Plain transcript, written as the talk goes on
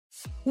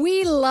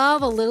We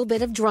love a little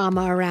bit of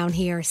drama around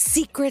here.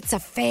 Secrets,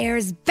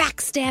 affairs,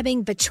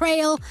 backstabbing,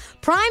 betrayal.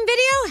 Prime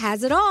Video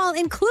has it all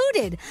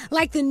included,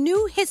 like the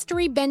new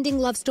history-bending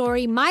love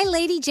story, My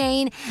Lady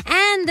Jane,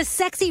 and the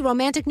sexy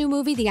romantic new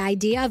movie, The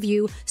Idea of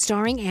You,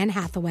 starring Anne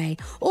Hathaway.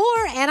 Or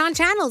add-on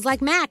channels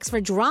like Max for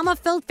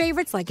drama-filled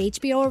favorites like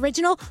HBO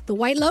original, The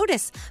White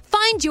Lotus.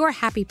 Find your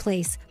happy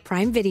place.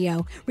 Prime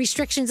Video.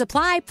 Restrictions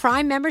apply.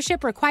 Prime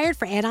membership required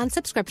for add-on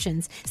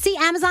subscriptions. See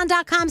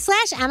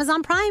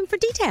Amazon.com/Amazon Prime for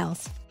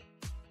details.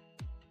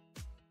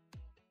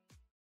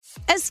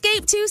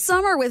 Escape to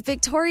summer with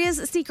Victoria's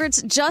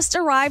Secret's just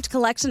arrived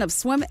collection of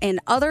swim and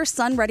other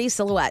sun-ready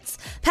silhouettes.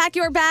 Pack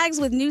your bags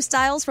with new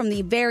styles from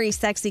the Very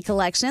Sexy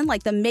collection,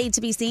 like the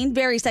made-to-be-seen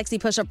Very Sexy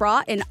push-up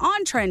bra in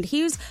on-trend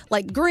hues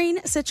like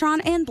green, citron,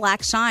 and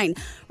black shine.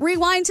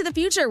 Rewind to the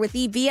future with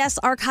the VS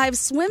Archive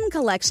swim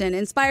collection,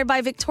 inspired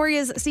by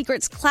Victoria's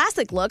Secret's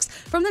classic looks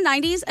from the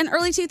 90s and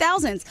early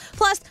 2000s.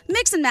 Plus,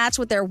 mix and match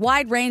with their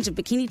wide range of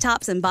bikini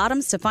tops and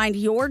bottoms to find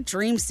your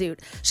dream suit.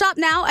 Shop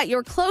now at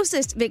your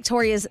closest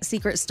Victoria's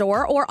Secret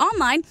store or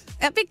online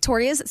at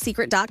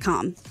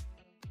victoriassecret.com.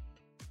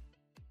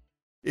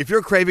 If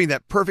you're craving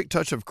that perfect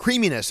touch of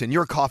creaminess in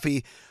your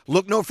coffee,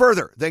 look no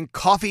further than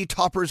Coffee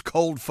Topper's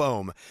Cold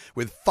Foam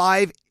with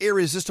 5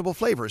 irresistible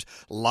flavors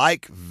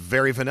like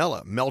very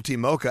vanilla, melty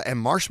mocha, and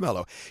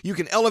marshmallow. You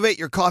can elevate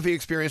your coffee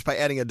experience by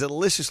adding a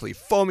deliciously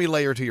foamy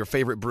layer to your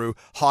favorite brew,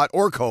 hot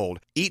or cold.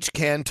 Each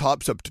can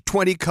tops up to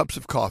 20 cups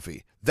of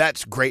coffee.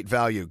 That's great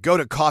value. Go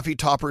to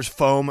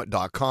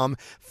coffeetoppersfoam.com,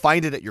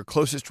 find it at your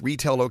closest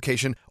retail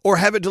location, or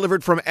have it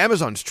delivered from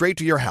Amazon straight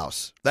to your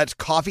house. That's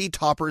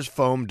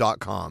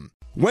coffeetoppersfoam.com.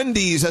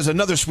 Wendy's has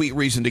another sweet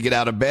reason to get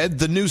out of bed,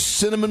 the new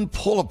Cinnamon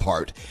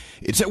Pull-Apart.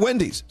 It's at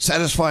Wendy's,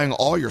 satisfying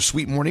all your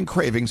sweet morning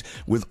cravings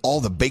with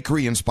all the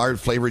bakery-inspired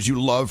flavors you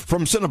love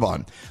from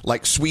Cinnabon,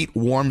 like sweet,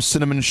 warm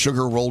cinnamon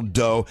sugar rolled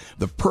dough,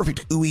 the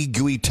perfect ooey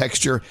gooey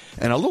texture,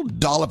 and a little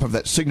dollop of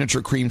that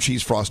signature cream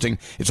cheese frosting.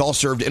 It's all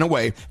served in a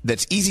way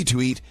that's easy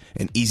to eat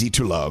and easy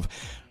to love.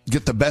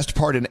 Get the best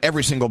part in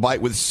every single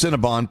bite with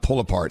Cinnabon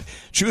Pull-Apart.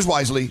 Choose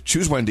wisely,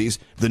 choose Wendy's,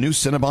 the new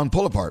Cinnabon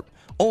Pull-Apart.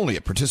 Only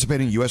at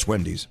participating U.S.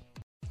 Wendy's.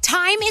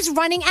 Time is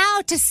running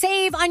out to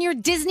save on your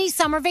Disney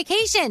summer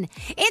vacation.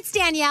 It's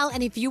Danielle,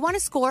 and if you want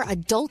to score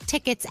adult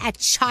tickets at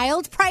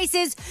child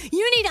prices,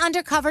 you need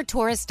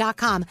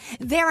UndercoverTourist.com.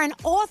 They're an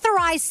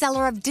authorized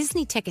seller of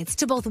Disney tickets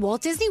to both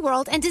Walt Disney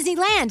World and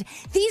Disneyland.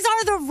 These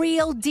are the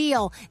real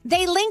deal.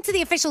 They link to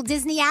the official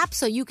Disney app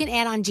so you can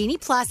add on Genie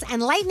Plus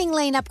and Lightning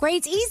Lane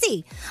upgrades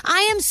easy.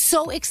 I am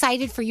so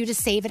excited for you to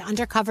save at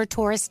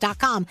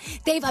UndercoverTourist.com.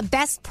 They have a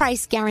best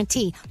price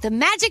guarantee. The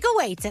magic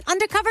awaits at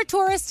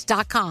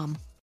UndercoverTourist.com.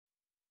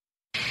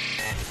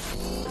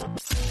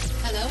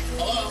 Hello?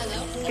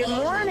 Hello? Good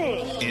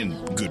morning.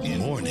 And good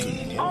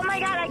morning. Oh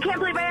my God, I can't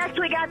believe I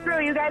actually got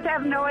through. You guys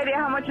have no idea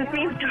how much it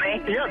means to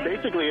me. Yeah,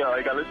 basically, I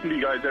listen to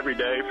you guys every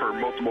day for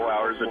multiple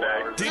hours a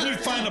day. Didn't you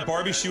find a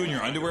Barbie shoe in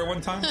your underwear one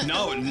time?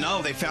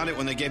 No, they found it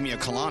when they gave me a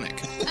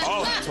colonic.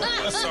 Oh,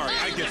 sorry,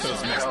 I get those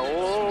mixed up.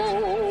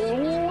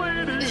 Oh,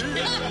 ladies.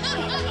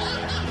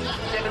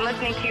 I've been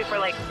listening to you for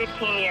like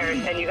 15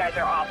 years, and you guys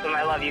are awesome.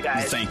 I love you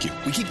guys. Thank you.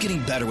 We keep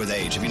getting better with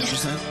age. Have you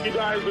noticed that? You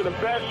guys are the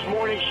best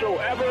morning show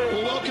ever.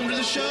 Well, welcome to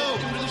the show.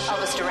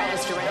 Elvis Duran.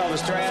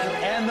 Elvis Duran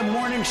and the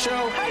morning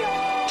show.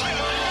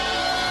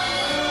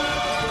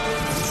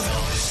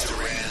 Elvis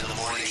Duran, the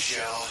morning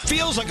show.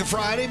 Feels like a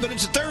Friday, but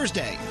it's a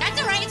Thursday. That's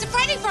all right. It's a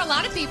Friday for a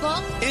lot of people.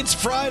 It's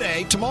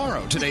Friday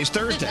tomorrow. Today's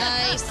Thursday.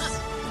 Nice.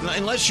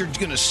 Unless you're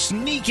going to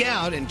sneak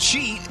out and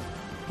cheat,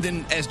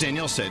 then, as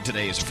Danielle said,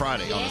 today is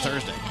Friday on a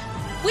Thursday.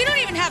 We don't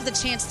even have the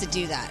chance to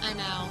do that. I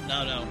know.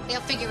 No.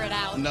 They'll figure it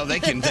out. No, they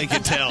can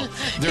tell.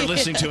 They're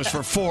listening to us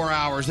for 4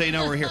 hours. They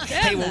know we're here.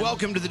 Hey, well,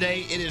 welcome to the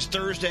day. It is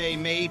Thursday,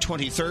 May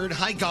 23rd.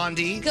 Hi,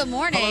 Gandhi. Good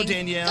morning. Hello,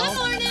 Danielle. Good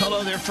morning.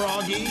 Hello there,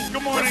 Froggy.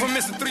 Good morning. From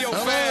Mr. 305.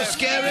 Hello,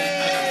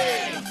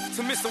 Scary.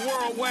 To Mr.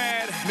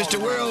 Worldwide. Mr.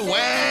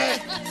 Worldwide.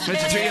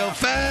 Mr.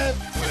 305.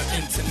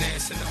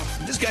 International.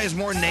 This guy has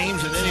more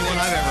names than anyone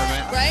I've ever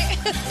met. Right?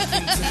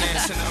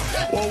 International.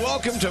 Well,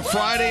 welcome to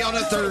Friday on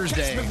a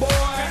Thursday. Catch me, boy.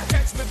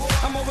 Catch me, boy.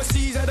 I'm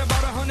overseas at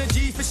about 100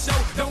 G for show.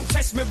 Don't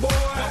test me, boy.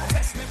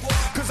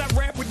 Cause I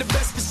rap with the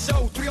best for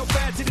show.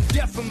 305 to the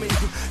death of me.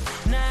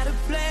 Not a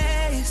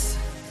place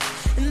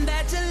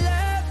that your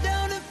love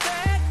don't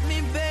affect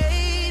me,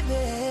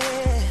 baby.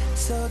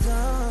 So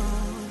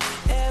don't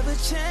ever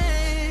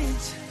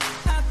change.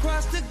 I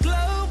cross the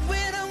globe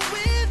when I'm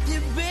with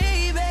you,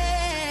 baby.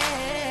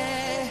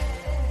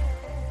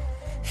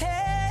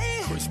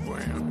 Hey. Chris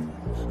Brown.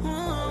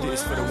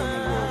 This for the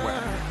women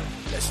worldwide.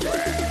 Let's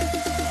ride.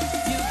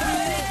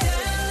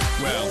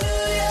 Well,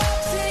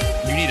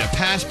 you need a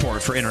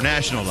passport for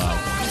international, though.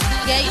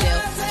 Yeah, you do.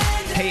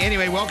 Hey,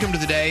 anyway, welcome to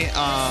the day.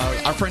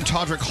 Our friend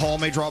Todrick Hall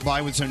may drop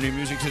by with some new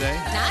music today.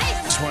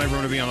 Nice. Just want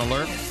everyone to be on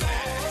alert.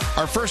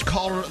 Our first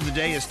caller of the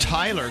day is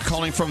Tyler,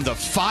 calling from the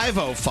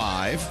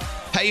 505.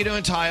 How you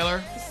doing,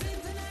 Tyler?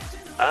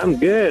 I'm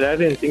good. I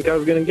didn't think I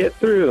was going to get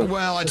through.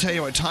 Well, I tell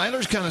you what,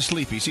 Tyler's kind of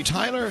sleepy. See,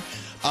 Tyler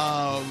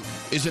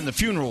is in the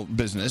funeral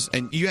business,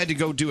 and you had to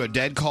go do a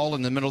dead call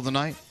in the middle of the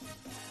night?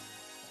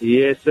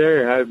 Yes,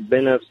 sir. I've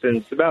been up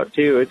since about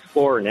 2. It's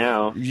 4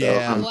 now.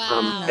 Yeah. So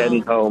I'm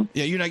heading home.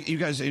 Yeah, you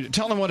guys,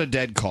 tell them what a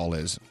dead call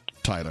is,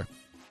 Tyler.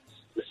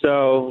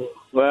 So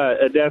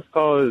a death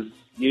call is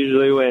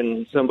usually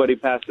when somebody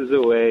passes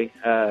away.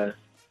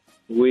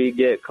 We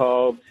get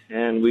called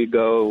and we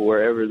go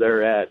wherever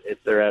they're at.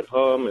 If they're at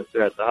home, if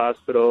they're at the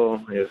hospital,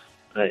 if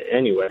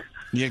anywhere.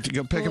 You have to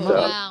go pick them So-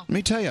 up. Let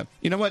me tell you.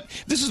 You know what?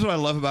 This is what I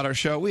love about our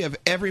show. We have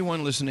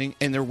everyone listening,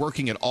 and they're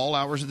working at all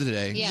hours of the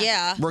day.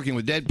 Yeah. Working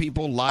with dead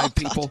people, live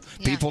people,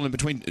 people in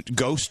between,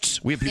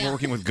 ghosts. We have people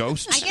working with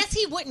ghosts. I guess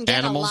he wouldn't get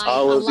Animals.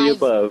 a live. a live-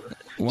 above.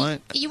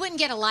 What? You wouldn't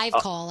get a live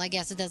call. I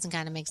guess it doesn't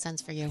kind of make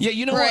sense for you. Yeah,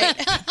 you know what,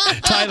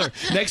 Tyler?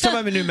 Next time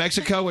I'm in New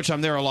Mexico, which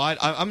I'm there a lot,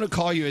 I'm going to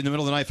call you in the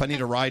middle of the night if I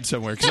need a ride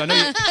somewhere because I know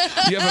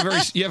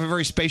you have a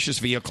very spacious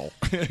vehicle.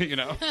 You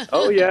know.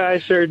 Oh, yeah, I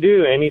sure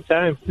do.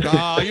 Anytime.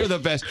 Oh, you're the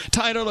best,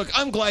 Tyler. Look,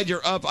 I'm glad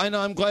you're up. I know.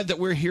 I'm glad that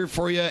we're here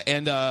for you,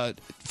 and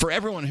for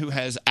everyone who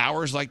has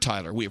hours like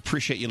Tyler, we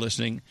appreciate you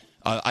listening.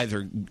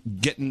 Either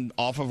getting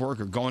off of work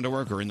or going to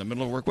work or in the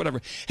middle of work,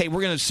 whatever. Hey,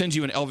 we're going to send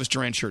you an Elvis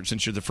Duran shirt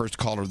since you're the first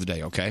caller of the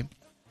day. Okay.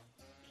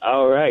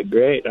 All right,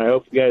 great. I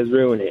hope you guys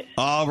ruin it.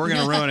 Oh, we're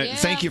going to ruin it.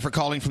 Thank you for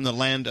calling from the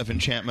land of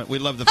enchantment. We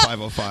love the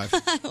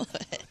 505.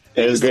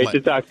 It was great to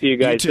talk to you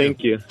guys. too.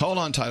 Thank you. Hold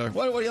on, Tyler.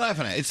 What are you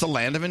laughing at? It's the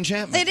land of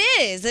enchantment. It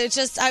is. It's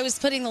just I was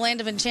putting the Land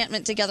of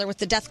Enchantment together with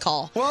the Death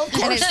Call, well, of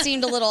course. and it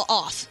seemed a little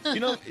off. You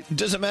know, it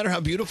doesn't matter how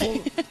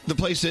beautiful the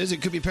place is.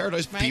 It could be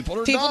paradise.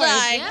 People are People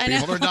dying. die. I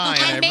People know. are dying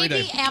And every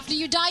maybe day. after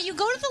you die, you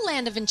go to the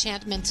land of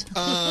enchantment.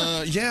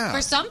 Yeah.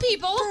 For some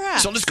people.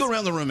 So let's go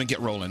around the room and get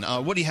rolling.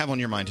 What do you have on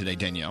your mind today,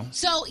 Danielle?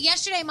 So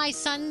yesterday, my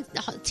son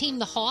team,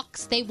 the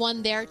Hawks, they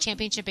won their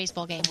championship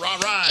baseball game.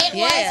 Right. It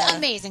was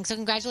amazing. So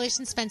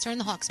congratulations, Spencer and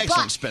the Hawks.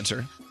 Excellent, But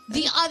Spencer.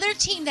 the other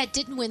team that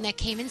didn't win, that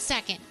came in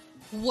second,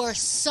 were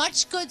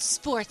such good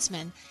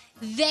sportsmen.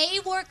 They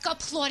were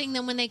applauding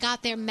them when they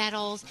got their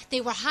medals.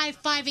 They were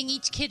high-fiving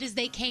each kid as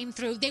they came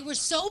through. They were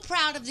so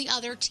proud of the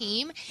other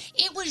team.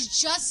 It was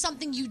just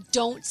something you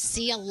don't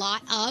see a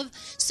lot of.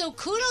 So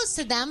kudos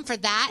to them for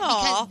that,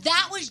 because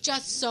that was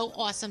just so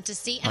awesome to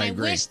see. And I I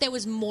agree. wish there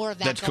was more of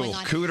that That's going cool.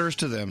 on. Kudos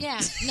to them.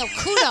 Yeah. No,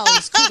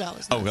 kudos.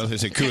 Oh, well, they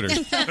say cooters.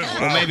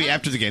 Well, maybe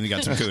after the game they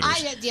got some cooters.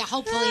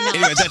 Hopefully not.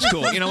 Anyway, that's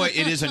cool. You know what?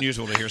 It is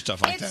unusual to hear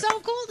stuff like It's that. so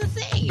cool to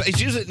see. But it's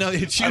usually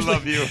I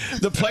love you.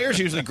 The players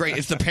usually great.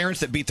 It's the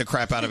parents that beat the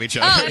crap out of each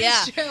other. Oh,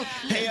 yeah.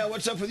 Hey,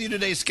 what's up with you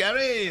today,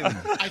 Scary?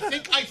 I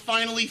think I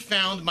finally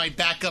found my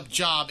backup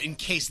job in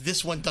case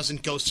this one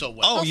doesn't go so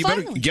well. Oh, you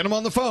better get him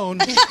on the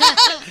phone. And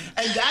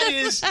that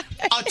is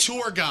a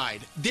tour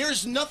guide.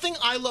 There's nothing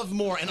I love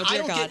more, and I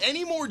don't get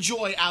any more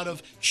joy out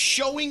of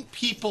showing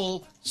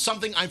people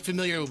something I'm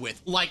familiar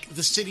with, like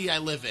the city I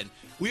live in.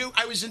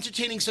 I was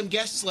entertaining some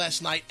guests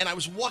last night, and I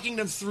was walking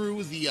them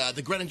through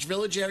the Greenwich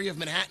Village area of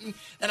Manhattan,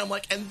 and I'm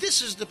like, and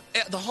this is the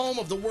home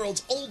of the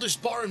world's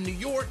oldest bar in New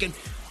York, and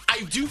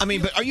I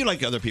mean, but are you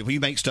like other people? You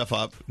make stuff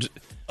up?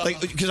 Like,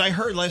 because I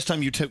heard last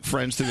time you took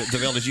friends to the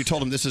village, you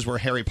told them this is where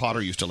Harry Potter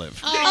used to live.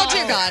 Oh,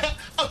 dear God.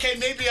 Okay,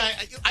 maybe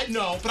I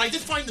know, but I did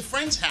find the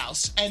friend's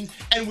house and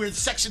where the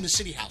Sex in the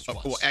City house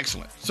was. Well,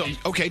 excellent. So,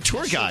 okay,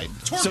 tour gude.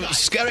 Tour So, guide.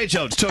 Scary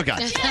Jones, tour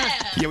guide.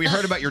 Yeah, we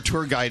heard about your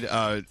tour guide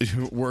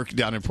work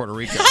down in Puerto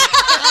Rico.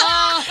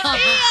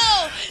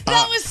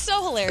 That was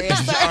so hilarious.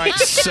 All right,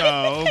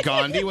 so,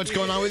 Gandhi, what's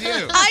going on with you?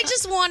 I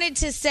just wanted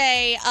to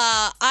say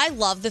I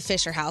love the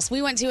Fisher House.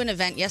 We went to an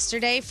event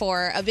yesterday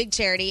for a big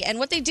charity, and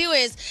what they do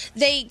is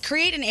they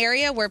create an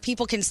area where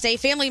people can stay,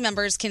 family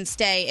members can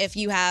stay if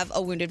you have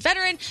a wounded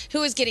veteran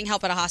who is getting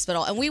help at a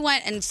hospital. And we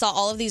went and saw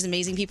all of these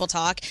amazing people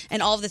talk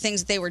and all of the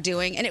things that they were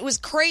doing, and it was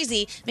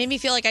crazy. Made me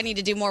feel like I need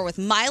to do more with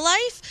my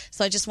life.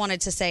 So I just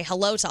wanted to say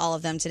hello to all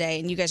of them today,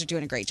 and you guys are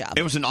doing a great job.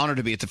 It was an honor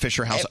to be at the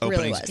Fisher House It really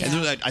openings. was.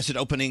 And I said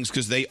openings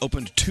because they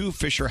opened 2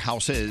 Fisher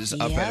Houses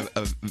up at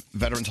a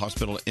Veterans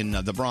Hospital in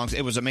the Bronx.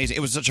 It was amazing. It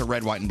was such a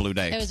red, white, and blue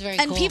day. It was very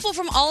and cool. people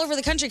from all over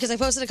the country, because I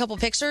posted a couple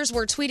pictures,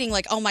 were tweeting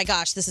like, "Oh my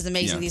gosh, this is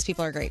amazing! Yeah. These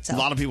people are great." So A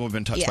lot of people have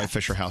been touched Yeah. by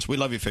Fisher House. We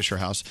love you, Fisher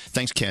House.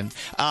 Thanks, Ken.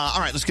 All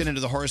right, let's get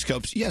into the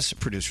horoscopes. Yes,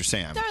 producer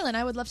Sam. Darling,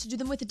 I would love to do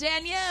them with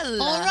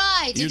Danielle. All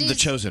right. You're it the is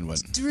chosen one.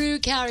 Drew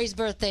Carey's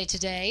birthday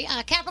today.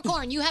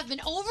 Capricorn, you have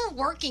been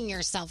overworking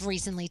yourself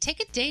recently. Take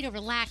a day to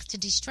relax, to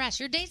de-stress.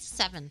 Your day's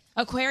 7.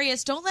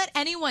 Aquarius, don't let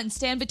anyone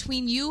stand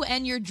between you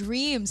and your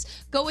dreams.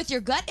 Go with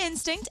your gut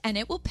instinct and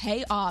it will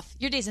pay off.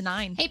 Your day's a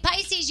 9. Hey,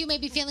 Pisces, you may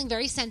be feeling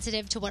very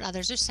sensitive to what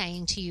others are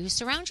saying to you.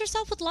 Surround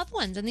yourself with loved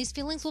ones, and these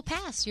feelings will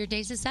pass. Your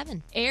day's a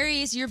 7.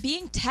 Aries, you're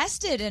being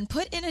tested and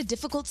put in a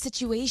difficult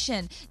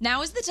situation.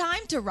 Now is the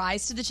time to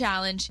rise to the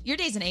challenge. Your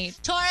day's an 8.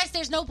 Taurus,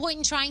 there's no point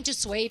in trying to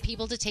sway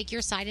people to take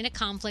your side in a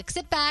conflict.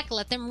 Sit back,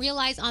 let them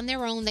realize on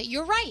their own that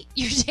you're right.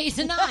 Your day's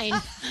a 9.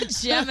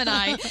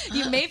 Gemini,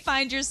 you may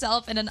find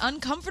yourself in an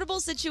uncomfortable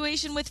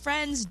situation with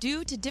friends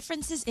due to different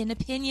differences in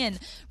opinion.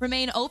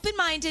 Remain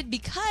open-minded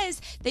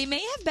because they may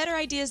have better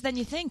ideas than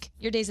you think.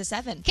 Your day's a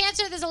 7.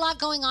 Cancer, there's a lot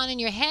going on in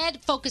your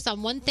head. Focus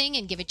on one thing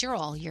and give it your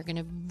all. You're going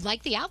to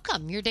like the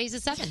outcome. Your day's a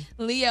 7.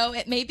 Leo,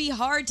 it may be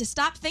hard to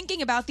stop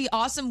thinking about the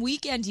awesome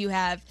weekend you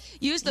have.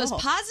 Use those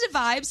positive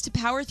vibes to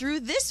power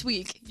through this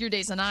week. Your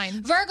day's a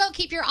 9. Virgo,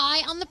 keep your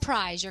eye on the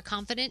prize. Your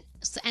confidence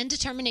and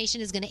determination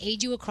is going to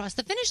aid you across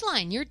the finish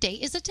line. Your day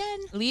is a 10.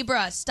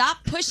 Libra, stop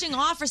pushing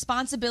off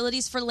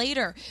responsibilities for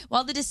later.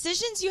 While the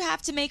decisions you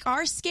have to make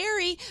are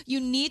scary,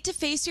 you need to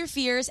face your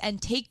fears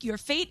and take your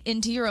fate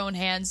into your own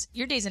hands.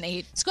 Your day's an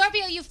 8.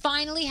 Scorpio, you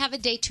finally have a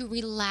day to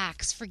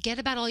relax. Forget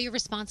about all your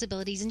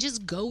responsibilities and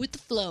just go with the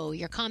flow.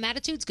 Your calm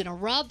attitude's going to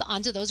rub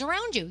onto those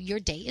around you. Your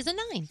day is a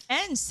 9.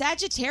 And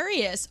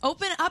Sagittarius,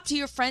 open up to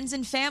your friends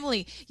and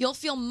family. You'll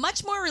feel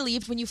much more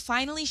relieved when you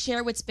finally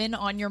share what's been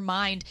on your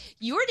mind.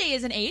 Your day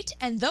is an 8,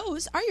 and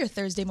those are your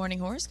Thursday morning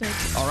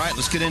horoscopes. All right,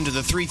 let's get into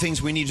the 3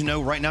 things we need to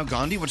know right now.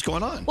 Gandhi, what's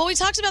going on? Well, we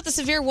talked about the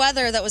severe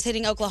weather that was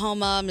hitting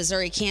Oklahoma,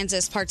 Missouri,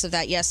 Kansas, parts of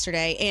that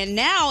yesterday. And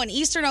now an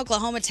eastern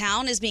Oklahoma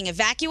town is being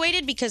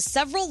evacuated because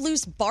several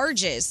loose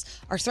barges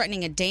are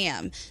threatening a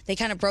dam. They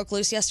kind of broke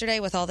loose yesterday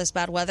with all this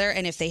bad weather.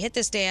 And if they hit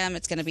this dam,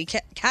 it's going to be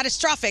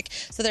catastrophic.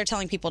 So they're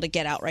telling people to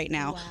get out right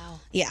now. Wow.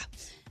 Yeah.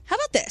 How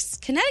about this?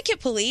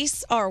 Connecticut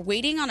police are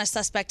waiting on a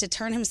suspect to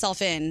turn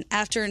himself in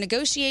after a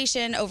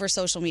negotiation over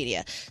social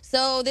media.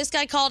 So this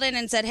guy called in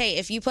and said, hey,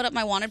 if you put up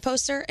my wanted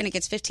poster and it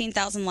gets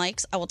 15,000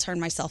 likes, I will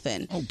turn myself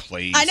in. Oh,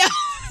 please. I know.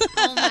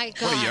 Oh, my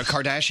God. What are you, a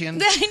Kardashian?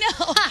 I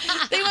know.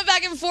 They went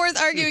back and forth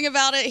arguing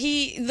about it.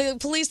 The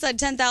police said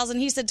 10,000.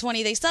 He said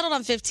 20. They settled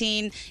on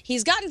 15.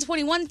 He's gotten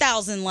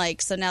 21,000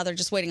 likes. So now they're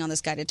just waiting on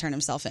this guy to turn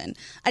himself in.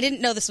 I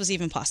didn't know this was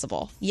even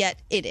possible, yet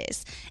it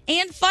is.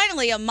 And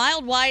finally, a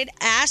mild-wide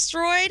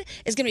asteroid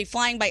is going to be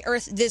flying by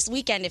Earth this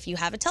weekend. If you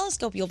have a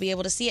telescope, you'll be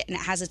able to see it, and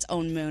it has its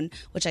own moon,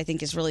 which I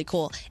think is really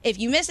cool. If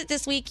you miss it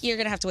this week, you're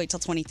going to have to wait till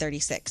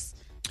 2036.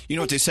 You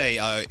know what they say,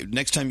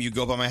 next time you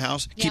go by my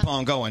house, keep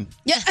on going.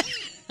 Yeah.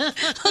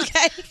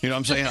 Okay. You know what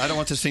I'm saying? I don't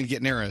want this thing to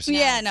get near us.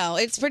 Yeah, no,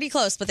 it's pretty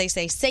close, but they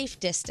say safe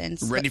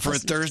distance. Ready for a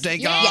Thursday,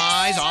 guys?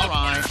 Yes. All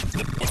right.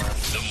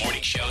 The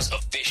morning show's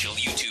official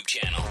YouTube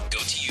channel. Go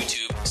to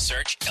YouTube,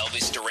 search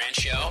Elvis Duran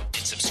Show,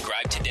 and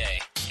subscribe today.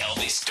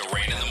 Elvis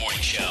Duran in the Morning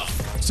Show.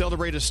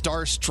 Celebrate a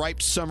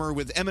star-striped summer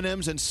with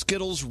M&M's and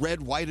Skittles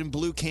red, white, and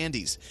blue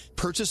candies.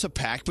 Purchase a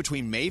pack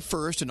between May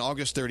 1st and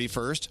August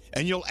 31st,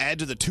 and you'll add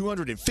to the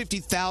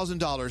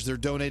 $250,000 they're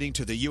donating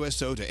to the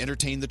USO to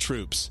entertain the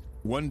troops.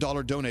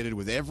 $1 donated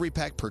with every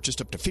pack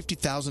purchased up to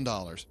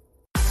 $50,000.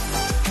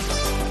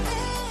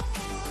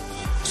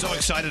 So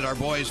excited, our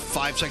boys,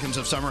 5 Seconds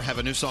of Summer, have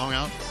a new song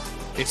out.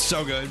 It's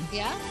so good.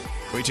 Yeah?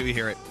 Wait till you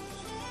hear it.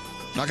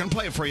 Not going to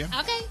play it for you.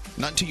 Okay.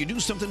 Not until you do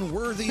something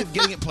worthy of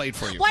getting it played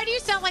for you. Why do you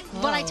sound like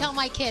what I tell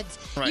my kids?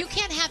 Right. You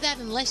can't have that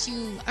unless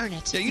you earn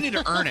it. Yeah, you need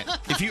to earn it.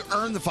 If you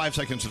earn the 5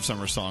 Seconds of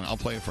Summer song, I'll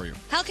play it for you.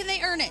 How can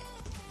they earn it?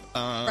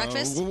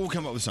 Breakfast? We'll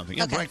come up with something.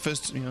 Yeah, Okay.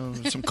 breakfast,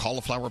 some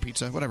cauliflower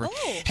pizza, whatever.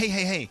 Oh.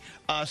 Hey.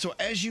 So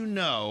as you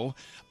know,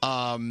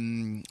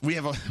 we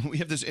have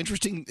this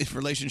interesting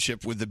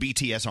relationship with the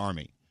BTS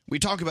Army. We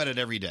talk about it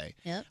every day.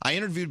 Yep. I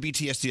interviewed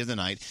BTS the other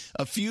night.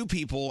 A few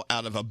people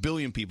out of a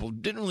billion people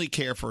didn't really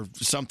care for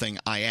something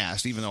I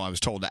asked, even though I was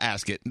told to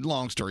ask it.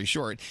 Long story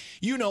short,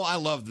 I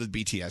love the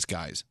BTS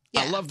guys.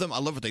 Yeah. I love them. I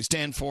love what they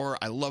stand for.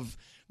 I love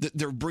that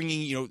they're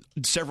bringing,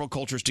 several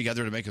cultures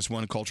together to make us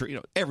one culture,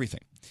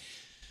 everything.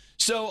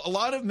 So a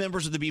lot of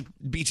members of the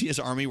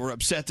BTS Army were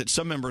upset that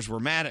some members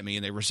were mad at me,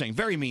 and they were saying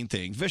very mean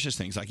things, vicious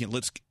things, like,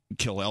 let's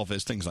kill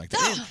Elvis, things like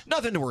that.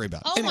 Nothing to worry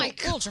about. Oh, Anyway, my God.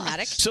 A little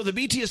dramatic. So the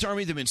BTS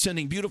Army, they've been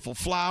sending beautiful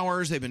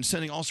flowers. They've been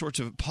sending all sorts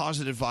of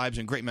positive vibes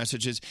and great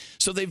messages.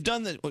 So they've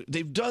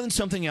done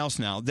something else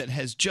now that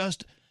has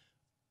just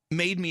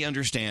made me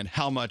understand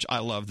how much I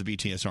love the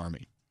BTS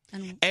Army.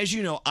 As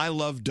you know, I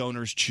love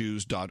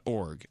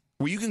DonorsChoose.org,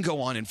 where you can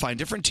go on and find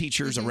different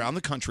teachers around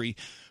the country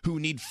who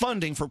need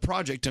funding for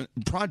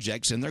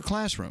projects in their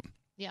classroom.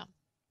 Yeah.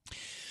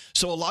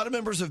 So a lot of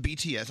members of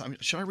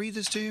BTS, should I read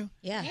this to you?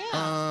 Yeah.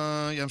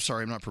 I'm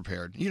sorry, I'm not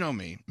prepared. You know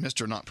me,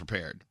 Mr. Not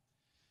Prepared.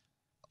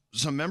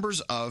 Some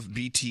members of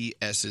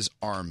BTS's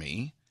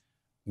Army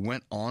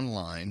went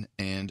online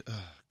and,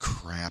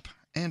 crap.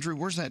 Andrew,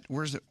 where's that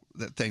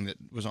thing that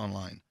was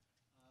online?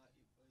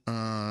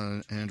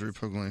 Andrew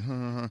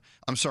Pugley.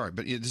 I'm sorry,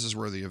 but this is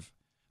worthy of...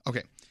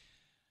 Okay.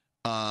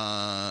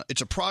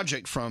 It's a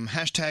project from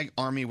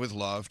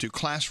 #ArmyWithLove to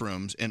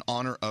classrooms in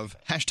honor of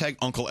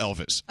 #Uncle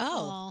Elvis.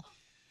 Oh.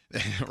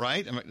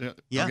 Right?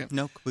 Yeah, Okay.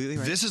 no, completely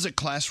right. This is a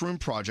classroom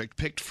project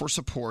picked for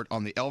support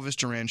on the Elvis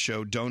Duran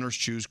Show Donors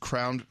Choose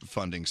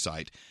crowdfunding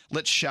site.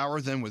 Let's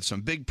shower them with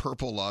some big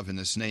purple love in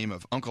this name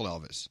of Uncle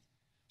Elvis.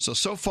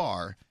 So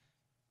far,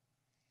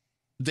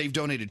 they've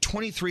donated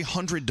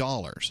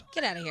 $2,300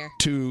 Get out of here.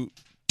 to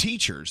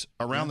teachers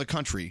around the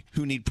country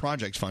who need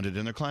projects funded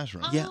in their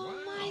classroom. Yeah.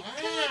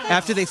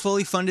 After they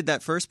fully funded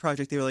that first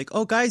project, they were like,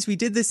 oh, guys, we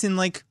did this in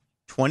like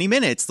 20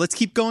 minutes. Let's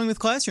keep going with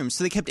classrooms.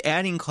 So they kept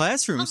adding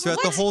classrooms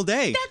throughout the whole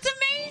day. That's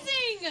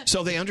amazing.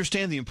 So they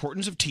understand the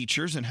importance of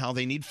teachers and how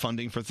they need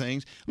funding for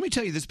things. Let me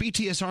tell you, this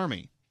BTS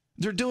Army,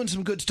 they're doing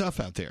some good stuff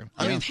out there.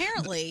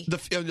 Apparently.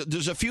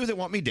 There's a few that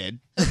want me dead.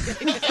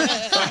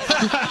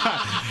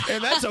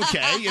 And that's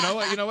okay. You know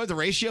what? The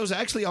ratio's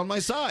actually on my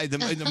side. The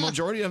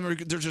majority of them,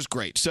 they're just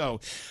great. So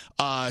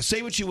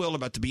say what you will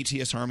about the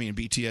BTS Army and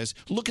BTS.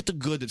 Look at the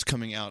good that's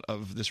coming out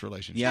of this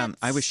relationship. Yeah,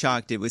 I was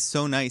shocked. It was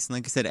so nice. And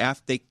like I said,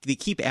 they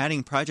keep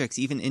adding projects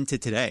even into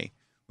today,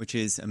 which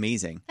is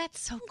amazing. That's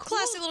so cool.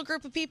 Classy little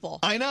group of people.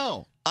 I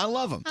know. I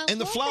love them. I And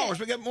the love flowers.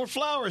 it. We got more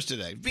flowers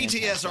today.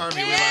 BTS Army.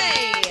 We love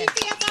Yay! you.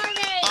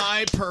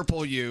 I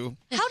purple you.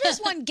 How does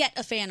one get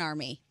a fan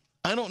army?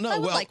 I don't know. I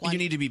would Well, like one. you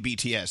need to be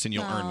BTS and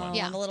you'll earn one.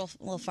 Yeah, I'm a little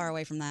far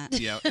away from that.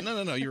 Yeah.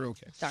 No, you're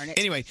okay. Darn it.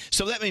 Anyway,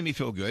 so that made me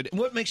feel good.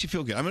 What makes you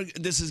feel good?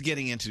 This is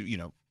getting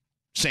into,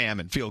 Sam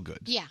and feel good.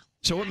 Yeah.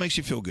 So what makes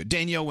you feel good?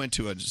 Danielle went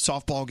to a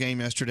softball game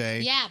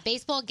yesterday. Yeah,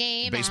 baseball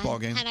game. Baseball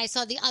game. And I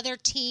saw the other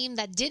team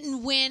that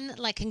didn't win,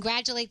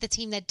 congratulate the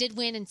team that did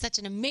win in such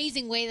an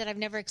amazing way that I've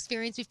never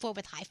experienced before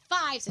with high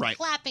fives and Right.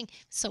 clapping.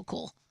 So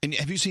cool. And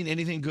have you seen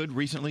anything good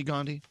recently,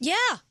 Gandhi? Yeah.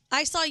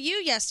 I saw you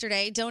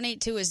yesterday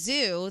donate to a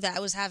zoo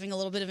that was having a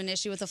little bit of an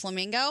issue with a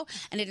flamingo,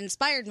 and it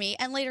inspired me.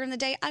 And later in the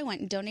day, I went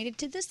and donated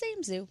to the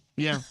same zoo.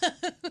 Yeah.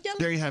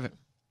 There you have it.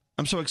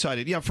 I'm so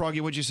excited. Yeah,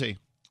 Froggy, what'd you see?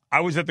 I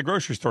was at the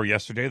grocery store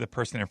yesterday. The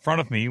person in front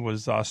of me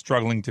was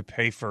struggling to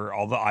pay for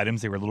all the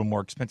items. They were a little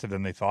more expensive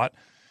than they thought.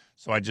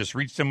 So I just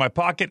reached in my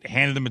pocket,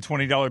 handed them a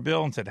 $20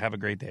 bill, and said, "Have a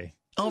great day."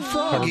 Oh,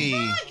 Froggy.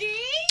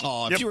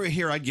 Oh, if you were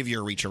here, I'd give you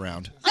a reach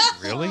around.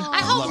 Really? I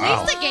hope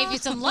Wow. Lisa gave you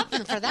some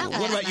loving for that one.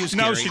 What about you,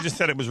 No, Scary? she just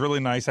said it was really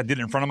nice. I did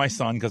it in front of my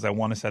son because I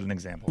want to set an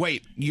example.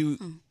 Wait, you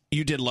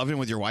did loving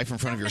with your wife in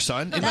front of your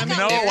son? No,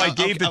 I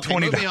gave the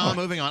 $20.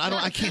 Moving on.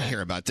 I can't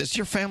hear about this.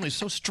 Your family's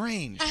so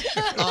strange.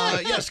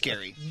 Yeah,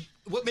 Scary.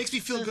 What makes me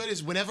feel good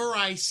is whenever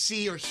I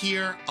see or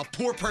hear a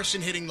poor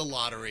person hitting the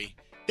lottery.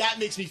 That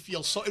makes me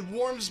feel so. It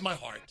warms my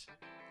heart.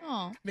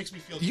 Oh, makes me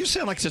feel. You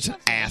sound like such an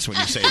ass when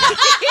you say that.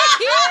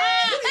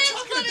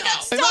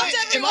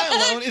 Am I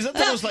alone? Is that the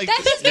most like?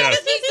 That's as good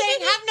as me saying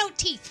have no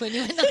teeth when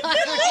you win the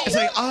lottery. It's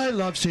like I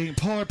love seeing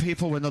poor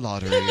people win the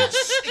lottery. It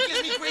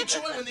gives me great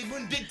joy when they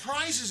win big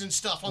prizes and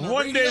stuff. On the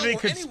One day radio they or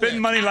could anywhere.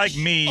 spend money like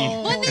me.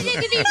 One day they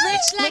could be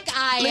rich like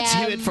I am. Let's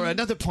hear it for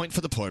another point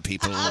for the poor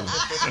people.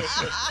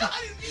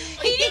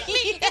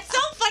 It's so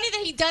funny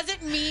that he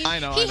doesn't mean. I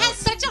know, He I know. has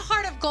such a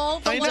heart of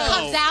gold, but I what know.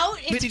 comes out,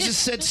 But he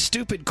just said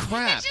stupid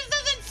crap. It just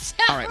doesn't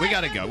sound. All right, we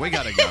gotta go.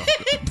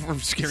 Before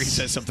Scary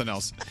says something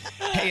else.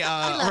 Hey,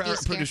 love you,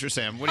 producer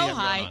Sam, what do you have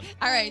hi. going on?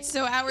 All right,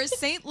 so our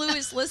St.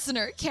 Louis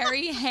listener,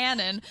 Carrie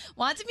Hannon,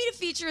 wanted me to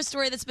feature a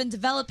story that's been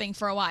developing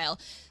for a while.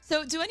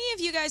 So do any of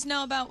you guys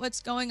know about what's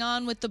going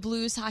on with the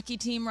Blues hockey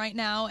team right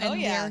now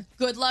and their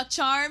good luck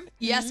charm?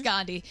 Yes,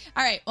 Gandhi.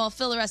 All right, well,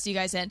 fill the rest of you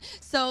guys in.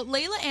 So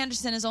Layla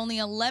Anderson is only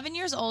 11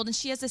 years old, and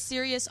she has a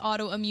serious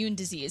autoimmune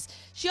disease.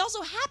 She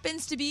also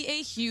happens to be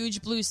a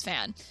huge Blues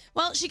fan.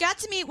 Well, she got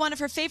to meet one of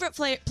her favorite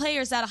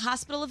players at a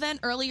hospital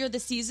event earlier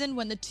this season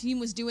when the team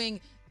was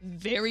doing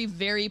very,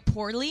 very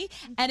poorly,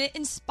 and it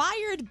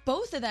inspired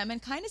both of them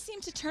and kind of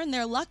seemed to turn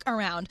their luck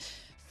around.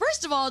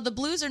 First of all, the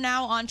Blues are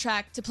now on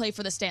track to play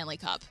for the Stanley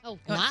Cup. Oh,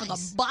 Going nice. from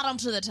the bottom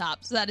to the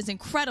top. So that is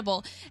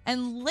incredible.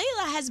 And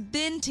Layla has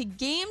been to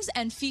games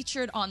and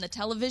featured on the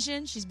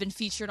television. She's been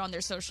featured on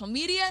their social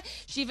media.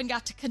 She even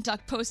got to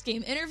conduct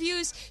post-game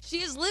interviews.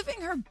 She is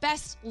living her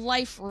best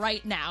life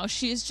right now.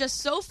 She is just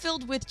so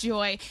filled with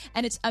joy,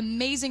 and it's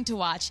amazing to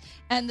watch.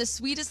 And the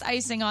sweetest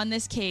icing on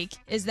this cake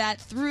is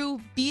that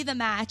through Be The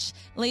Match,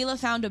 Layla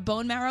found a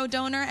bone marrow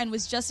donor and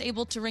was just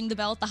able to ring the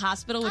bell at the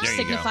hospital, which There you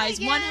go. signifies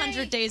Yay.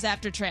 100 days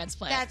after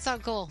transplant. That's so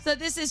cool. So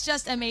this is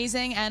just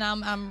amazing, and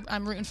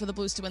I'm rooting for the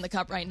Blues to win the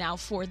cup right now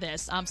for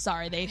this. I'm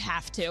sorry, they'd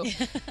have to.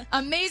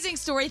 Amazing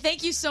story.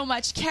 Thank you so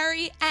much,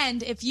 Carrie.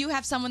 And if you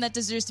have someone that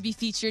deserves to be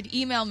featured,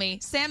 email me,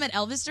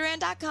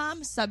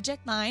 sam@elvisduran.com.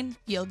 Subject line,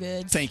 feel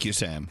good. Thank you,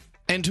 Sam.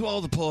 And to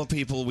all the poor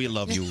people, we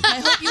love you.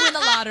 I hope you win the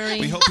lottery.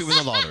 We hope you win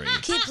the lottery.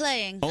 Keep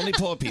playing. Only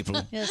poor people.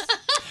 Yes.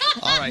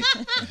 All right.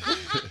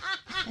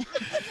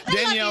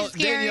 Scary.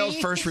 Danielle's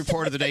first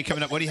report of the day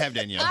coming up. What do you have,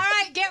 Danielle? All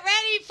right, get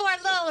ready for a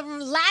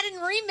little Latin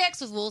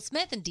remix with Will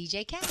Smith and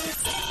DJ Khaled.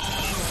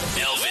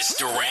 Elvis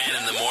Duran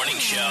in the morning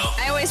show.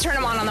 I always turn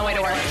them on the way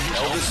to work.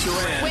 Elvis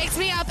Duran. Wakes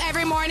me up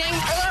every morning.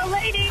 Hello,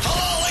 ladies.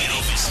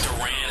 Elvis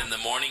Duran in the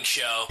morning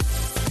show.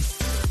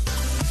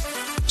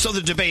 So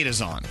the debate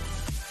is on.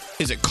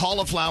 Is it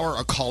cauliflower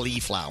or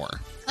cauliflower?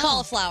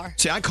 Cauliflower.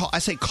 See, I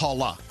say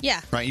caula.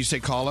 Yeah. Right? You say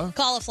caula?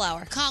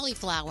 Cauliflower.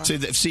 Cauliflower.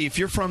 See, if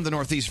you're from the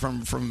Northeast,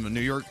 from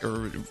New York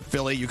or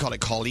Philly, you call it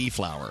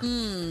cauliflower.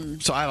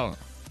 So I don't know.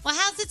 Well,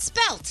 how's it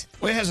spelt?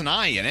 Well, it has an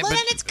I in it. Well, but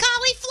then it's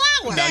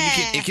cauliflower. no,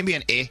 it can be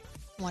an eh.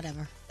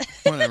 Whatever.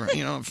 Whatever.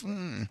 You know.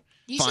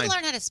 You fine. should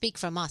learn how to speak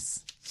from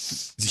us.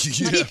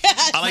 Yeah,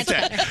 I like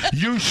that.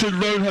 You should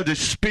learn how to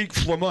speak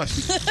from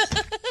us.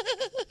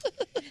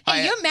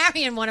 Hey, you're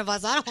marrying one of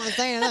us. I don't want to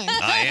say anything.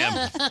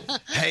 I am.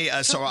 Hey,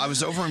 so I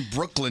was over in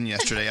Brooklyn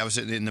yesterday. I was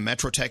in the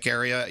Metrotech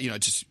area,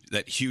 just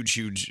that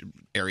huge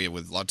area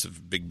with lots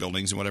of big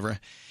buildings and whatever.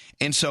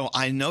 And so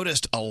I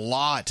noticed a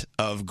lot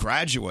of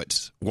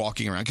graduates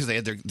walking around because they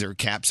had their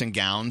caps and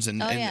gowns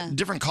and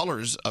different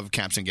colors of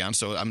caps and gowns.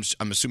 So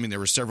I'm assuming there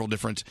were several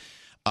different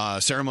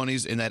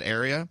ceremonies in that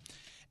area.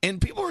 And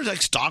people were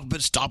like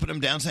stopping them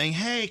down saying,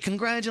 hey,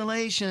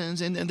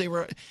 congratulations. And they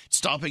were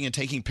stopping and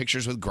taking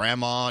pictures with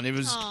grandma. And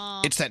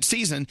it's that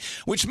season,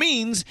 which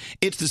means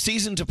it's the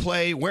season to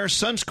wear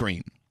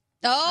sunscreen.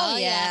 Oh,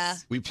 yeah.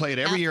 We play it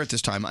every year at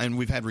this time, and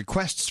we've had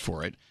requests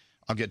for it.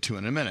 I'll get to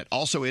in a minute.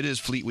 Also, it is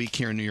Fleet Week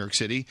here in New York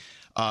City.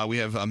 We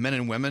have men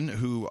and women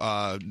who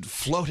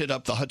floated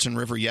up the Hudson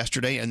River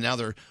yesterday, and now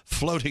they're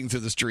floating through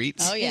the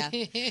streets. Oh, yeah.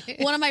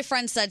 One of my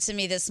friends said to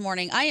me this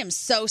morning, I am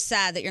so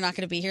sad that you're not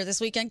going to be here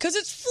this weekend because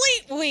it's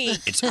Fleet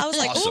Week. I was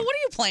like, awesome. well, what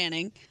are you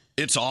planning?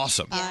 It's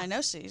awesome. I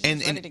know she's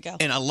and, ready to go.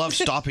 And I love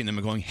stopping them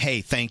and going, hey,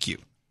 thank you.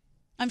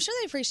 I'm sure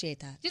they appreciate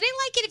that. Do they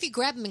like it if you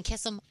grab them and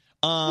kiss them?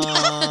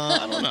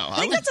 I don't know.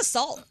 I think that's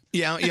assault.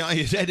 Yeah,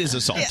 that is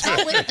assault.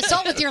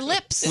 Assault with your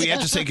lips. We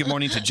have to say good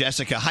morning to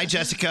Jessica. Hi,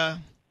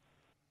 Jessica.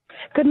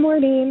 Good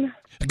morning.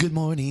 Good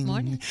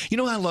morning. You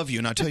know I love you,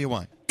 and I'll tell you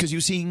why. Because you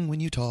sing when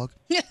you talk.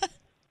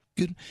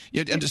 Good.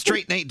 Yeah, and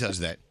Straight Nate does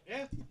that.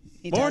 Yeah.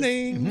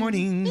 Morning. Good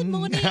morning. Good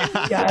morning.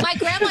 Yes. My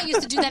grandma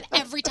used to do that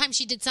every time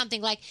she did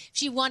something. Like, if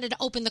she wanted to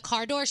open the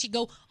car door, she'd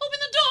go, open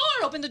the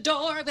door, open the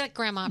door. I'd be like,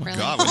 Grandma, really?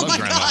 God, we love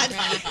Grandma.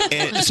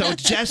 And so,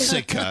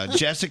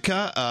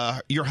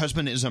 Jessica, your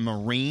husband is a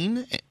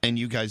Marine, and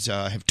you guys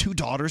have 2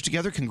 daughters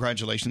together.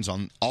 Congratulations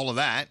on all of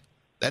that.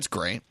 That's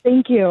great.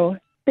 Thank you.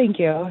 Thank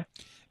you.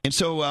 And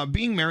so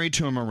being married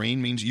to a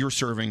Marine means you're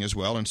serving as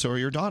well, and so are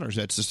your daughters.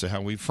 That's just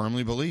how we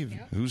firmly believe.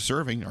 Who's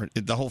serving? Or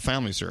the whole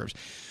family serves.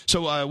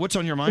 So what's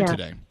on your mind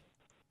today?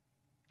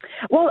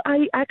 Well,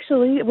 I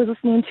actually was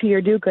listening to your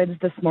Do Goods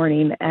this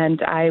morning,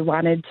 and I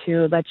wanted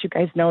to let you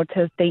guys know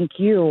to thank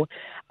you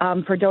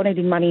for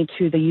donating money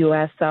to the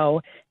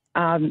USO.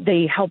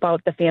 They help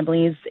out the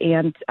families,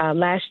 and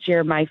last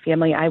year my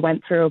family, I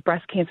went through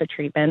breast cancer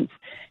treatments,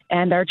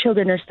 and our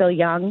children are still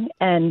young,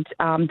 and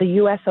the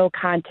USO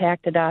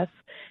contacted us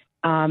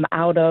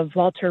out of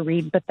Walter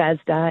Reed,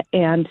 Bethesda,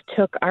 and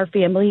took our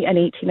family and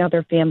 18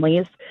 other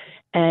families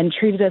and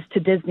treated us to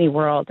Disney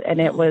World.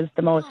 And it was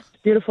the most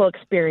beautiful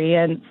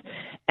experience.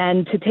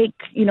 And to take,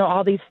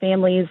 all these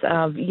families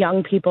of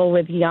young people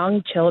with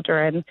young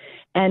children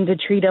and to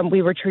treat them,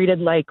 we were treated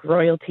like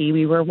royalty.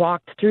 We were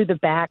walked through the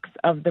backs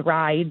of the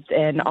rides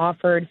and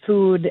offered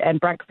food and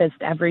breakfast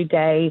every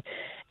day.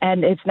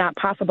 And it's not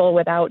possible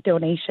without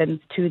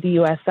donations to the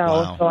USO.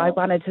 Wow. So I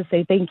wanted to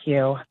say thank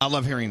you. I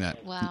love hearing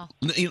that. Wow.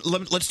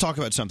 Let's talk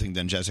about something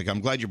then, Jessica.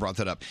 I'm glad you brought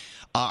that up.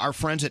 Our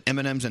friends at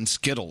M&M's and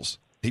Skittles.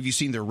 Have you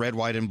seen their red,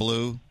 white, and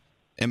blue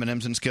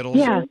M&M's and Skittles?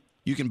 Yeah.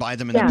 You can buy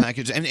them in the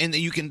package. And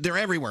you can. They're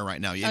everywhere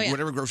right now.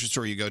 Whatever grocery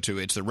store you go to,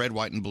 it's the red,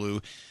 white, and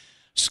blue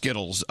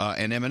Skittles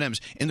and M&M's.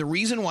 And the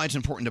reason why it's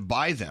important to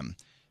buy them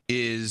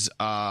is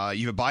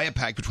you buy a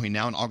pack between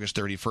now and August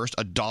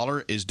 31st.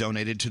 $1 is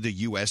donated to the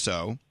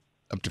USO.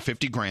 Up to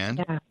 $50,000.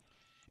 Yeah. And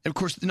of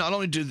course, not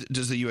only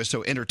does the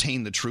USO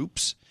entertain the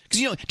troops, because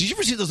did you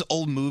ever see those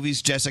old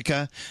movies,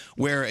 Jessica,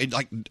 where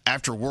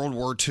after World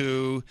War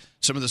II,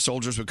 some of the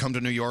soldiers would come to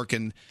New York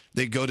and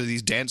they'd go to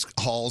these dance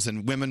halls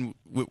and women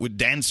would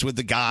dance with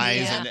the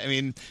guys. Yeah. And I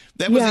mean,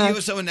 that was the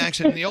USO in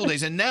action in the old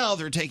days. And now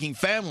they're taking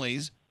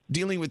families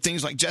dealing with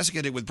things like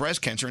Jessica did with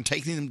breast cancer and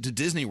taking them to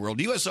Disney World.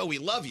 USO, we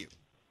love you.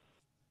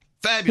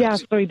 Fabulous.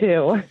 Yes, we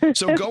do.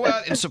 So go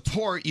out and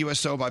support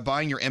USO by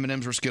buying your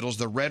M&M's or Skittles,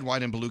 the red,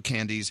 white, and blue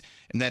candies,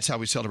 and that's how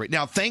we celebrate.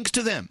 Now, thanks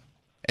to them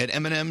at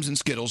M&M's and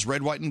Skittles,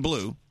 red, white, and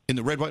blue, in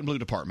the red, white, and blue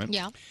department,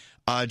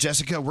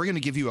 Jessica, we're going to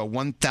give you a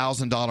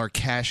 $1,000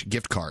 cash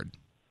gift card.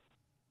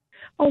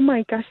 Oh,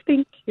 my gosh.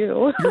 Thank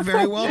you. You're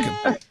very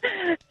welcome.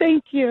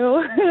 Thank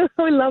you.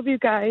 We love you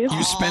guys.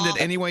 You spend it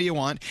any way you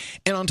want.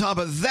 And on top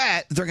of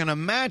that, they're going to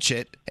match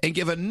it and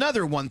give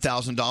another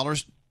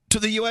 $1,000 to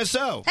the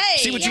USO. Hey,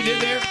 see what you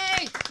did there?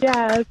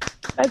 Yes,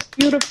 that's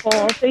beautiful.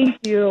 Thank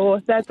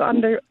you. That's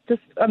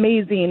just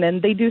amazing.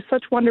 And they do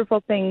such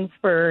wonderful things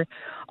for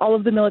all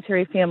of the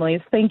military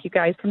families. Thank you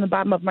guys from the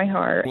bottom of my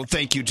heart. Well,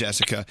 thank you,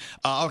 Jessica.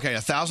 Okay,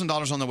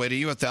 $1,000 on the way to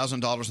you,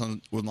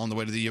 $1,000 on the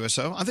way to the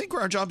USO. I think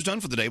our job's done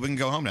for the day. We can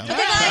go home now.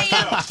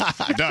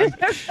 Done.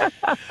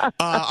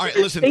 All right,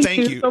 listen,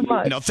 thank you so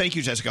much. No, thank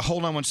you, Jessica.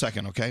 Hold on one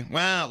second, okay?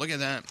 Wow, look at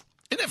that.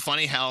 Isn't it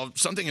funny how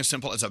something as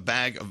simple as a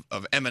bag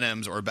of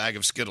M&Ms or a bag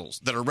of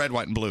Skittles that are red,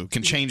 white, and blue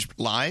can change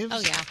lives?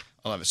 Oh, yeah.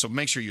 I love it. So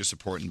make sure you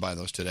support and buy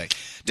those today.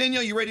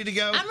 Danielle, you ready to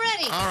go? I'm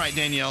ready. All right,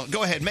 Danielle.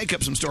 Go ahead. Make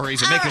up some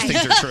stories and make us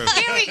think they're true.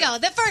 Here we go.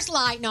 The first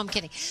lie. No, I'm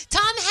kidding.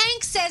 Tom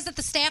Hanks says that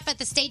the staff at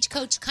the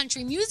Stagecoach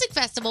Country Music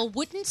Festival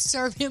wouldn't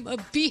serve him a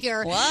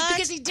beer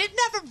because he didn't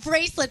have a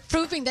bracelet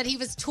proving that he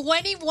was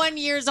 21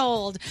 years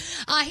old.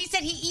 He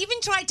said he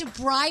even tried to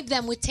bribe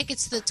them with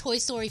tickets to the Toy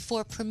Story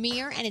 4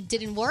 premiere, and it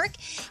didn't work.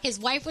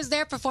 His wife was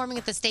there performing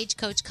at the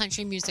Stagecoach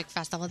Country Music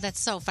Festival. That's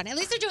so funny. At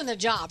least they're doing their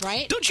job,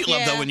 right? Don't you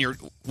love, though,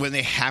 when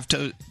they have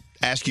to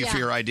ask you for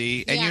Yeah. your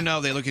ID, and Yeah. you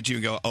know they look at you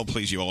and go, "Oh,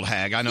 please, you old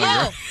hag! I know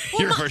No.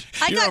 you're Well,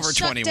 I you're got over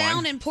shut 21."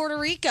 down in Puerto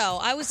Rico.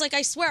 I was like,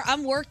 I swear,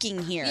 I'm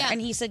working here. Yeah. And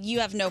he said, you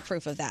have no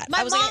proof of that. My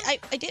I was mom-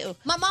 like, I do.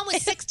 My mom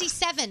was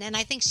 67, and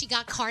I think she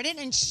got carded.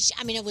 And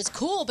I mean, it was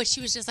cool, but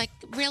she was just like,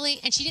 really?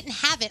 And she didn't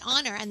have it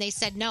on her. And they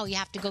said, no, you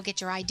have to go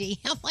get your ID.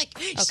 I'm like,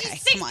 she's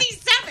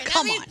 67.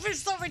 Come I mean, on. we're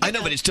so ridiculous. I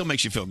know, but it still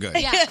makes you feel good.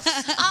 Yeah.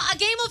 A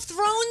Game of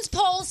Thrones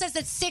poll says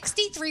that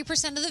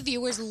 63% of the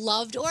viewers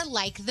loved or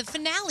liked the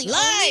finale.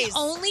 Lies.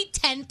 Only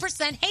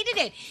 10% hated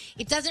it.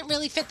 It doesn't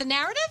really fit the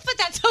narrative, but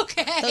that's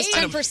okay. Those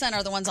 10%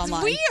 are the ones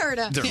online. Weird.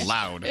 They're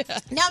loud.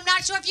 Now, I'm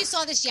not sure if you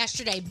saw this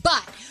yesterday,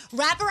 but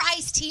rapper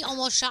Ice-T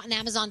almost shot an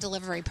Amazon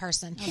delivery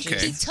person. Okay.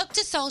 He took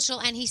to social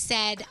and he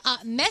said,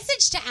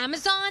 message to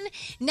Amazon,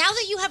 now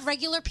that you have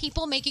regular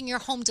people making your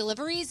home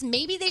deliveries,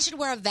 maybe they should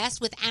wear a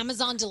vest with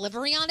Amazon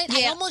delivery on it. I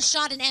Yeah. almost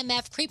shot an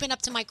MF creeping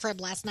up to my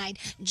crib last night,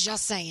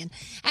 just saying.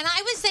 And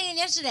I was saying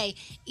yesterday,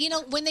 you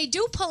know, when they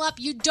do pull up,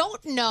 you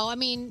don't know. I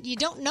mean, you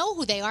don't know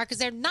who they are because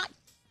they're not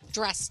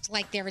dressed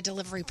like they're a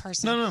delivery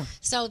person. No.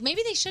 So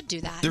maybe they should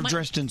do that. They're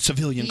dressed in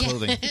civilian Yeah.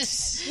 clothing.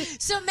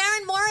 So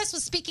Maren Morris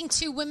was speaking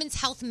to Women's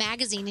Health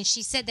magazine, and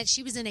she said that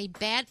she was in a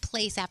bad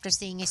place after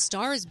seeing A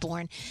Star Is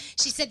Born.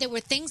 She said there were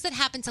things that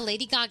happened to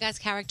Lady Gaga's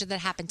character that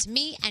happened to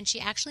me, and she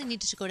actually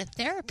needed to go to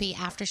therapy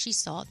after she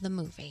saw the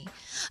movie.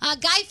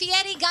 Guy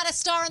Fieri got a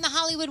star on the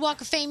Hollywood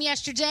Walk of Fame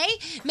yesterday.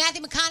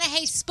 Matthew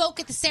McConaughey spoke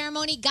at the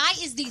ceremony. Guy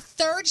is the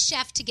third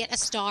chef to get a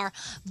star.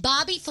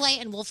 Bobby Flay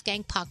and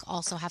Wolfgang Puck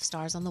also have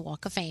stars on the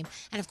Walk of Fame.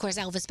 And of course,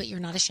 Elvis, but you're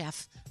not a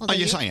chef. Although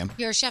yes, you- I am.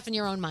 You're a chef in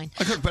your own mind.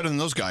 I cook better than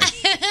those guys.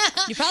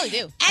 You probably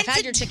do. I've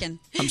had your chicken.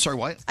 I'm sorry,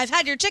 what? I've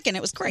had your chicken.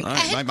 It was great. All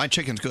right, my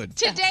chicken's good.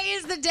 Today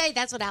is the day.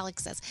 That's what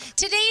Alex says.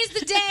 Today is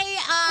the day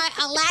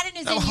Aladdin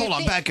is Oh, in hold your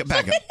on, thi- back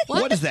up.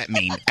 What does that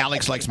mean?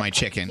 Alex likes my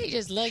chicken. He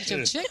just likes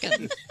your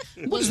chicken.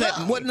 What is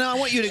that? What? No, I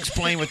want you to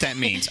explain what that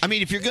means. I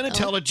mean, if you're going to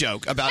tell a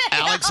joke about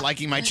Alex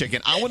liking my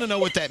chicken, I want to know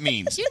what that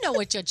means. You know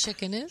what your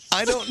chicken is.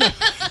 I don't know.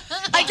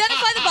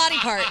 Identify the body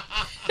part.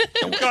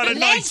 Got a Legs,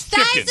 nice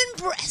thighs, chicken.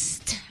 and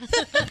breast.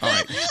 All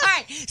right. All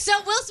right. So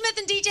Will Smith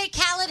and DJ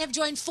Khaled have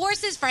joined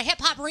forces for a hip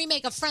hop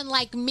remake of "Friend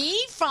Like Me"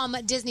 from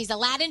Disney's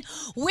Aladdin,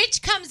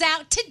 which comes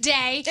out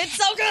today. It's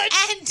so good.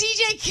 And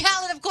DJ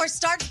Khaled, of course,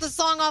 starts the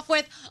song off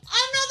with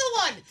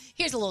another one.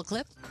 Here's a little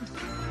clip.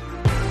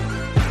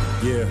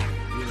 Yeah.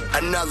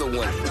 Another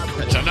one.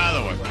 That's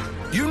another one.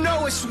 You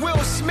know it's Will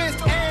Smith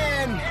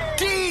and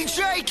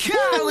DJ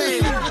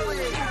Khaled.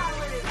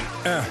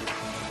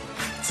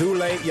 Too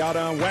late, y'all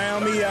done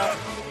wound me up.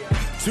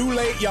 Too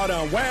late, y'all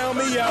done wound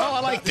me up. Oh, I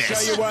like this.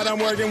 Show you what I'm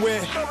working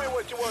with.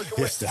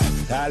 It's the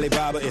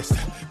Alibaba, it's the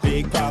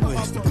Big Papa,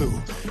 it's the blue,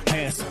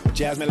 handsome,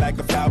 jasmine like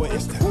a flower,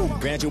 it's the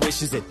grant your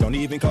wishes, it don't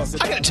even cost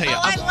a I got to tell you,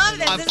 Oh, I love this.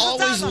 This I've is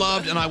always awesome.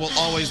 loved and I will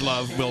always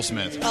love Will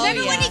Smith.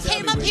 Remember when he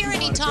came up here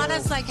and he taught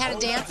us like how to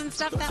dance and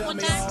stuff that one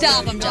time?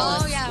 Stop, I'm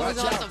jealous. Oh yeah, it was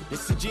Watch out, awesome.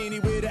 it's the genie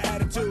with an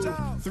attitude.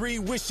 3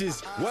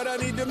 wishes, what I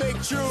need to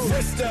make true.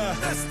 Mister.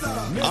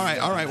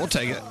 All right, we'll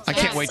take it. I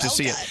can't wait to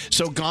see it.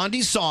 So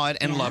Gandhi saw it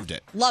and loved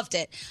it. Loved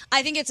it.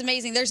 I think it's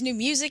amazing. There's new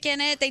music in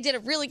it. They did a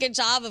really good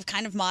job of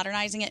kind of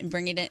modernizing it and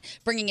bringing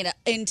it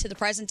into the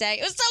present day.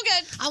 It was so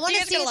good. I want You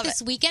to guys see gotta it love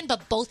this weekend,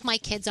 but both my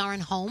kids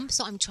aren't home,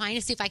 so I'm trying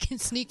to see if I can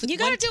sneak with You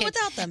one gotta do it kid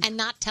without them. and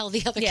not tell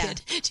the other Yeah.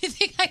 kid. Do you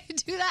think I could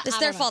do that? It's I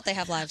their don't know. fault they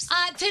have lives.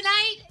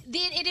 Tonight,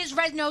 it is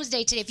Red Nose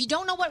Day today. If you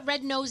don't know what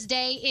Red Nose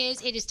Day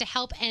is, it is to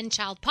help end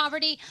child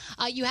poverty.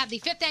 You have the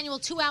 5th annual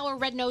 2-hour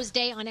Red Nose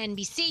Day on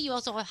NBC. You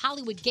also have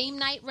Hollywood Game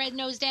Night Red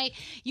Nose Day.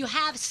 You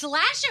have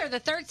Slasher, the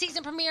 3rd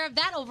season premiere of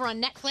that over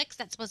on Netflix.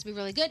 That's supposed to be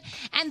really good.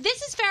 And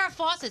this is Farrah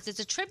Fawcett's. It's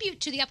a tribute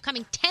to the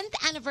upcoming 10th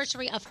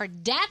anniversary of her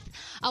death,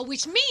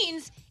 which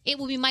means it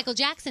will be Michael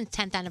Jackson's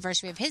 10th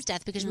anniversary of his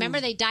death because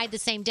remember they died the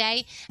same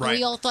day and Right.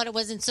 we all thought it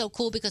wasn't so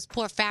cool because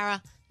poor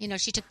Farrah, you know,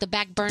 she took the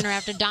back burner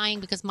after dying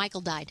because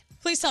Michael died.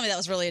 Please tell me that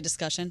was really a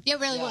discussion. Yeah,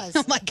 it really was.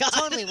 Oh my God. It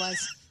totally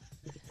was.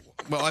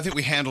 Well, I think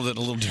we handled it a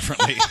little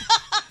differently.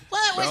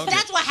 Well, Okay.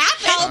 that's what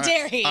happened. How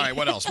dare he? All right,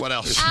 what else? What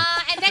else?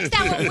 And next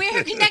hour,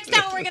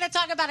 we're going to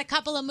talk about a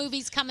couple of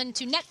movies coming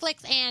to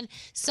Netflix and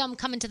some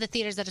coming to the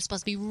theaters that are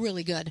supposed to be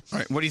really good. All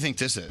right, what do you think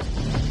this is?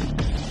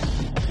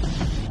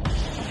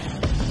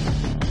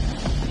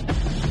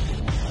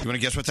 You want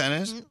to guess what that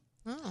is?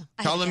 Oh,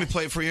 Carl, let me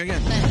play it for you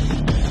again.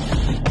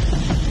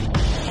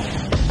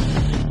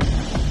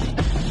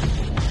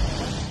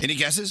 Any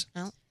guesses?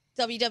 No.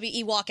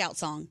 WWE walkout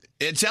song.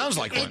 It sounds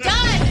like one. It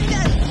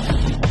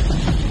does.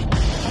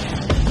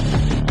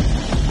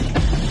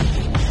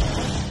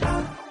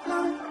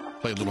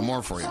 Play a little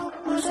more for you.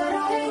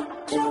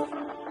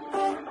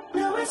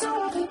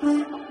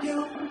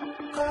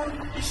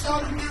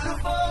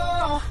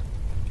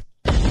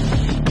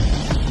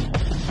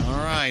 All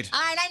right. All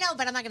right, I know,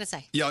 but I'm not going to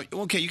say. Yeah,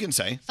 okay, you can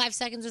say. 5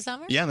 Seconds of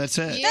Summer? Yeah, that's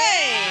it. Yay!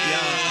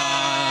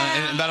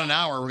 In about an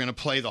hour, we're going to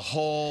play the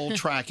whole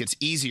track. It's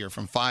Easier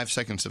from 5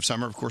 Seconds of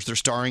Summer. Of course, they're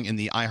starring in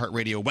the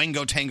iHeartRadio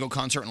Wango Tango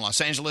concert in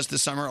Los Angeles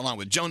this summer, along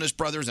with Jonas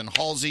Brothers and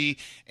Halsey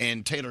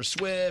and Taylor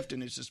Swift,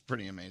 and it's just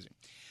pretty amazing.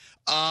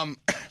 I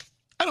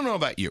don't know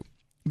about you,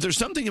 There's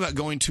something about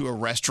going to a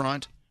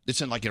restaurant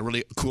that's in like a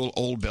really cool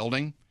old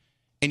building,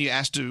 and you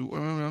ask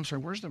I'm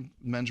sorry, where's the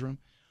men's room?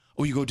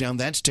 Oh, you go down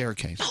that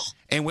staircase.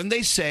 And when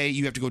they say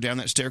you have to go down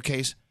that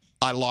staircase,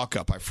 I lock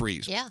up, I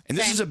freeze. Yeah, and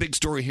this same. is a big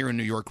story here in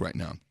New York right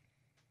now.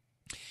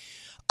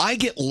 I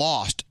get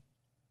lost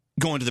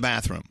going to the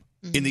bathroom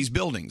in these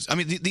buildings. I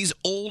mean, these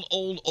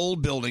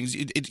old buildings,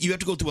 you have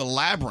to go through a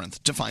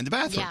labyrinth to find the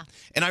bathroom. Yeah.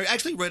 And I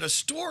actually read a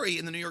story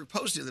in the New York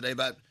Post the other day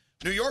about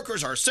New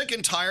Yorkers are sick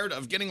and tired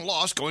of getting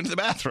lost going to the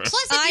bathroom.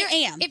 Plus,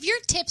 if you're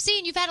tipsy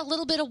and you've had a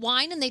little bit of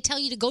wine and they tell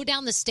you to go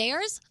down the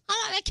stairs,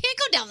 I can't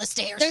go down the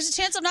stairs. There's a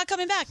chance I'm not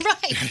coming back.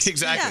 Right.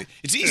 Exactly.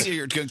 Yeah. It's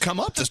easier to come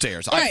up the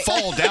stairs. I Right.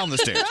 fall down the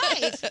stairs.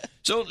 Right.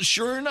 So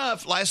sure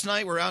enough, last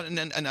night we're out and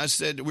I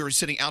said, we were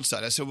sitting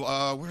outside. I said,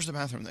 where's the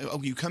bathroom?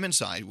 Oh, you come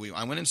inside.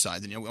 I went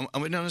inside. Then I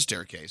went down a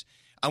staircase.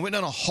 I went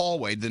down a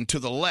hallway. Then to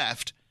the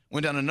left,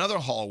 went down another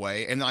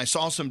hallway, and then I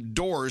saw some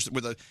doors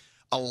with a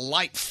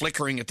light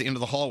flickering at the end of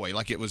the hallway,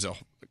 like it was a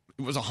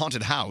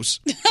haunted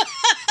house.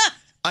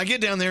 I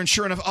get down there, and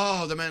sure enough,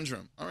 the men's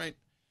room. All right.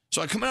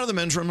 So I come out of the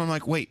men's room. I'm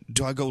like, wait,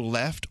 do I go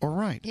left or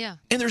right? Yeah.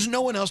 And there's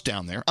no one else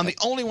down there. I'm the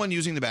only one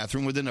using the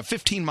bathroom within a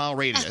 15-mile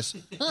radius.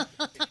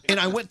 And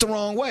I went the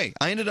wrong way.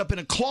 I ended up in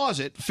a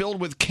closet filled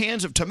with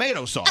cans of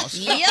tomato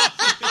sauce.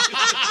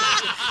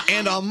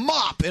 And a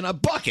mop and a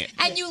bucket.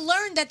 And you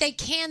learned that they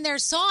can their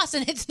sauce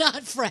and it's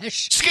not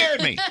fresh.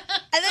 Scared me.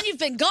 And then you've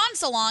been gone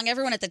so long,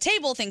 everyone at the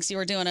table thinks you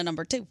were doing a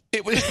number 2.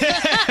 It was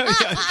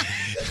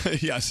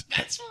yes.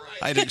 That's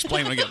right. I had to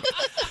explain it again.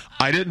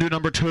 I didn't do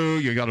number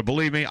 2. You got to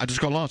believe me. I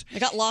just got lost. I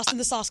got lost in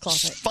the sauce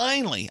closet.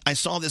 Finally, I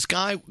saw this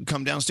guy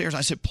come downstairs. I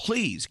said,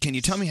 please, can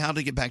you tell me how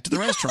to get back to the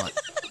restaurant?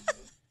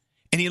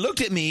 And he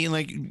looked at me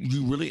like,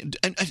 you really?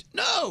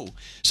 No.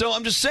 So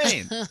I'm just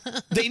saying,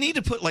 they need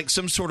to put like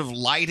some sort of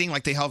lighting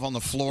like they have on the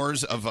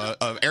floors of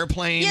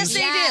airplanes. Yes,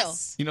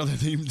 they do. You know,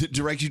 they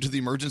direct you to the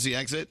emergency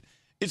exit.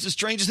 It's the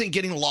strangest thing,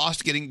 getting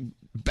lost, getting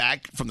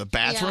back from the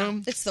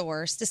bathroom. It's the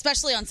worst,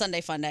 especially on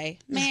Sunday Fun Day.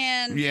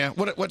 Man. Yeah.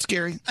 What's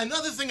scary?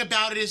 Another thing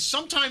about it is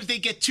sometimes they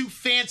get too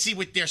fancy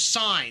with their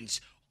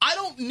signs. I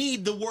don't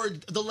need the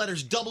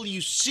letters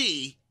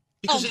WC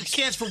because it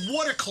stands for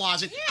water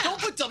closet. Yeah.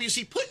 Don't put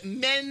WC. Put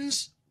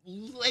men's,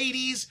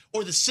 ladies,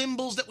 or the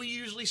symbols that we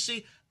usually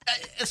see.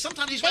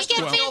 Sometimes these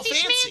restaurants feel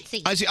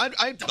fancy. I see.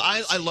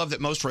 I love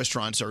that most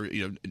restaurants are,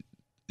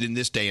 in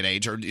this day and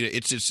age,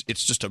 it's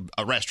just a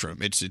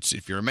restroom. It's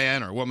if you're a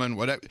man or a woman,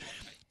 whatever,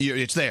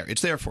 it's there.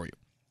 It's there for you.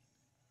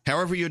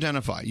 However you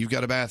identify, you've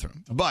got a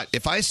bathroom. But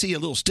if I see a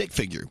little stick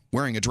figure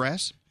wearing a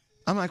dress,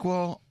 I'm like,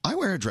 well, I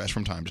wear a dress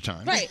from time to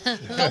time. Right.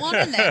 Go on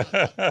in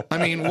there. I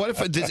mean, what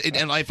if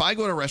if I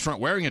go to a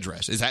restaurant wearing a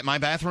dress, is that my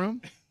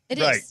bathroom? It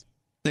is. Right.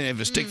 They have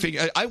a stick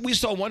figure. We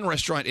saw one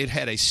restaurant. It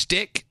had a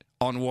stick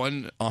on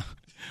one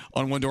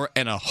door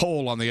and a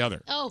hole on the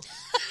other. Oh.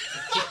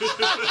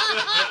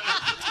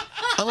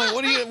 I'm like,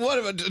 what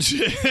about?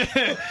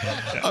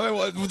 I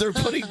mean, they're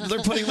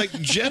putting like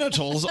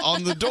genitals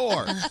on the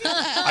door.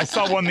 I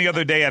saw one the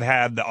other day. It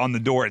had on the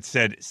door. It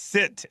said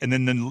 "sit" and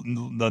then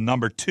the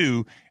number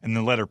 2 and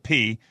the letter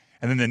P.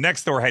 And then the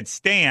next door had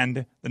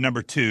stand, the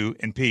number 2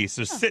 and P.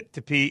 So sit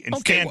to P and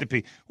stand to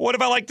P. What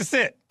if I like to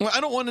sit? Well,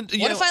 I don't want to.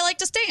 What if I like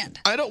to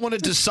stand? I don't want to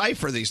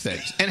decipher these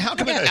things. And how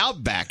come an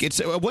Outback? It's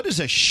what is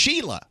a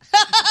Sheila?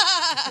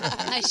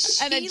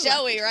 And a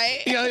Joey,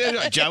 right?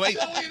 Yeah, Joey.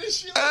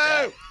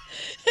 Oh.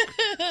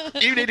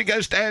 You need to go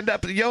stand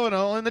up at the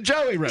urinal in the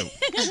Joey room.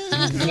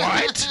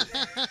 What?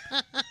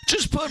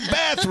 Just put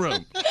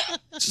bathroom.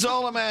 That's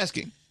all I'm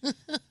asking. A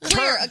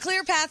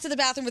clear path to the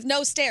bathroom with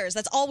no stairs.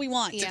 That's all we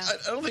want. Yeah.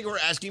 I don't think we're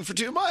asking for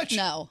too much.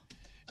 No.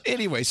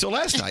 Anyway, so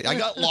last night I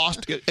got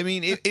lost. I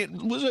mean, it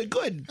was a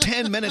good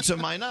 10 minutes of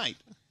my night.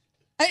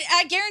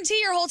 I guarantee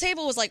your whole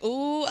table was like,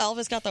 ooh,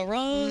 Elvis got the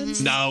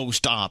runs. No,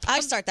 stop.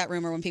 I start that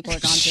rumor when people are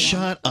gone too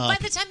long. Shut up. By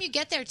the time you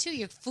get there, too,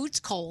 your food's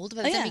cold.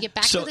 By the time you get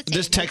back So to the table.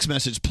 this text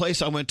message,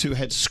 place I went to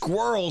had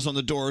squirrels on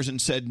the doors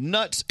and said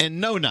nuts and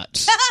no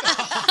nuts.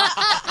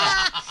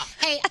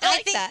 Hey,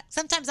 I think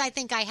sometimes I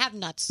think I have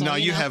nuts. So No,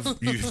 you've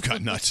you've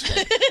got nuts.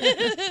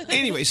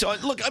 Anyway, so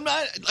look,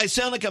 I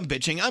sound like I'm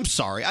bitching. I'm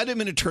sorry. I didn't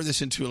mean to turn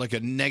this into like a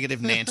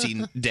negative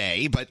Nancy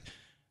day, but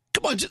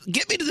come on, just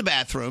get me to the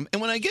bathroom.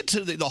 And when I get to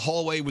the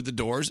hallway with the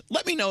doors,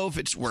 let me know if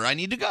it's where I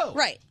need to go.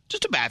 Right.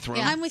 Just a bathroom.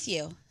 Yeah, I'm with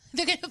you.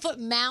 They're going to put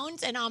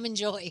Mounds and Almond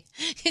Joy.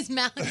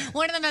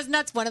 One of them has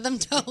nuts, one of them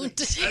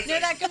don't. You know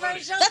that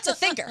commercial? That's a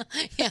thinker.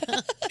 Yeah.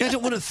 I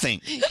don't want to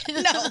think.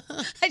 No,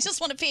 I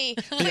just want to pee.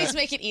 Please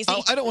make it easy.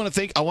 I don't want to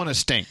think. I want to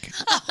stink.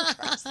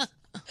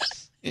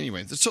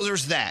 Anyway, so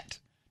there's that.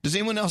 Does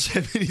anyone else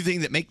have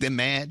anything that make them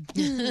mad?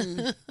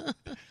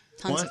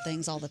 Tons of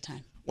things all the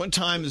time. One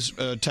time,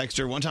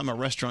 texter, a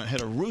restaurant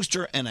had a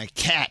rooster and a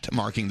cat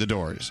marking the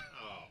doors.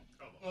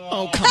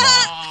 Oh, come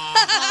on.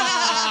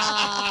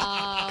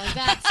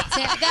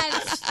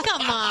 That's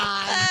come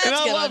on. And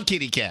I love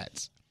kitty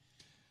cats.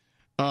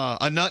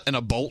 A nut and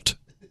a bolt.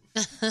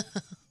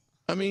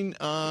 I mean,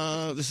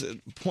 this is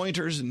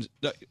pointers and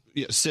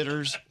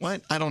sitters.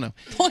 What? I don't know.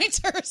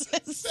 Pointers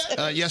and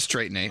sitters. Yes,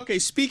 straight Nate. Okay,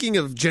 speaking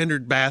of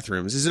gendered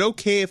bathrooms, is it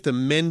okay if the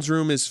men's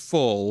room is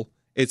full?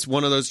 It's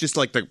one of those, just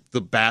like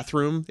the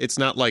bathroom. It's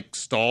not like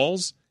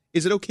stalls.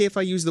 Is it okay if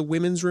I use the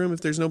women's room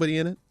if there's nobody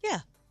in it?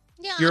 Yeah.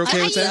 Yeah, You're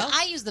okay with that?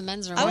 I use the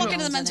men's room. I walk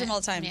into the men's room all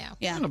the time.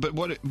 Yeah. No, but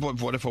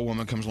what if a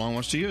woman comes along and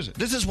wants to use it?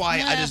 This is why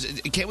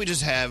can't we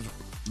just have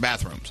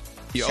bathrooms?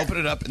 You open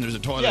it up and there's a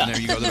toilet in there.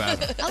 You go to the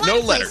bathroom. No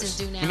letters.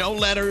 Do now. No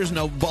letters,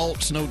 no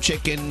bolts, no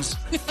chickens.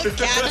 No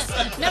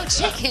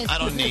chickens. I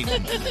don't need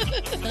them.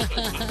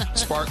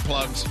 Spark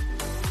plugs.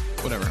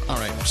 Whatever. All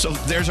right. So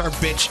there's our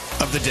bitch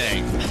of the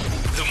day.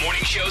 The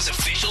morning show's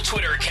official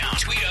Twitter account.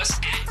 Tweet us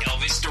at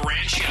Elvis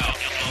Duran Show.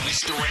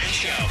 Elvis Duran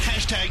Show.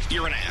 Hashtag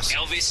you're an ass.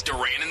 Elvis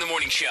Duran in the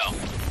morning show.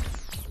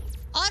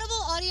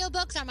 Audible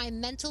audiobooks are my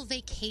mental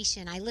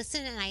vacation. I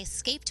listen and I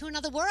escape to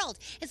another world.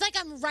 It's like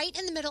I'm right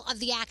in the middle of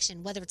the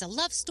action, whether it's a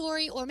love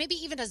story or maybe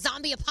even a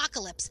zombie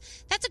apocalypse.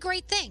 That's a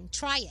great thing.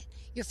 Try it.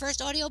 Your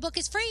first audiobook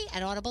is free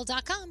at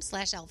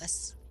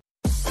audible.com/Elvis.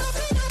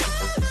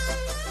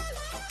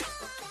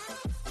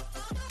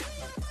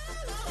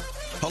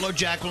 Hello,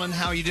 Jacqueline.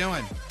 How are you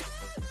doing?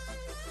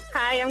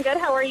 Hi, I'm good.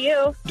 How are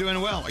you?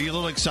 Doing well. Are you a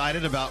little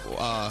excited about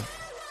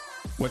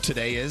what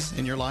today is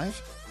in your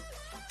life?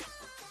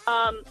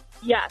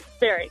 Yes,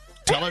 very.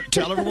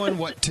 Tell everyone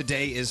what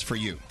today is for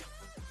you.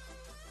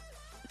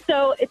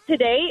 So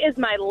today is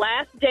my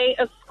last day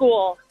of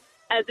school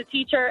as a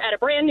teacher at a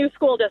brand new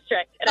school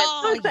district, and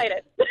I'm so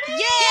excited.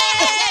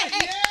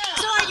 Yay!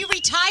 So are you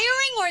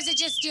retiring or is it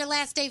just your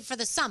last day for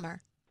the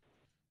summer?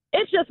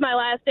 It's just my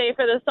last day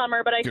for the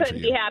summer, but I Good for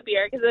couldn't you. be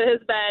happier because it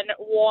has been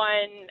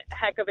one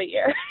heck of a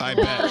year. I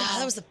bet.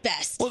 That was the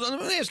best. Well, let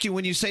me ask you,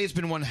 when you say it's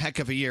been one heck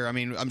of a year, I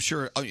mean, I'm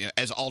sure,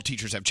 as all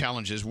teachers have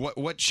challenges,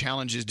 what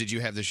challenges did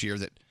you have this year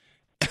that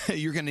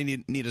you're going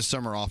to need a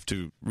summer off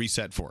to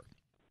reset for?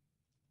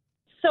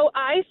 So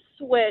I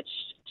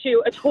switched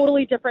to a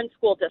totally different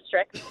school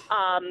district.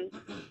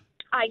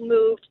 I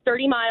moved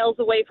 30 miles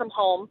away from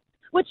home,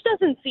 which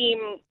doesn't seem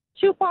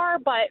too far,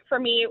 but for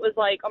me it was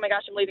like, oh my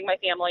gosh, I'm leaving my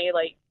family.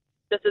 Like,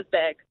 this is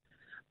big.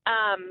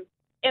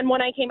 And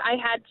when I came, I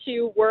had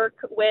to work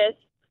with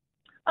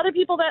other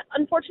people that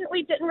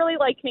unfortunately didn't really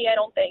like me, I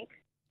don't think.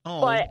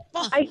 Oh. But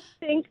I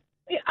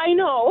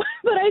know,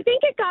 but I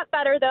think it got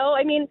better though.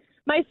 I mean,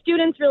 my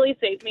students really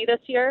saved me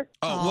this year.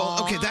 Oh,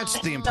 well, okay, that's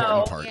the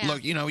important part. yeah.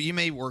 Look, you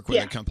may work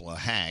with a couple of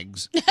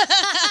hags,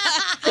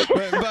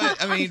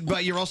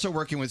 but you're also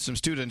working with some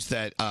students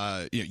that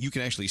you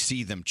can actually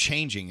see them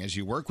changing as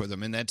you work with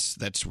them, and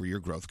that's where your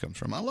growth comes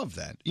from. I love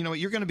that. You know what?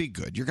 You're going to be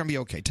good. You're going to be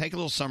okay. Take a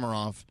little summer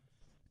off.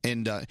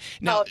 And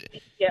now,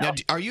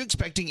 are you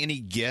expecting any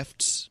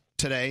gifts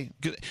today?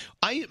 'Cause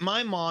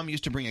my mom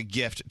used to bring a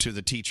gift to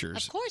the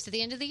teachers. Of course, at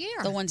the end of the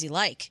year. The ones you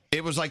like.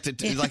 It was like the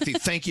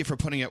thank you for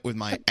putting up with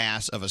my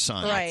ass of a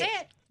son. Right.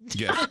 That's it.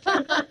 Gift.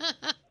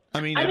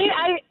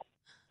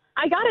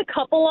 I got a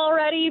couple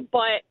already,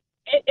 but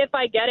if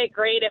I get it,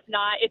 great. If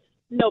not, it's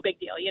no big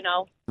deal, you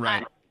know?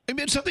 Right. I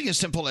mean, something as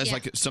simple as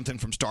like something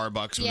from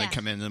Starbucks when Yeah. they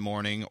come in the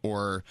morning,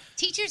 or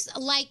Teachers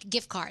like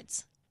gift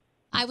cards.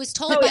 I was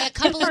told by a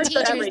couple of Gift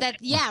cards are teachers that,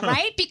 everything.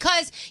 right?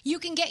 Because you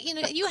can get,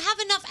 you have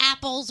enough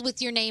apples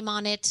with your name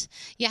on it.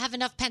 You have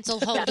enough pencil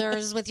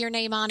holders with your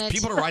name on it.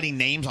 people are writing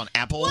names on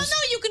apples. Well, no,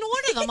 you can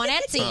order them on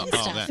Etsy and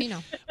stuff, that. you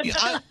know.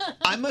 Yeah,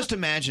 I must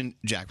imagine,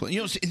 Jacqueline,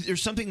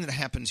 there's something that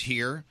happens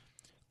here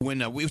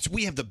when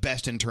we have the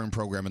best intern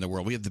program in the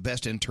world. We have the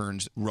best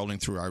interns rolling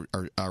through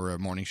our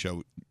morning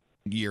show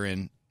year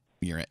in,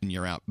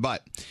 year out.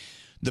 But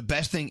the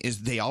best thing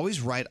is they always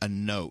write a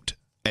note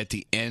at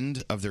the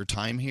end of their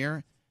time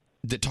here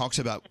that talks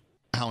about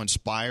how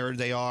inspired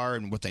they are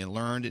and what they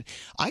learned.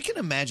 I can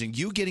imagine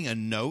you getting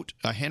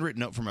a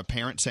handwritten note from a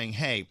parent saying,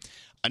 hey,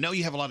 I know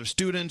you have a lot of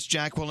students,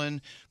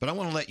 Jacqueline, but I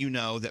want to let you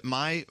know that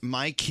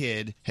my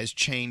kid has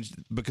changed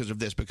because of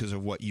this, because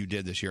of what you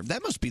did this year.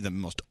 That must be the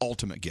most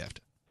ultimate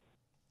gift.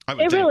 I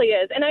would It think. really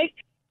is. And I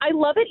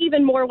love it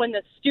even more when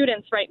the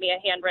students write me a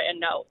handwritten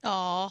note.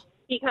 Aw.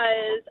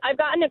 Because I've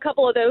gotten a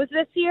couple of those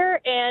this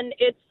year, and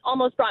it's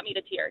almost brought me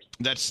to tears.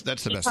 That's the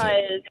best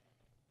thing.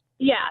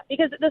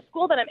 Because the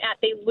school that I'm at,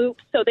 they loop,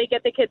 so they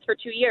get the kids for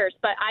 2 years.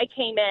 But I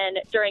came in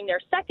during their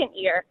second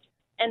year,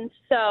 and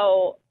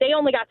so they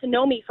only got to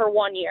know me for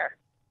 1 year.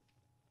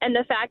 And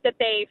the fact that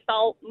they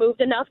felt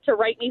moved enough to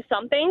write me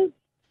something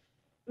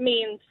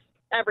means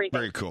everything.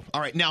 Very cool.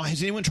 All right. Now,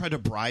 has anyone tried to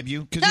bribe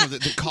you? Because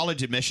the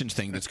college admissions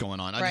thing that's going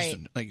on. Right.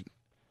 Like,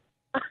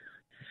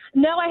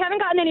 No, I haven't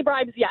gotten any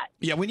bribes yet.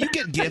 yeah, when you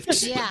get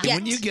gifts, Yeah.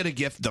 when you get a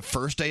gift the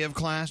first day of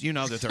class, you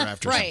know that they're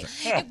after Right.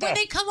 something. When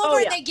they come over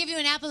and they give you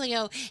an apple and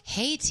go,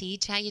 hey,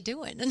 Teach, how you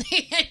doing? And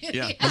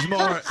Yeah, there's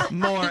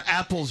more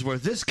apples where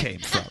this came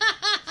from.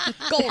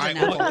 Golden All right,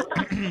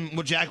 apple.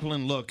 well,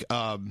 Jacqueline, look,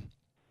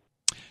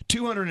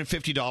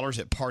 $250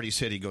 at Party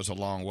City goes a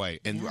long way,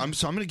 and I'm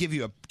going to give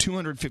you a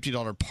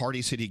 $250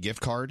 Party City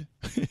gift card.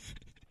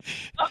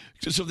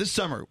 So this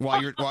summer,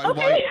 while you're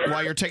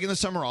taking the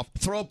summer off,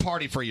 throw a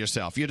party for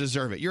yourself. You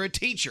deserve it. You're a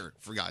teacher,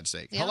 for God's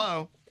sake. Yeah.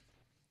 Hello.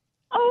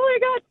 Oh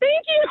my God,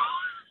 thank you.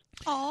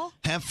 Aw.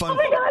 Have fun. Oh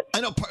my God.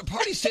 I know,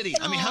 Party City.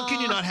 I mean, how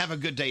can you not have a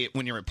good day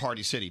when you're at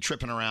Party City,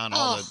 tripping around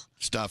all the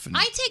stuff? And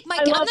I take my.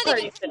 I I'm love not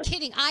Party even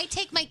kidding. I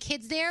take my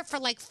kids there for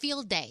like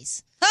field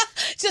days.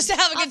 Just to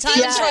have a good time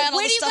Yeah. and try on all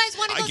Where the do you stuff. guys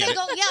want to I go? get They it.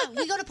 go.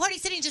 Yeah, we go to Party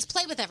City and just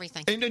play with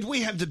everything. And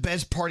we have the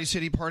best Party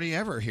City party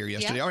ever here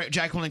yesterday. Yeah. All right,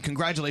 Jacqueline,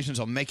 congratulations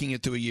on making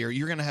it through a year.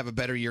 You're going to have a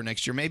better year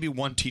next year. Maybe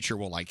one teacher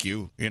will like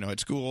you, at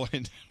school.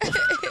 And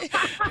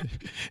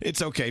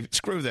it's okay.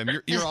 Screw them.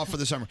 You're off for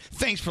the summer.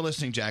 Thanks for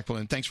listening,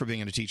 Jacqueline. Thanks for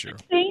being a teacher.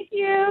 Thank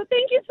you.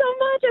 Thank you so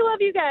much. I love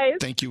you guys.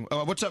 Thank you.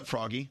 What's up,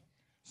 Froggy?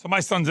 So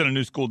my son's in a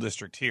new school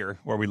district here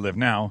where we live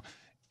now.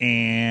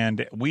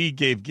 And we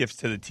gave gifts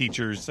to the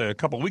teachers a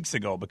couple weeks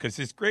ago because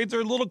his grades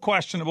are a little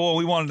questionable.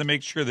 We wanted to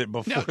make sure that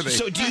before they...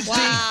 So do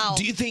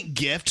you think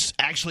gifts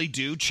actually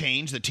do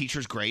change the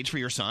teacher's grades for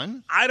your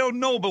son? I don't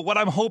know, but what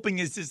I'm hoping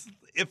is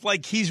if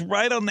like he's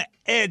right on the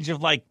edge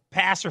of like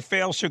pass or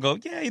fail, she'll go,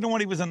 yeah, you know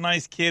what? He was a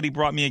nice kid. He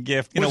brought me a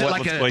gift. You Was know it what?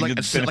 like Let's a go ahead and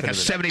get the like a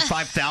benefit of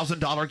it.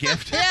 $75,000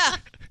 gift? Yeah.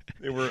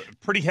 They were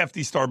pretty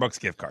hefty Starbucks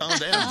gift cards. Oh,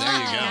 damn, there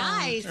you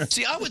go. Nice.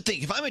 See, I would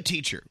think if I'm a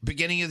teacher,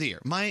 beginning of the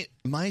year, my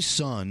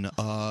son,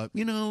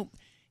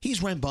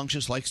 he's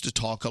rambunctious, likes to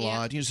talk a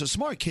lot. He's a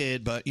smart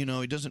kid, but he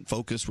doesn't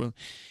focus. Well,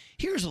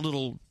 here's a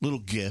little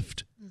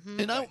gift,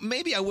 and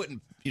maybe I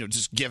wouldn't,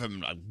 just give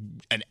him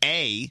an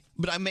A,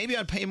 but maybe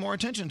I'd pay more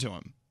attention to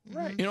him.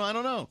 Right. I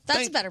don't know.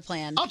 That's a better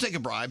plan. I'll take a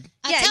bribe.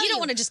 Yeah, you don't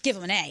want to just give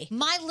him an A.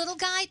 My little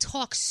guy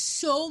talks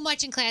so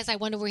much in class. I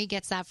wonder where he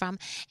gets that from.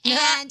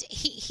 And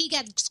he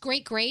gets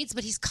great grades,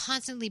 but he's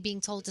constantly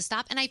being told to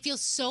stop. And I feel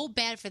so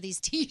bad for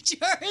these teachers.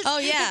 Oh,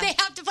 yeah. That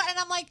they have to. And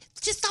I'm like,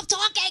 just stop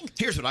talking.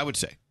 Here's what I would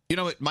say. You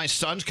know what? My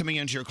son's coming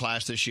into your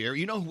class this year.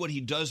 You know what he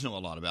does know a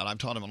lot about? I've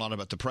taught him a lot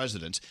about the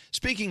presidents.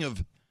 Speaking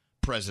of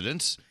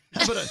presidents,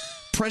 how about a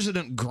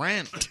President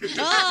Grant? He's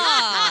a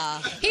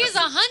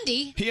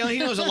hundy. He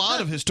knows a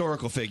lot of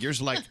historical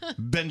figures like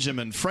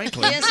Benjamin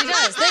Franklin. Yes, he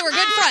does. They were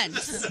good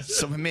friends.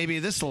 So maybe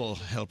this will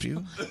help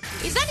you.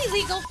 Is that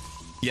illegal?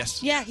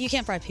 Yes. Yeah, you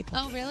can't bribe people.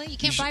 Oh, really? You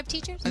can't bribe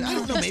teachers? I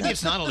don't know. Maybe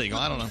it's not illegal.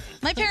 I don't know.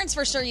 My parents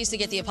for sure used to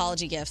get the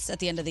apology gifts at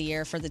the end of the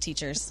year for the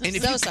teachers. And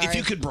Sorry. if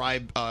you could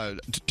bribe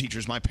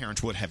teachers, my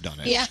parents would have done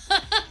it. Yeah.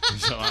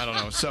 So I don't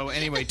know. So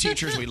anyway,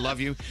 teachers, we love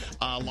you.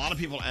 A lot of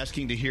people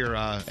asking to hear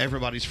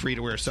Everybody's Free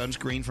to Wear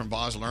Sunscreen from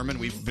Baz Luhrmann.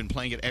 We've been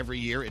playing it every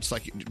year. It's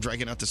like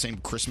dragging out the same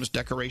Christmas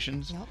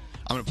decorations. Yep.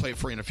 I'm going to play it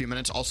for you in a few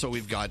minutes. Also,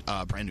 we've got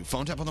a brand new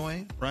phone tap on the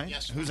way, right?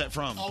 Yes. Who's that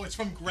from? Oh, it's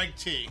from Greg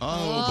T.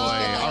 Oh,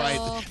 boy. All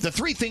right. The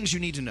three things you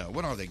need to know.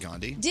 What are they,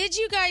 Gandhi? Did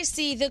you guys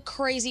see the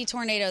crazy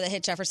tornado that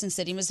hit Jefferson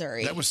City,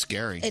 Missouri? That was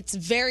scary. It's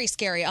very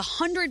scary.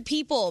 100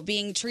 people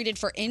being treated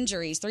for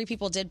injuries. 3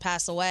 people did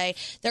pass away.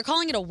 They're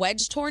calling it a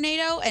wedge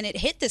tornado, and it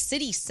hit the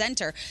city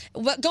center,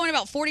 going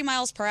about 40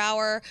 miles per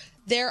hour.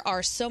 There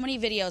are so many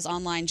videos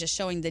online just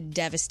showing the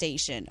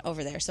devastation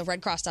over there. So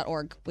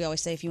redcross.org, we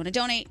always say if you want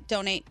to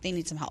donate. They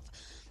need some help.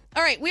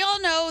 All right, we all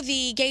know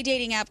the gay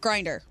dating app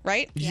Grindr,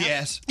 right?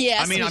 Yes.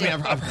 Yes.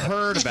 I've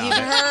heard about You've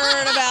it.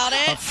 heard about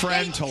it. A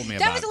friend told me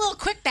about it. That was a little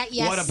quick, that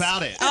yes. What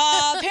about it?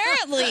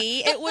 Apparently,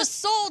 it was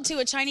sold to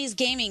a Chinese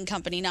gaming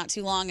company not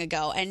too long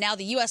ago, and now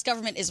the U.S.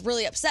 government is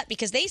really upset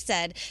because they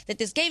said that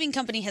this gaming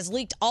company has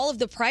leaked all of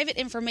the private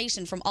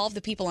information from all of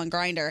the people on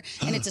Grindr,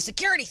 and it's a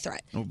security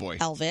threat. Oh, boy.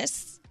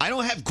 Elvis. I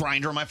don't have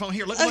Grindr on my phone.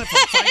 Here, look at my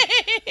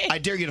phone. I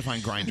dare you to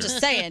find Grindr. Just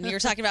saying. You were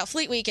talking about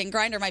Fleet Week and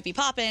Grindr might be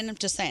popping. I'm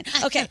just saying.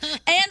 Okay.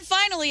 And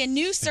finally, a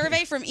new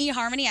survey from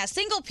eHarmony asks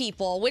single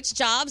people which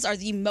jobs are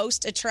the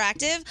most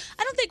attractive.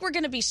 I don't think we're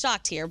going to be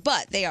shocked here,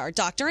 but they are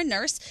doctor and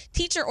nurse,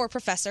 teacher or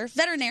professor,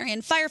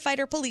 veterinarian,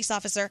 firefighter, police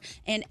officer,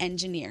 and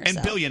engineer.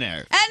 And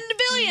billionaire. And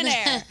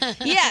billionaire.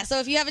 Yeah. So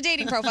if you have a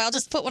dating profile,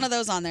 just put one of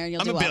those on there and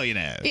you'll I'm do a well.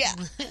 billionaire. Yeah.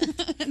 All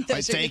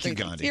right, thank you,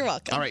 Gandhi. You're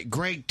welcome. All right,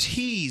 Greg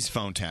T's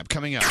phone tap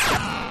coming up.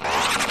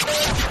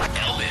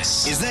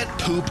 Elvis. Is that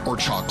poop or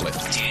chocolate?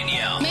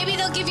 Danielle. Maybe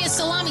they'll give you a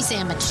salami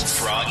sandwich.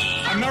 Froggy.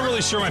 I'm not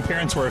really sure my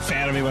parents were a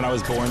fan of me when I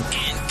was born.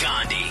 And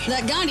Gandhi.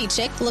 That Gandhi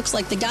chick looks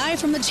like the guy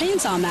from the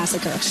Chainsaw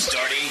Massacre.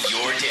 Starting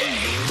your day.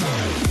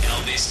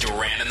 Elvis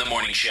Duran in the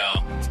Morning Show.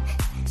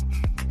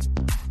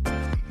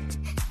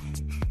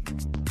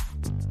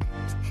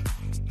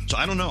 So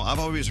I don't know. I've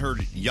always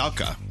heard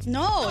yucca.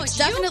 No, it's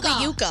definitely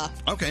yucca.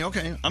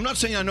 Okay. I'm not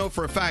saying I know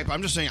for a fact, but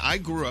I'm just saying I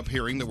grew up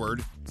hearing the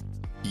word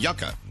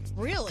yucca.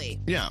 Really?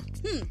 Yeah.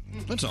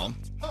 That's all.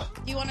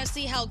 You want to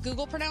see how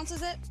Google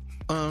pronounces it?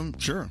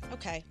 Sure.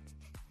 Okay.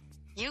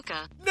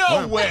 Yucca.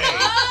 No way.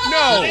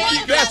 No,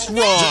 that's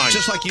wrong.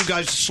 Just like you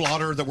guys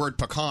slaughter the word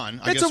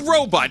pecan. It's a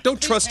robot.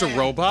 Don't trust a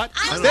robot.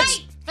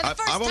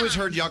 I've always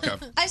heard yucca.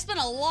 I spent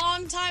a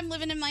long time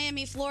living in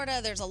Miami, Florida.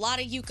 There's a lot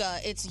of yucca.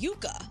 It's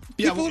yucca.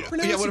 Yeah,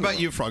 what about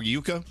you, Frog?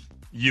 Yucca?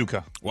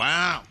 Yucca.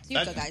 Wow.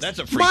 Yucca, guys. That's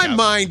a freak My out.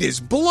 mind is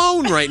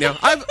blown right now.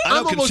 I know, I'm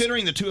almost,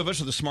 considering the two of us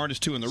are the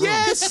smartest two in the room.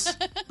 yes.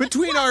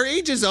 Between our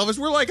ages, Elvis,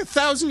 we're like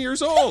 1,000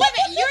 years old. Wait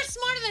a minute, you're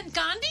smarter than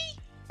Gandhi?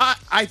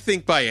 I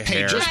think by a Hey,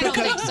 hair.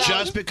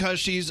 just because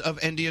she's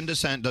of Indian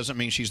descent doesn't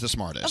mean she's the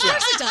smartest. Of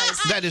course it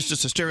does. That is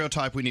just a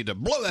stereotype. We need to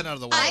blow that out of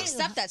the water. I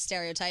accept that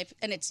stereotype,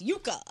 and it's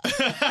Yucca.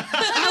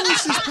 How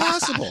is this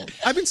possible?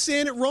 I've been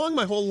saying it wrong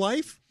my whole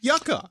life.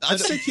 Yucca. I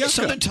said yucca.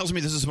 Something tells me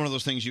this is one of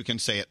those things you can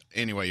say it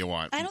any way you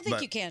want. I don't think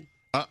But- you can.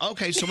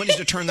 Okay, someone needs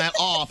to turn that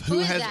off. Who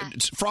is has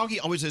that? Froggy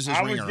always has his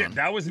ringer on.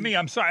 That was me.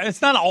 I'm sorry.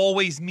 It's not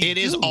always me. It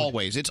is Dude.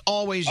 always. It's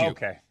always you.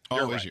 Okay.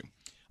 You're Always right. you.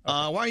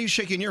 Why are you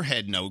shaking your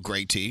head, no,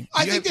 Grey T?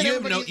 I think that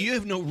you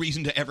have no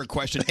reason to ever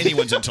question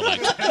anyone's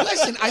intellect.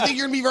 Listen, I think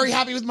you're going to be very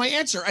happy with my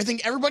answer. I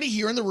think everybody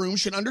here in the room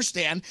should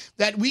understand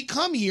that we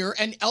come here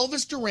and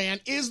Elvis Duran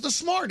is the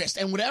smartest,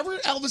 and whatever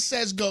Elvis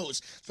says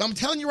goes. So I'm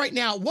telling you right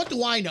now, what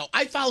do I know?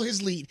 I follow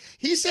his lead.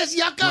 He says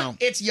yucca, Well-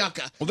 it's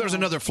yucca. Well, there's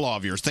another flaw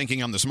of yours,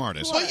 thinking I'm the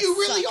smartest. But you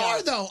really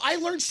are, though. I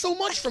learned so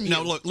much from you.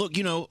 No,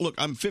 look,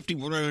 I'm 50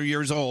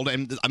 years old,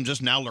 and I'm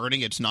just now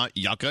learning it's not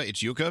yucca,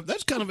 it's yucca.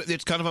 It's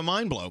kind of a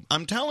mind blow.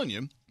 I'm telling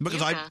you,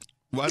 because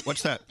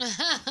what's that?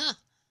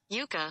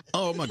 Yucca.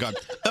 Oh my God!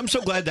 I'm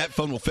so glad that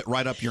phone will fit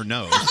right up your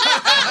nose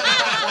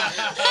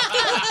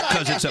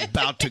because it's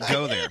about to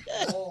go there.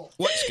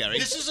 What's scary?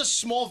 This is a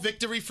small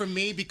victory for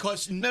me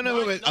because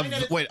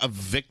Wait, a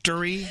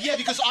victory? Yeah,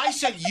 because I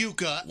said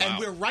yucca, and Wow.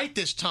 we're right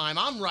this time.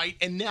 I'm right,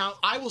 and now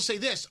I will say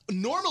this.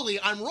 Normally,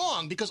 I'm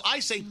wrong because I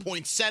say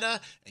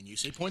poinsettia, and you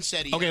say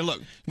poinsettia. Okay,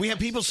 look, we have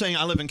people saying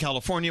I live in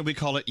California. We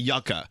call it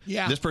yucca.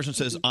 Yeah. This person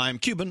says I'm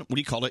Cuban.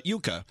 We call it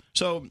yucca.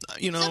 So So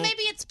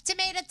maybe it's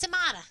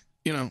tomato.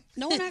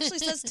 No one actually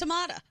says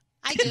tomato.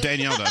 I do.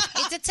 Danielle does.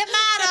 It's a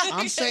tomato.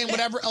 I'm saying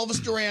whatever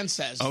Elvis Duran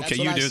says. Okay, That's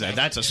you what I do say. that.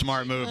 That's a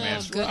smart move,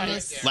 man. Oh,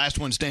 goodness. Last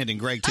one standing,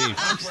 Greg T.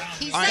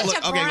 He's All right, such look,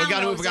 a okay, we brown got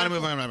to noser.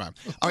 move on.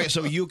 All right,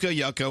 so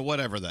yucca,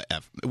 whatever the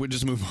F. We'll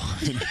just move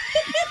on.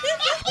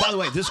 By the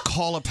way, this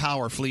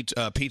cauliflower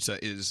pizza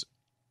is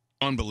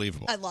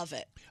unbelievable. I love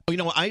it. Oh, you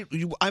know what?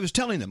 I was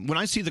telling them, when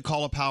I see the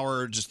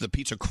cauliflower, just the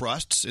pizza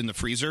crusts in the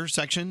freezer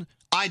section,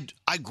 I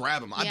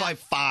grab them. I Yeah. buy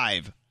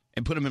 5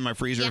 and put them in my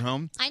freezer at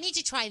home. I need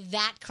to try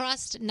that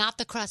crust, not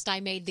the crust I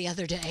made the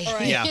other day.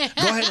 Yeah,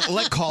 go ahead and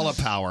let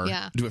cauliflower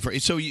Yeah. do it for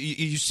you. So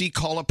you see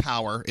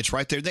cauliflower, it's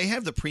right there. They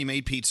have the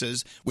pre-made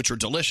pizzas, which are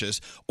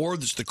delicious, or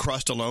just the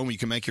crust alone, you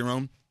can make your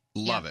own.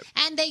 Love it.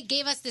 And they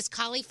gave us this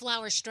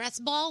cauliflower stress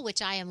ball,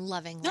 which I am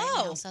loving right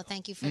now. So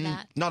thank you for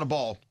that. Not a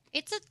ball.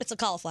 It's a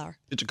cauliflower.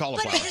 It's a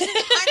cauliflower.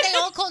 Aren't they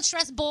all called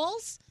stress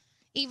balls?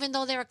 Even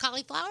though they're a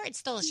cauliflower, it's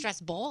still a stress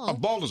ball. A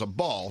ball is a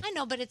ball. I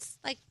know, but it's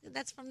like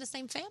that's from the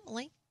same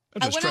family.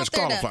 That's a stress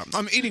cauliflower.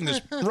 I'm eating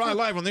this right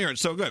live on the air. It's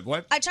so good.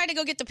 What? I tried to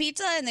go get the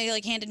pizza, and they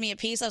handed me a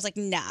piece. I was like,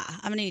 nah,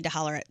 I'm going to need to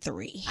holler at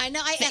 3. I know.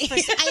 I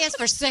asked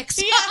for 6.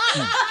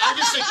 I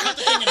just say cut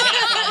the thing in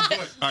half, and I'm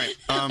good.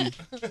 All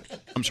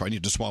right. I'm sorry. I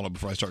need to swallow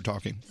before I start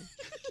talking.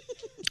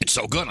 It's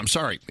so good. I'm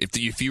sorry.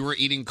 If you were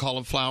eating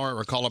cauliflower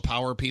or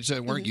cauliflower pizza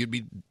at work, you'd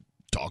be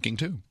talking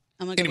too.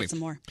 I'm going to go get some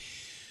more.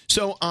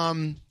 So,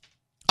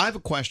 I have a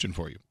question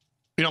for you.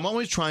 You know, I'm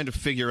always trying to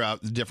figure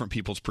out the different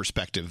people's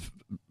perspective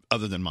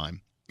other than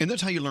mine. And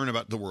that's how you learn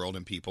about the world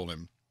and people,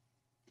 and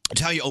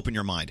it's how you open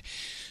your mind.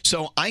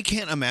 So I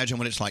can't imagine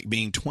what it's like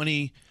being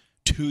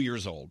 22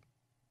 years old,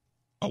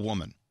 a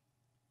woman,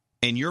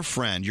 and your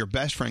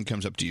best friend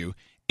comes up to you,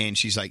 and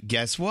she's like,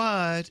 guess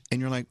what? And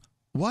you're like,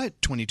 what,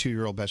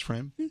 22-year-old best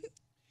friend?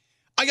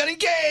 I got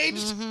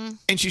engaged!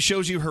 And she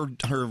shows you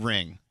her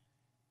ring.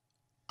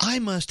 I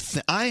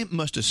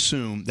must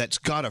assume that's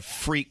got to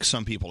freak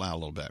some people out a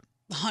little bit.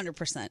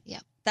 100%. Yeah.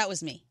 That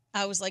was me.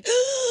 I was like,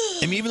 I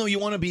mean, even though you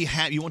want to be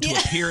happy, you want to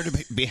appear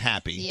to be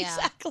happy.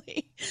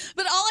 Exactly.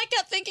 But all I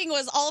kept thinking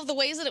was all of the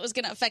ways that it was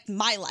going to affect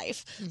my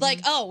life.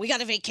 Like, oh, we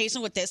got a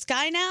vacation with this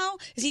guy now?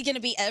 Is he going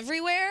to be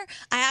everywhere?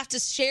 I have to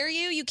share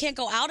you? You can't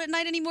go out at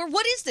night anymore?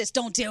 What is this?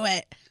 Don't do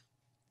it.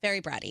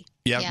 Very bratty.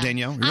 Yeah,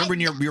 Danielle. Remember when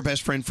your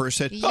best friend first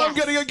said, Yes. "Oh, I'm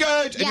getting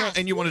engaged," and, Yes.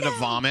 and you wanted to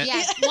vomit?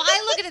 Yes. Well,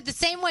 I look at it the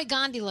same way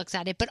Gandhi looks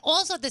at it, but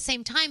also at the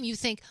same time, you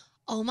think,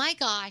 oh my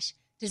gosh,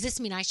 does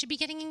this mean I should be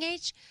getting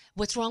engaged?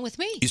 What's wrong with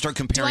me? You start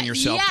comparing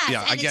yourself. Yes,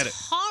 Yeah, I and get it's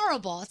it.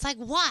 horrible. It's like,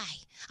 why?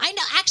 I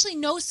actually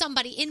know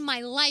somebody in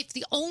my life.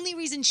 The only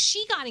reason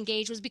she got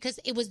engaged was because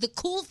it was the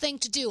cool thing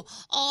to do.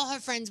 All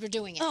her friends were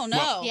doing it. Oh, no.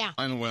 Well, Yeah.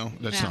 Well,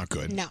 that's Yeah. not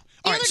good. No. The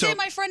All other right, so day,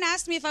 my friend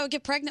asked me if I would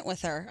get pregnant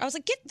with her. I was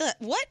like,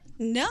 what?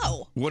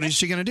 No. what is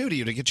she going to do to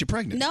you to get you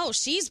pregnant? No,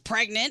 she's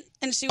pregnant.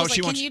 And she Oh, was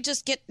she like, wants- can you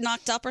just get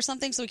knocked up or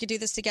something so we could do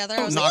this together?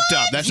 I Oh, was knocked like,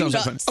 up. That "What? sounds You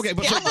like fun. nuts." Okay,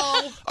 but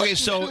Yeah. okay,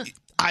 so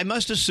I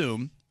must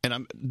assume,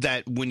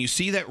 that when you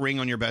see that ring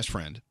on your best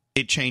friend,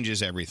 it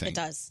changes everything. It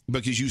does.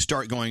 Because you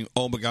start going,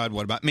 "Oh my God,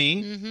 what about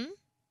me? Mm-hmm.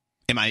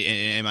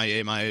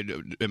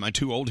 Am I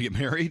too old to get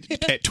married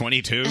at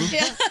 22?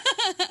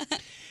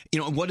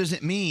 What does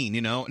it mean?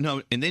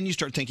 No. And then you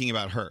start thinking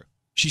about her.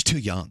 She's too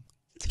young.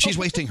 She's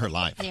wasting her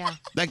life. Yeah.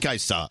 That guy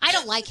sucks. I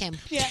don't like him.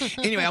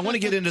 Anyway, I want to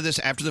get into this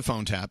after the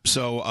phone tap.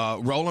 So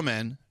roll them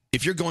in.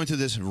 If you're going through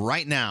this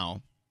right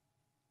now,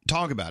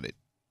 talk about it.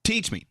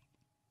 Teach me.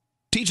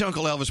 Teach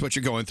Uncle Elvis what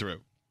you're going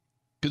through.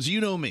 Because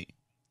you know me,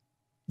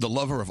 the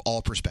lover of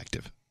all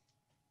perspective.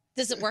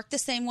 Does it work the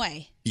same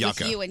way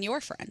Yucca. with you and your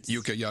friends?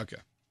 Yucca.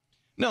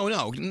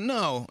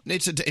 No.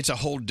 It's a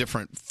whole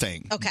different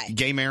thing. Okay.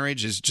 Gay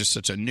marriage is just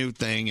such a new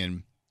thing,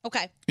 and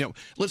Okay.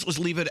 let's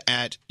leave it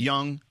at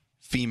young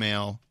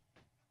female.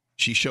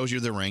 She shows you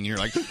the ring, and you're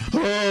like,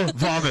 oh,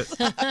 vomit.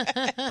 All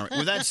right,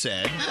 with that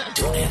said,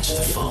 Don't answer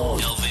the phone.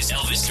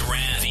 Elvis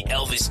Duran, the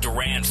Elvis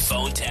Duran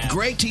phone tap.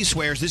 Greg T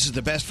swears this is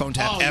the best phone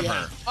tap ever.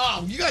 Yeah.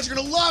 Oh, you guys are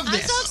going to love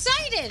this. I'm so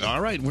excited. All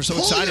right, we're so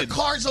Pull excited. your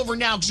cars over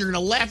now because you're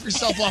going to laugh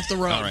yourself off the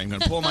road. All right, I'm going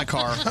to pull my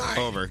car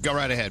over. Go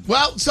right ahead.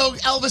 Well, so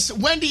Elvis,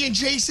 Wendy, and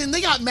Jason, they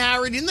got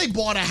married and they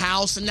bought a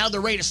house, and now they're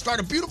ready to start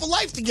a beautiful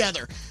life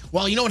together.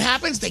 Well, you know what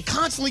happens? They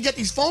constantly get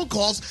these phone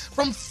calls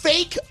from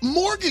fake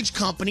mortgage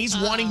companies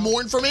wanting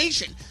more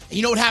information. And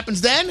you know what happens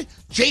then?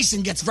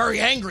 Jason gets very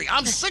angry.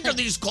 I'm sick of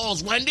these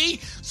calls, Wendy.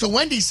 So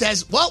Wendy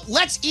says, well,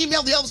 let's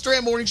email the Elvis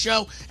Duran Morning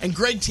Show and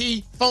Greg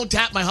T phone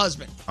tap my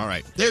husband. All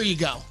right. There you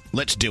go.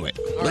 Let's do it.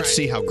 Let's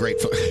see how great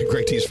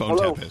Greg T's phone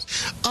tap is.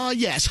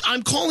 Yes,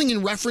 I'm calling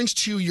in reference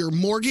to your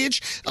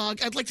mortgage.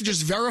 I'd like to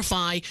just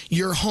verify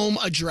your home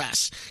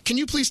address. Can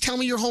you please tell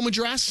me your home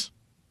address?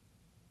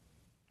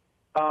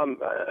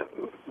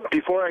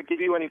 Before I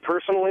give you any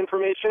personal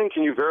information,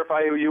 can you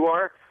verify who you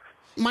are?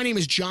 My name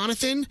is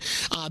Jonathan,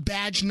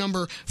 badge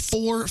number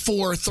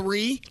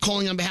 443,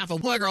 calling on behalf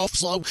of Girl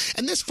Flow.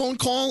 And this phone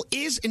call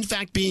is, in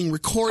fact, being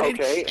recorded.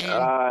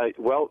 Okay.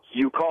 Well,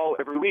 you call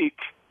every week.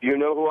 You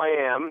know who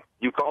I am.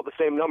 You call the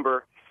same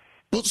number.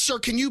 Well, sir,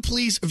 can you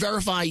please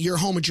verify your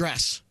home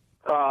address?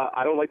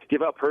 I don't like to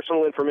give out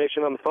personal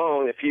information on the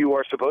phone. If you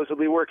are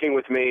supposedly working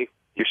with me,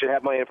 you should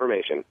have my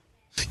information.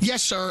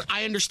 Yes, sir,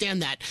 I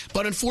understand that.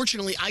 But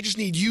unfortunately, I just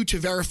need you to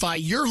verify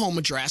your home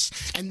address,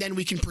 and then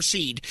we can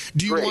proceed.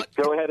 Do you want?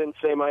 Go ahead and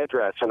say my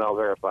address, and I'll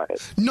verify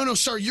it. No,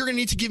 sir, you're going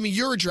to need to give me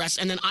your address,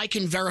 and then I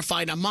can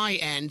verify it on my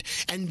end,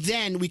 and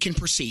then we can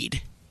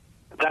proceed.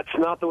 That's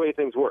not the way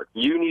things work.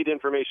 You need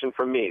information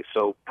from me,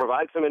 so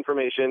provide some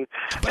information.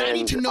 But I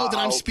need to know that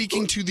I'm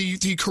speaking to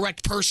the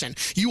correct person.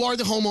 You are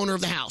the homeowner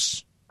of the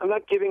house. I'm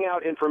not giving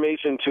out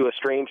information to a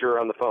stranger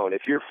on the phone.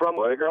 If you're from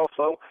Girl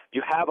Flow,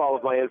 you have all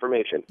of my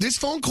information. This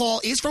phone call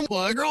is from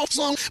Girl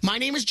Flow. My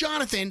name is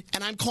Jonathan,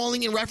 and I'm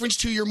calling in reference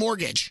to your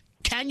mortgage.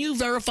 Can you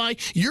verify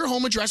your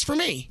home address for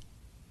me?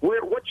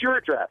 What's your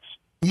address?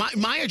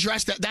 My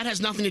address, that has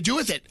nothing to do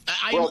with it.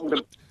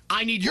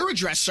 I need your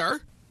address,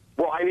 sir.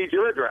 Well, I need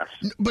your address.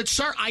 But,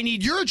 sir, I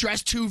need your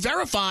address to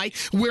verify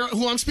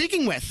who I'm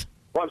speaking with.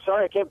 Well, I'm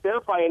sorry, I can't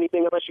verify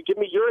anything unless you give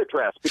me your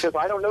address, because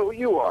I don't know who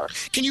you are.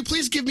 Can you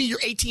please give me your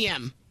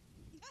ATM?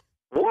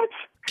 What?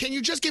 Can you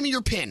just give me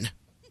your PIN?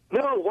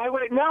 No, why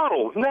would I?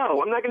 No,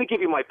 I'm not going to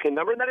give you my PIN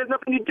number. That has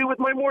nothing to do with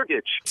my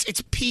mortgage.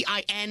 It's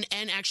PIN.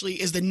 N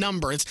actually is the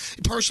number. It's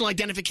personal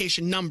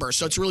identification number,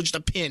 so it's really just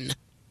a PIN.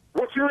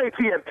 What's your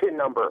ATM PIN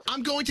number?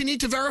 I'm going to need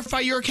to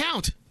verify your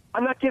account.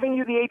 I'm not giving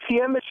you the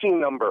ATM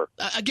machine number.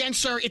 Again,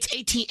 sir, it's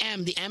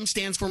ATM. The M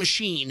stands for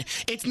machine.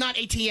 It's not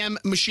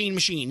ATM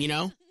machine, you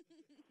know?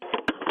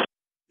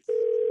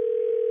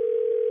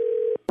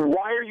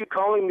 Why are you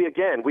calling me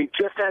again? We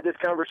just had this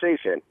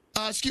conversation.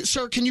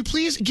 Sir, can you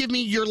please give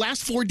me your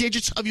last 4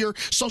 digits of your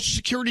Social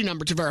Security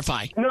number to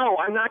verify? No,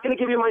 I'm not going to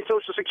give you my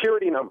Social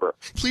Security number.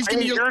 Please give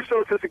me your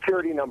Social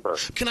Security number.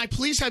 Can I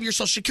please have your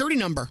Social Security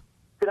number?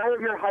 Can I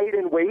have your height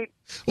and weight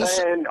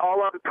and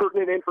all other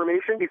pertinent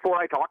information before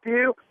I talk to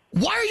you?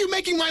 Why are you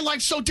making my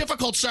life so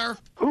difficult, sir?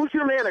 Who's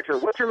your manager?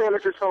 What's your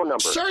manager's phone number?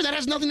 Sir, that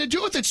has nothing to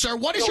do with it, sir.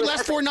 What is your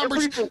last 4 numbers?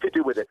 Everything to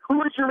do with it.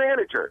 Who is your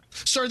manager?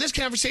 Sir, this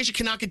conversation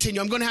cannot continue.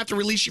 I'm going to have to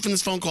release you from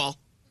this phone call.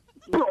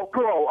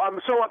 Bro,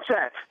 I'm so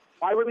upset.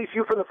 I release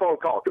you from the phone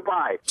call.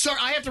 Goodbye. Sir,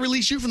 I have to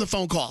release you from the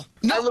phone call.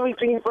 No. I'm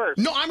releasing you first.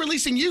 No, I'm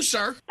releasing you,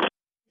 sir.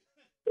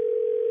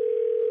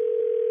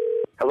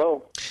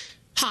 Hello?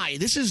 Hi,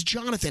 this is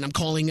Jonathan. I'm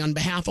calling on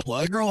behalf of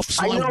Girl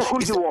Flow. I know who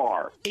you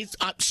are.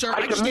 Sir,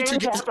 I just need to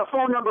get the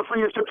phone number for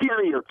your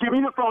superior. Give me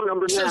the phone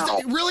number now.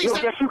 Really? No,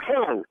 yes, you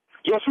can.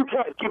 Yes, you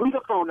can. Give me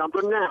the phone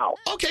number now.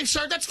 Okay,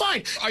 sir, that's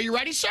fine. Are you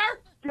ready, sir?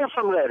 Yes,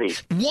 I'm ready.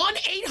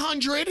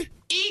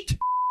 1-800-EAT.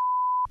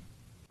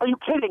 Are you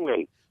kidding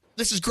me?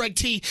 This is Greg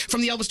T.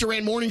 from the Elvis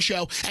Duran Morning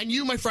Show, and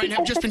you, my friend,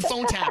 have just been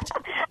phone tapped.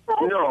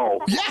 No.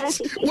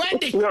 Yes,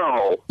 Wendy.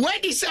 No.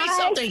 Wendy, say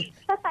something.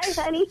 Hi,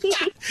 honey.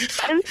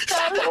 I'm so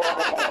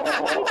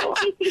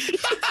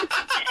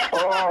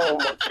Oh,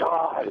 my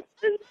God.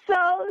 I'm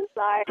so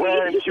sorry.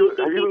 Have you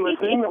been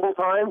listening the whole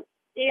time?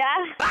 Yeah.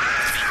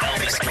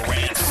 Elvis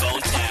Duran phone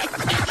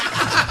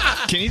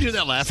tap. Can you do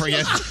that laugh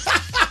again?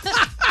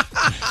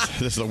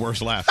 This is the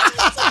worst laugh.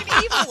 It's like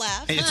an evil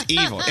laugh. It's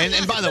evil.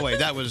 And by the way,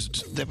 that was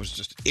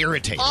just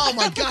irritating. Oh,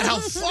 my God, how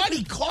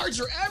funny. Cars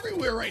are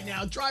everywhere right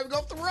now driving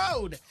off the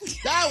road.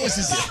 That was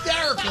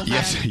hysterical,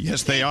 man.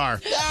 Yes, they are.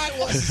 That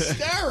was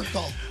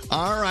hysterical.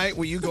 All right,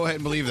 well, you go ahead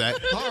and believe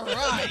that. All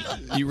right.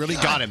 You really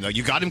got him, though.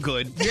 You got him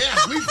good. Yeah,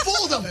 we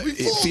fooled him.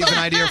 If you have an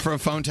idea for a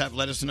phone tap,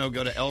 let us know.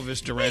 Go to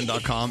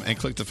ElvisDuran.com and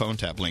click the phone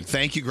tap link.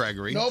 Thank you,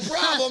 Gregory. No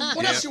problem.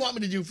 What else you want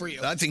me to do for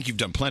you? I think you've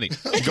done plenty.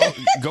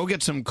 Go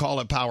get some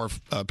Call It Power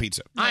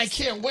pizza. I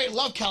can't wait.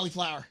 Love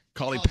cauliflower.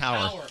 Call It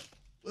Power.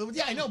 Well,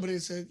 yeah, I know, but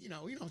it's you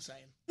know what I'm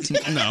saying.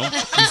 No,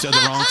 you said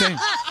the wrong thing.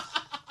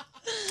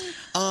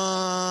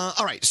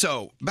 All right,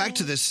 so back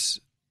to this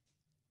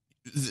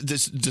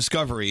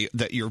discovery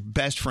that your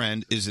best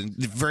friend is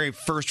the very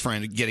first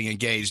friend getting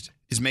engaged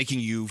is making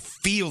you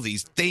feel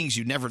these things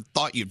you never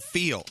thought you'd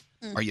feel.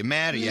 Are you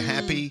mad? Are you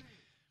happy?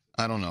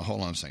 I don't know.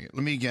 Hold on a second.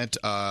 Let me get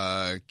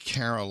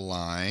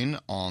Caroline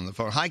on the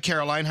phone. Hi,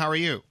 Caroline. How are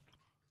you?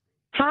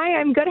 Hi,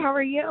 I'm good. How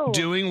are you?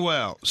 Doing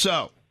well.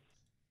 So,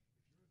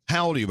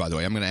 how old are you, by the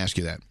way? I'm going to ask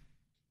you that.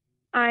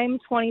 I'm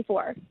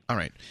 24. All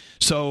right.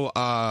 So,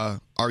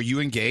 are you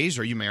engaged?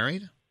 Are you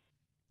married?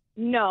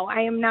 No,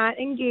 I am not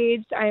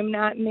engaged. I am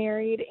not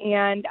married,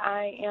 and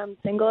I am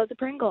single as a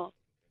Pringle.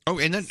 Oh,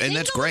 and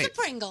that's great.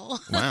 Pringle.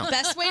 Wow.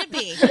 Best way to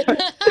be.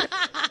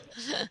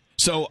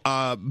 So,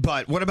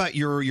 but what about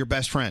your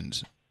best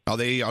friends? Are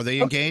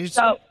they engaged?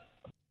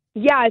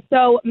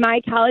 So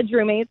my college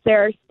roommates,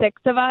 there are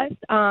 6 of us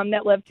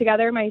that live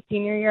together my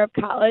senior year of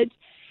college,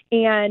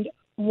 and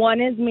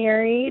one is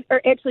married,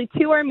 or actually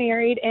 2 are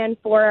married and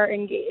 4 are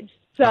engaged.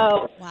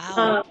 So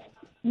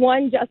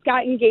one just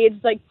got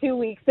engaged like 2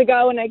 weeks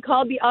ago, and I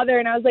called the other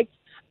and I was like,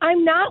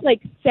 I'm not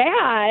like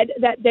sad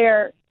that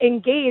they're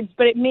engaged,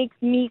 but it makes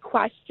me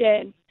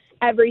question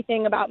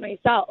everything about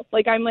myself.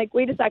 Like, I'm like,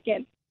 wait a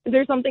second, is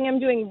there something I'm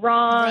doing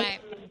wrong? Right.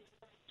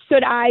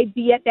 Should I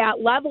be at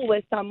that level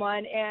with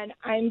someone? And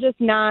I'm just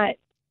not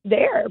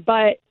there.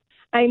 But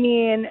I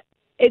mean,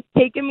 it's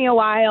taken me a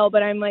while,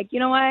 but I'm like, you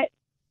know what?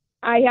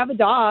 I have a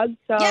dog,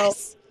 so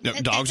Yes. No,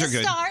 dogs are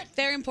good.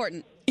 Very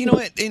important. You know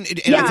what?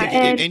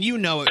 And you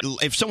know,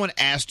 if someone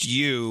asked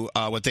you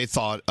what they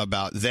thought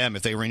about them,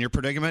 if they were in your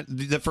predicament,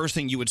 the first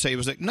thing you would say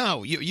was like,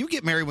 no, you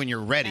get married when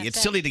you're ready.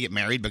 It's silly to get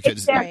married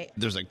because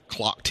there's a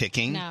clock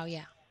ticking. No,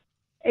 yeah.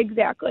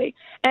 Exactly.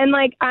 And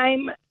like,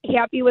 I'm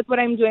happy with what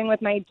I'm doing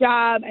with my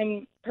job.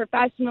 I'm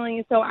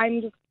professionally, so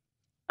I'm just,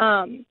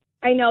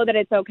 I know that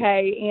it's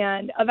okay.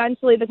 And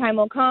eventually the time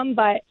will come,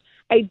 but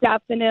I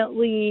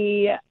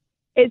definitely,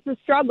 it's a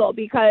struggle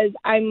because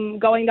I'm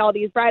going to all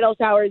these bridal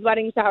showers,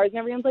 wedding showers, and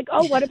everyone's like,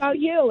 oh, what about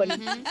you?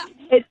 And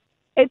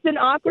it's an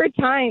awkward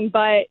time,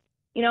 but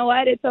you know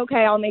what? It's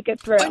okay. I'll make it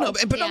through. I know,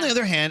 but on the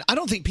other hand, I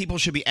don't think people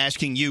should be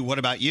asking you, what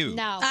about you?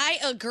 No. I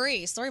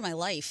agree. Story of my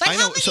life. But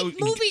how many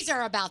movies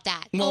are about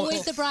that? Well,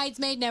 Always the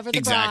bridesmaid, never the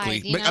Exactly.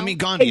 bride. You But know? I mean,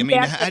 Gandhi,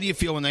 how do you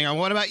feel when they go,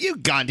 what about you,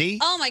 Gandhi?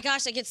 Oh my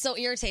gosh, I get so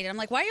irritated. I'm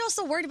like, why are you all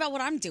so worried about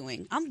what I'm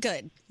doing? I'm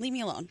good. Leave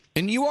me alone.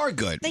 And you are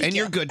good. Thank and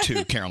you. you're good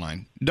too,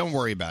 Caroline. Don't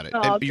worry about it.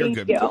 Oh, You're thank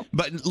good. you.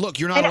 But look,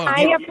 you're not And alone.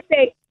 I have to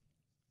say,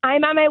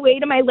 I'm on my way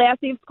to my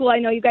last day of school. I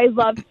know you guys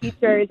love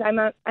teachers. I'm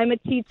a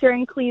teacher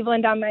in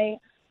Cleveland on my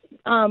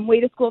way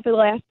to school for the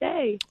last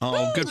day.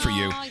 Oh, good for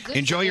you.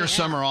 Enjoy your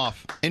summer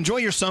off. Enjoy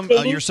your summer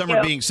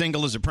you. being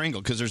single as a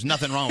Pringle, because there's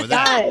nothing wrong with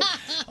that.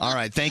 All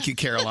right. Thank you,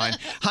 Caroline.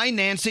 Hi,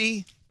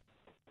 Nancy.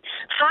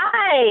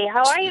 Hi.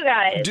 How are you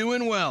guys?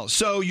 Doing well.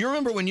 So you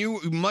remember when you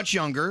were much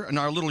younger, and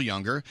are a little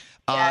younger,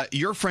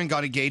 your friend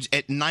got engaged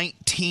at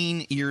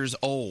 19 years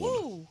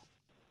old. Ooh.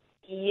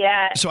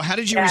 Yes. So how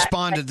did you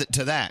respond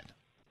to that?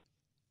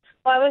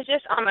 Well, I was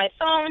just on my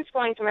phone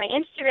scrolling through my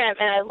Instagram,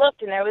 and I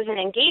looked, and there was an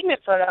engagement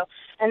photo.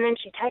 And then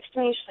she texted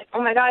me. She's like,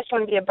 "Oh my gosh, you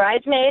want to be a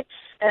bridesmaid?"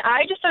 And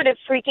I just started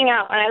freaking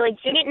out, and I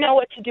didn't know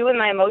what to do with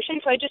my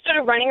emotions, so I just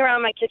started running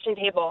around my kitchen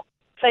table.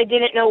 So I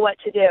didn't know what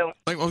to do.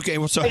 Okay,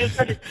 well,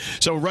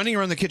 so running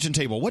around the kitchen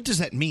table, what does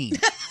that mean?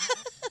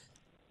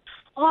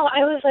 Oh, I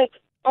was like,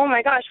 oh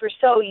my gosh, we're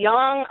so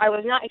young. I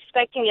was not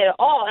expecting it at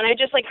all. And I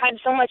just had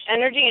so much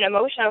energy and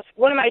emotion. I was,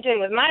 what am I doing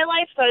with my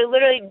life? So I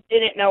literally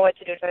didn't know what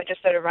to do. So I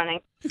just started running.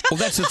 Well,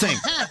 that's the thing.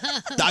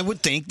 I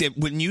would think that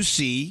when you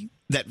see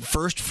that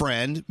first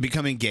friend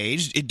become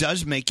engaged, it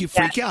does make you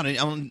freak out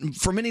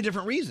for many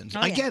different reasons.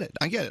 I get it.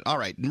 All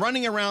right.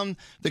 Running around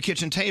the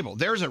kitchen table.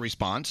 There's a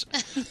response.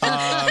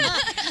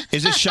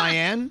 Is this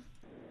Cheyenne?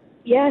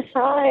 Yes,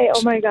 hi.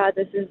 Oh my God,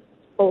 this is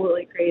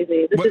totally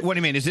crazy. What do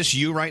you mean? Is this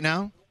you right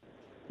now?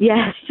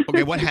 Yes.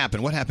 Okay, what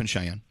happened? What happened,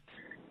 Cheyenne?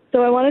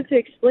 So I wanted to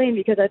explain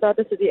because I thought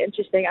this would be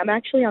interesting. I'm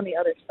actually on the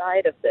other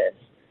side of this,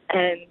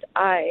 and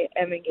I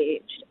am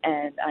engaged,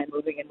 and I'm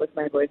moving in with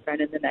my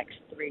boyfriend in the next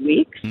 3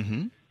 weeks,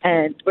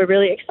 and we're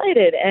really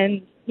excited.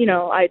 And,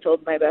 I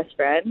told my best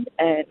friend,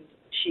 and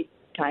she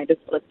kind of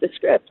flipped the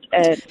script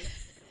and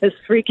was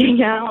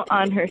freaking out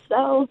on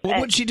herself. What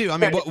would she do? I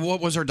mean,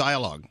 what was her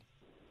dialogue?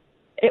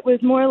 It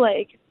was more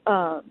like,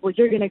 well,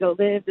 you're going to go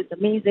live this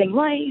amazing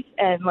life,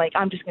 and,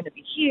 I'm just going to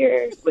be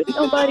here with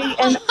nobody.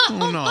 And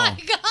oh, no. My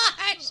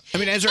gosh. I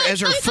mean, as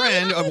her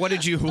friend, what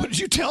did you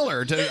tell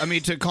her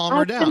to calm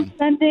her down? I've been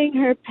sending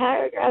her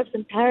paragraphs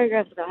and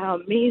paragraphs about how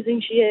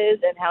amazing she is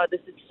and how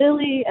this is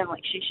silly and,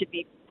 she should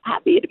be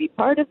happy to be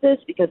part of this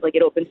because,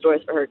 it opens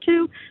doors for her,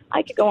 too.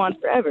 I could go on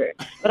forever.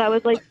 But I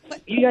was like,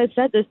 you guys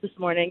said this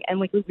morning, and,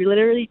 we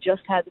literally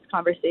just had this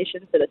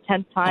conversation for the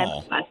 10th time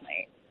last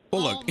night.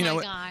 Well, look,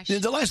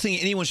 the last thing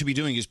anyone should be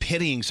doing is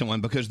pitying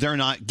someone because they're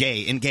not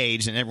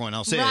engaged, and everyone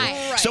else is.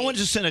 Right. Someone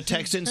just sent a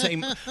text in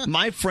saying,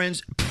 my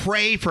friends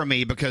pray for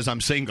me because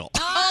I'm single.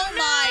 Oh,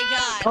 my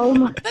God. Oh,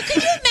 my. But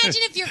could you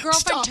imagine if your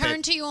girlfriend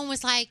turned to you and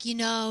was like,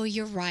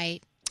 you're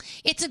right.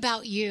 it's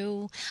about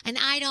you. And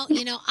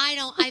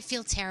I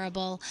feel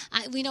terrible.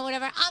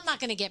 Whatever. I'm not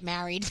going to get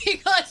married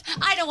because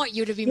I don't want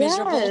you to be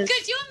miserable. Yes.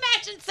 Could you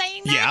imagine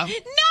saying that? Yeah.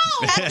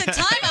 No. At the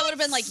time, I would have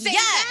been like,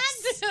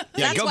 yes.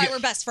 That's go why get- we're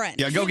best friends.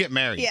 Yeah, go get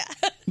married. Yeah.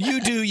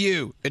 You do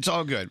you. It's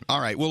all good. All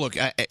right. Well, look,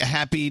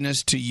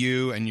 happiness to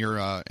you and your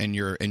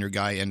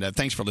guy, and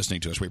thanks for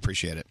listening to us. We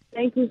appreciate it.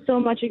 Thank you so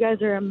much. You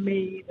guys are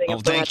amazing. Oh, I'm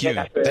so thank happy I you.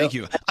 got through. Thank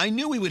you. I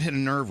knew we would hit a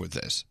nerve with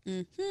this.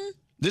 Mm-hmm.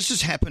 This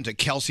has happened to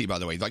Kelsey, by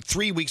the way, like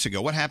 3 weeks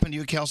ago. What happened to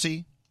you,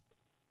 Kelsey?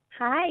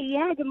 Hi,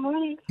 yeah, good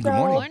morning. Good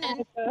morning.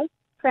 My best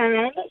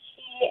friend,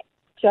 she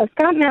just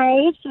got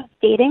married. She's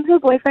dating her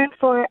boyfriend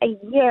for a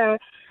year.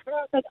 And I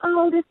was like,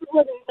 oh, this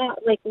wasn't that,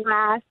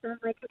 last. And I'm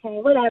like,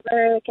 okay,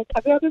 whatever. Like,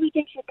 every other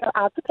weekend she'd go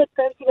out to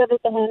Pittsburgh to go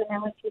visit him. And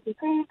then when she would be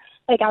home,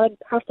 I would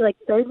have to,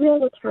 third wheel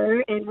with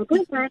her and her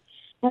boyfriend.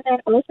 And then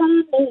all of a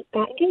sudden, they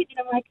got engaged.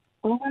 And I'm like,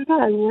 oh, my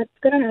God, what's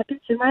going to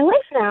happen to my life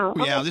now?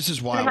 Yeah, this is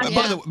wild.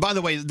 By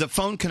the way, the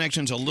phone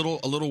connection's a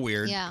little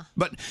weird. Yeah.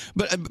 But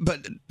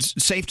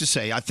safe to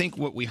say, I think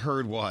what we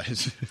heard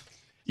was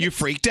you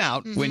freaked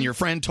out when your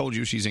friend told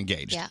you she's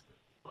engaged. Yeah.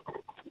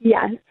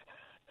 Yes.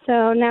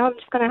 So now I'm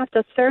just going to have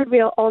to third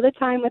wheel all the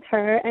time with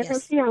her and her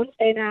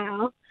fiance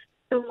now.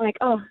 So I'm like,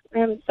 oh,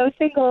 I'm so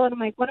single. And I'm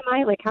like, what am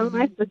I? How am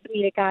I supposed to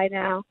meet a guy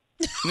now?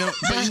 No,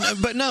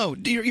 but no,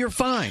 you're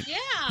fine. Yeah.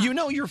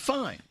 You're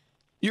fine.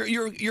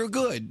 You're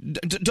good.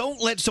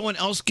 Don't let someone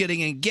else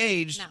getting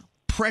engaged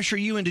pressure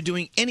you into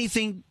doing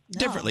anything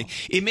differently.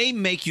 It may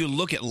make you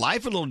look at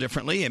life a little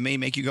differently. It may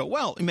make you go,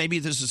 well, maybe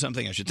this is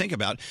something I should think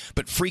about.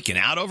 But freaking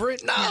out over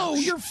it? No,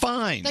 you're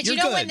fine. But you're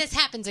you know good. when this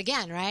happens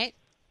again, right?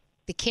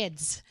 The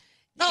kids.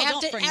 Oh,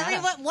 don't bring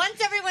that up.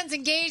 Once everyone's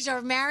engaged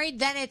or married,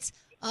 then it's,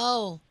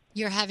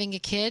 you're having a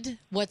kid?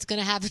 What's going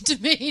to happen to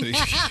me?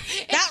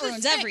 That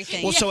ruins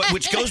everything. Well, so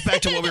which goes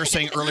back to what we were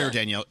saying earlier,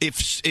 Danielle.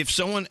 If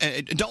someone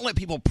don't let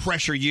people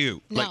pressure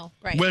you. No,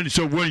 right. When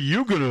are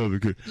you going to have a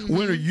kid?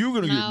 When are you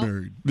going to get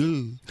married?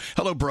 Ugh.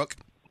 Hello, Brooke.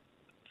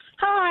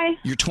 Hi.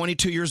 You're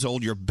 22 years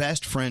old. Your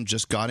best friend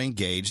just got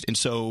engaged, and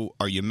so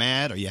are you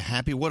mad? Are you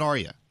happy? What are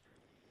you?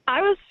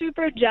 I was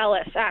super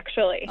jealous,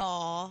 actually.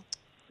 Aw.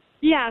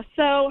 Yeah,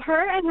 so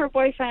her and her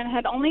boyfriend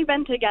had only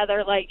been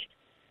together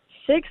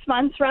 6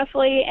 months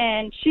roughly,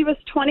 and she was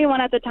 21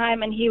 at the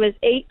time, and he was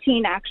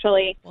 18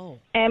 actually. Whoa.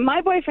 And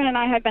my boyfriend and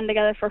I had been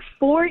together for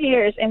 4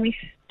 years, and we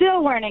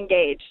still weren't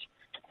engaged.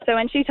 So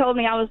when she told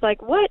me, I was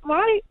like, what?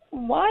 Why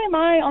am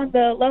I on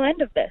the low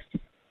end of this?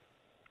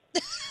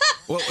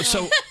 Well,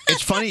 so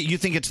it's funny. You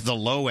think it's the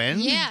low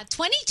end? Yeah,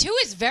 22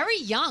 is very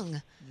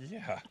young.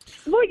 Yeah.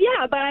 Well,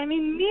 yeah, but I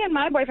mean, me and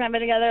my boyfriend have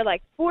been together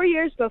 4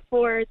 years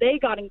before they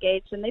got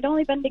engaged, and they'd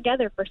only been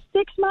together for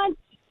 6 months.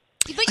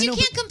 But you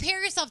can't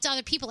compare yourself to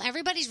other people.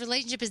 Everybody's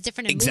relationship is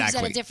different and moves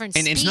at a different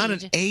and speed. it's not an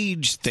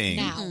age thing.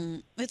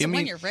 No. It's a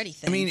when you're ready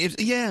thing. I mean,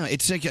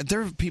 it's like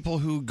there are people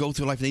who go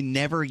through life, they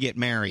never get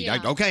married. Yeah.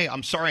 Okay,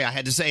 I'm sorry, I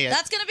had to say it.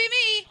 That's going to be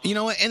me. You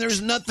know what? And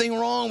there's nothing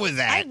wrong with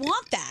that. I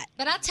want that.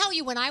 But I'll tell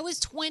you, when I was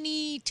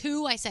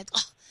 22, I said,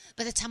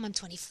 by the time I'm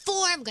 24,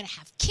 I'm going to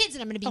have kids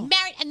and I'm going to be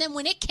married. And then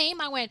when it came,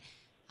 I went,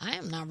 I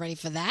am not ready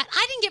for that.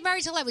 I didn't get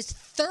married till I was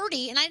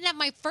 30, and I didn't have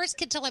my first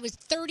kid till I was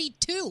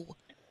 32.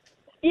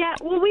 Yeah,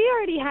 well, we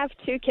already have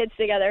 2 kids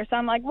together, so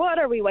I'm like, what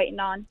are we waiting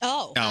on?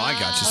 Oh, I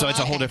got you. So it's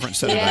a whole different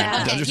set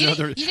Yeah. of Okay. there's You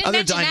other didn't other,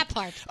 mention that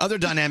part. other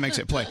dynamics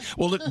at play.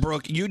 Well, look,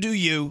 Brooke, you do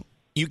you.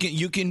 You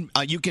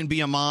can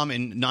be a mom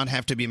and not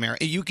have to be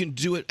married. You can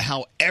do it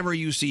however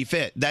you see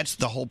fit. That's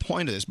the whole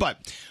point of this.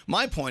 But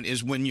my point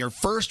is, when your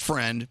first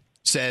friend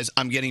says,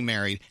 "I'm getting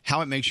married,"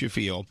 how it makes you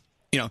feel.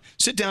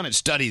 Sit down and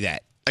study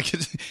that. I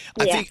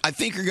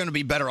think you're going to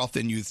be better off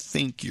than you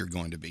think you're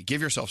going to be.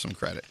 Give yourself some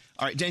credit.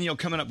 All right, Danielle,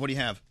 coming up, what do you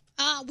have?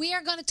 We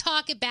are going to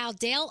talk about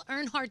Dale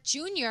Earnhardt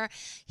Jr.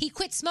 He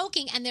quit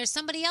smoking, and there's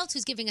somebody else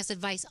who's giving us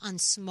advice on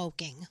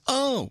smoking.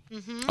 Oh,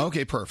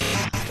 okay, perfect.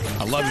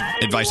 I love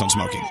advice on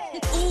smoking.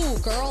 Ooh,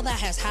 girl, that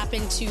has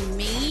happened to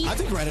me. I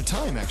think we're out of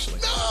time, actually.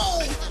 No!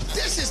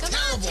 This is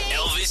terrible.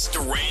 Elvis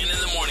Duran in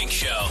the Morning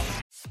Show.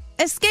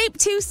 Escape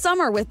to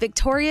summer with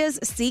Victoria's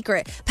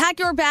Secret. Pack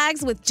your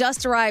bags with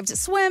just arrived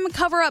swim,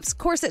 cover-ups,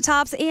 corset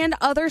tops, and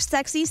other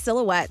sexy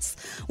silhouettes.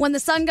 When the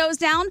sun goes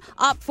down,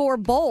 opt for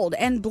bold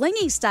and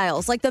blingy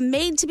styles like the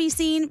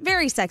made-to-be-seen,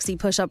 very sexy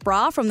push-up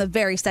bra from the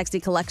Very Sexy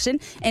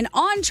collection, and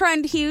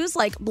on-trend hues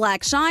like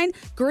black shine,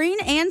 green,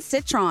 and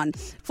citron.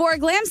 For a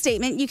glam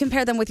statement, you can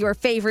pair them with your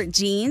favorite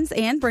jeans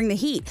and bring the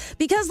heat.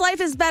 Because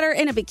life is better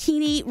in a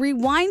bikini,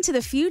 rewind to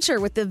the future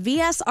with the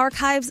VS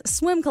Archives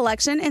swim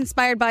collection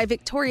inspired by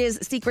Victoria's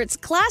Secret's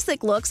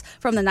classic looks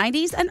from the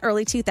 90s and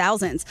early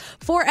 2000s.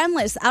 For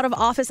endless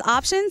out-of-office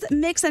options,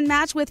 mix and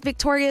match with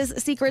Victoria's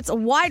Secret's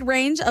wide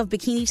range of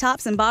bikini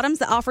tops and bottoms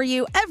that offer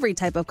you every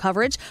type of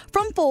coverage,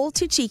 from full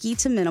to cheeky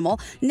to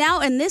minimal, now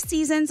in this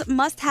season's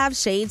must-have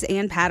shades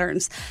and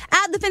patterns.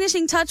 Add the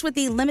finishing touch with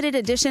the limited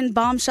edition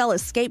Bombshell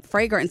Escape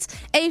fragrance,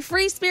 a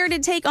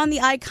free-spirited take on the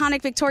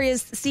iconic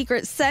Victoria's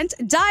Secret scent.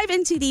 Dive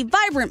into the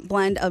vibrant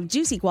blend of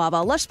juicy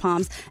guava, lush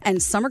palms,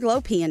 and summer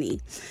glow peony.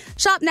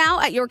 Shop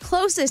now at your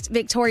closest nearest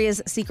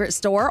Victoria's Secret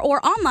store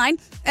or online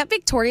at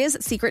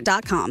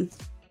victoriassecret.com.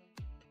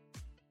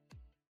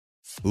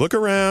 Look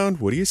around.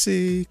 What do you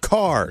see?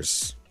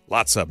 Cars.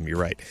 Lots of them, you're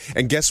right.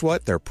 And guess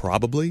what? They're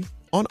probably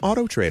on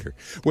AutoTrader.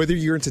 Whether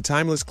you're into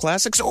timeless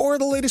classics or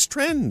the latest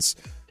trends.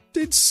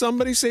 Did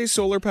somebody say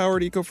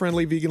solar-powered,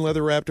 eco-friendly, vegan,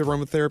 leather-wrapped,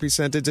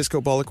 aromatherapy-scented, disco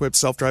ball-equipped,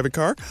 self-driving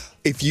car?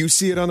 If you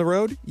see it on the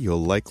road,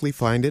 you'll likely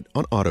find it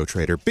on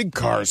AutoTrader. Big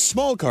cars,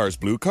 small cars,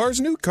 blue cars,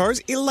 new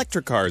cars,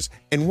 electric cars,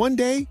 and one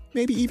day,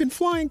 maybe even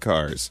flying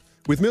cars.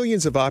 With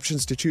millions of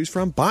options to choose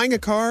from, buying a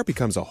car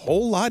becomes a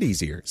whole lot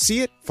easier.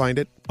 See it, find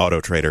it,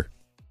 AutoTrader.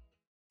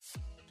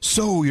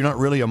 So, you're not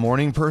really a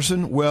morning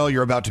person? Well,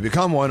 you're about to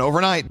become one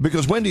overnight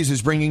because Wendy's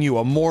is bringing you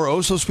a more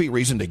oh-so-sweet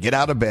reason to get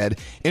out of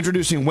bed.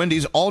 Introducing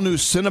Wendy's all-new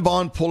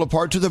Cinnabon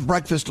Pull-Apart to the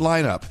breakfast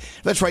lineup.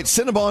 That's right,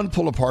 Cinnabon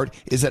Pull-Apart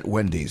is at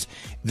Wendy's.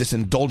 This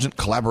indulgent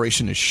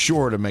collaboration is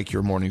sure to make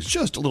your mornings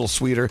just a little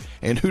sweeter,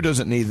 and who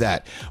doesn't need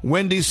that?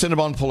 Wendy's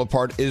Cinnabon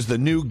Pull-Apart is the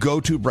new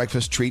go-to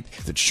breakfast treat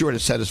that's sure to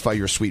satisfy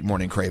your sweet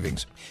morning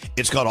cravings.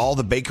 It's got all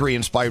the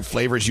bakery-inspired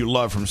flavors you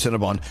love from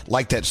Cinnabon,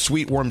 like that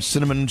sweet, warm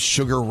cinnamon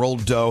sugar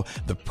rolled dough,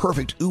 the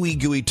perfect ooey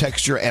gooey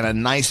texture, and a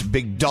nice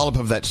big dollop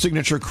of that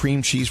signature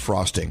cream cheese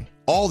frosting.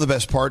 All the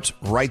best parts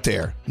right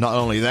there. Not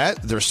only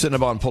that, their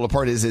Cinnabon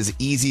Pull-Apart is as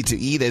easy to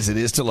eat as it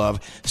is to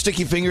love.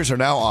 Sticky fingers are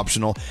now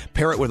optional.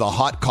 Pair it with a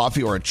hot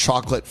coffee or a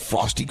chocolate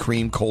frosty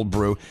cream cold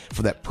brew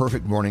for that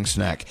perfect morning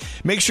snack.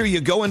 Make sure you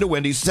go into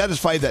Wendy's,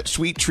 satisfy that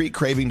sweet treat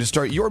craving to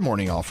start your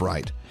morning off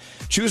right.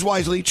 Choose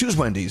wisely, choose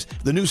Wendy's,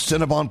 the new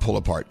Cinnabon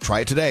Pull-Apart. Try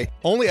it today.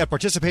 Only at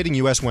participating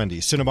U.S.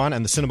 Wendy's. Cinnabon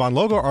and the Cinnabon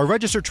logo are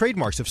registered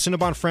trademarks of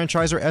Cinnabon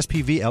Franchisor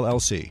SPV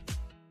LLC.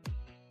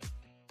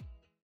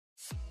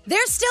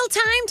 There's still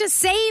time to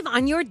save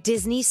on your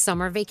Disney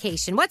summer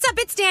vacation. What's up?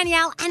 It's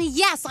Danielle. And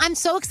yes, I'm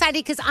so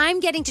excited because I'm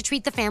getting to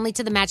treat the family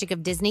to the magic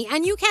of Disney,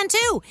 and you can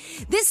too.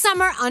 This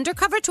summer,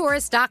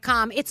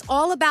 undercovertourist.com, it's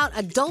all about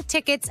adult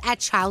tickets at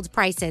child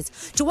prices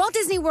to Walt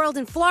Disney World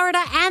in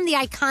Florida and the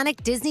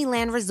iconic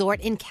Disneyland Resort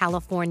in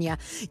California.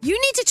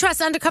 You need to trust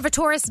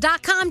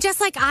undercovertourist.com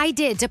just like I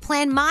did to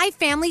plan my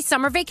family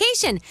summer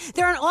vacation.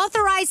 They're an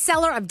authorized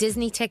seller of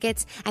Disney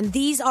tickets, and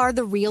these are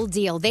the real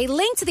deal. They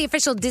link to the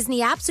official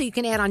Disney app so you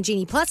can add on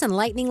Genie Plus and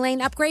Lightning Lane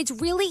upgrades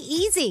really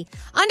easy.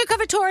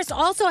 Undercover Tourist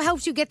also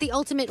helps you get the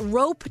ultimate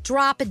rope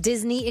drop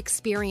Disney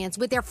experience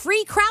with their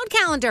free crowd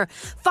calendar.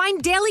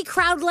 Find daily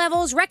crowd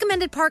levels,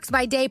 recommended parks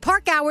by day,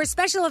 park hours,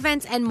 special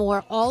events, and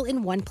more all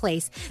in one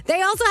place.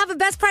 They also have a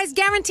best price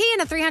guarantee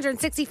and a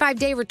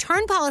 365-day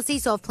return policy,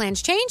 so if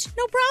plans change,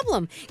 no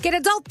problem. Get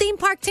adult theme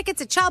park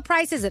tickets at child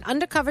prices at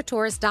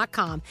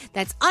undercovertourist.com.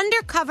 That's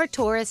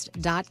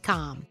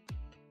undercovertourist.com.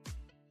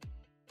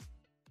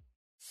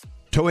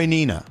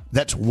 Toenina,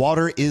 that's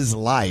water is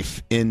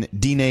life in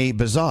Diné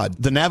Bazad,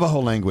 the Navajo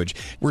language.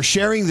 We're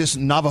sharing this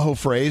Navajo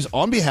phrase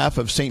on behalf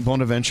of St.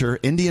 Bonaventure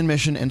Indian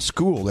Mission and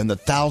School and the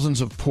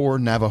thousands of poor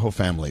Navajo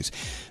families.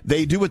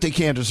 They do what they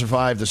can to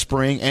survive the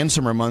spring and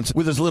summer months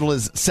with as little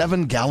as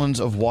 7 gallons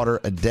of water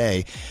a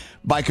day.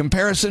 By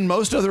comparison,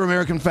 most other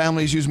American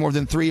families use more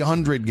than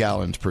 300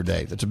 gallons per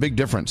day. That's a big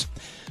difference.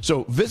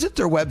 So visit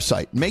their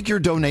website. Make your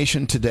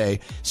donation today,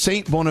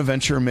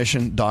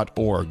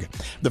 stbonaventuremission.org.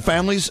 The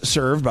families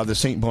served by the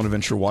St.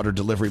 Bonaventure Water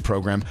Delivery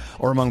Program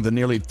are among the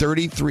nearly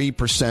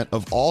 33%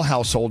 of all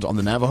households on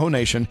the Navajo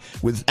Nation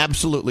with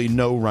absolutely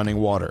no running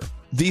water.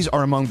 These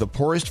are among the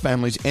poorest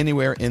families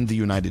anywhere in the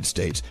United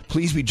States.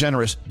 Please be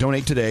generous.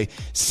 Donate today,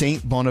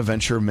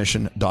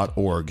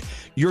 stbonaventuremission.org.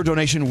 Your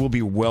donation will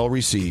be well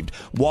received.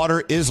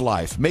 Water is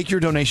life. Make your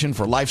donation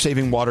for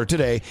life-saving water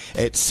today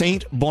at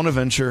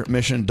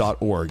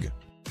stbonaventuremission.org.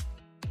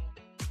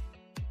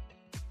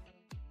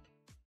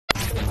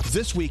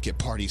 This week at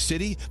Party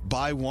City,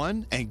 buy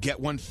one and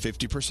get one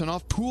 50%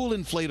 off pool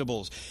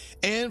inflatables.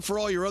 And for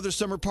all your other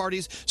summer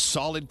parties,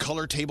 solid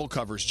color table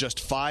covers,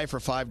 just $5 for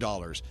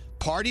 $5.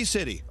 Party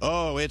City.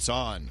 Oh, it's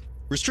on.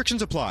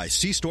 Restrictions apply.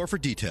 See store for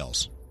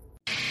details.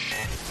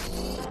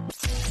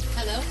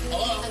 Hello?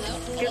 Hello?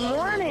 Good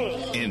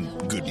morning. And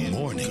good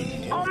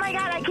morning. Oh my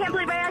God, I can't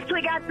believe I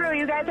actually got through.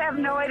 You guys have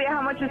no idea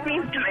how much it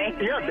seems to me.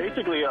 Yeah,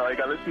 basically, I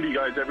listen to you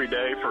guys every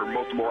day for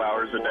multiple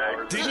hours a day.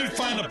 Didn't you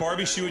find a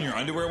Barbie shoe in your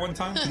underwear one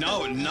time?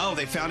 No,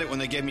 they found it when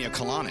they gave me a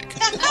colonic.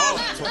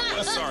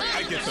 Oh, sorry,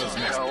 I get those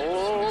mixed.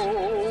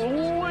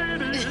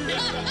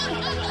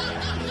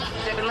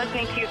 I've been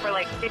listening to you for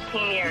like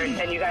 15 years,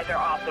 and you guys are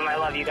awesome. I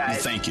love you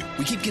guys. Thank you.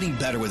 We keep getting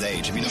better with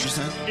age. Have you noticed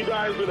that? You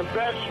guys are the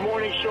best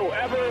morning show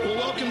ever. Well,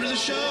 welcome to the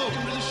show.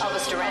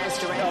 Elvis Duran.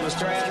 Elvis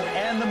Duran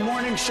and the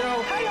morning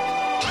show.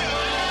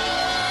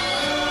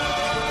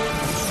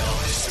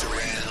 Elvis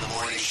Duran and the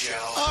morning show.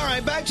 All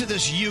right, back to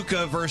this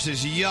yucca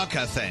versus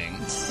yucca thing.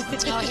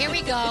 Oh, here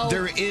we go.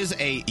 There is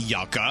a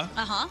yucca.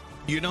 Uh-huh.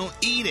 You don't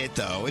eat it,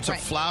 though. It's a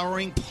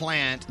flowering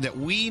plant that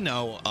we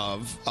know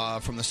of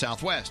from the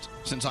Southwest.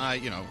 Since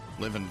I,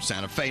 live in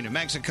Santa Fe, New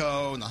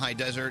Mexico, in the high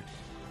desert.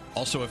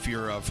 Also, if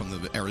you're from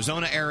the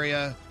Arizona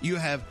area, you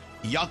have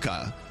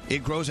yucca.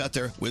 It grows out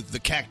there with the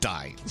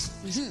cacti.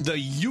 The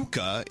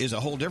yucca is a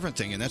whole different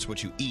thing, and that's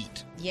what you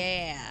eat.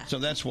 Yeah. So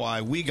that's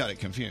why we got it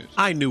confused.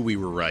 I knew we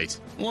were right.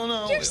 Well,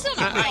 no. You're still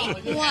not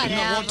right. No,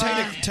 well,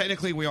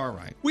 technically, we are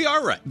right. We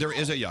are right. There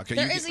is a yucca.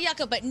 There is a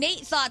yucca, but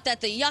Nate thought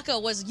that the yucca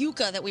was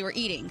yucca that we were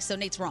eating, so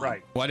Nate's wrong.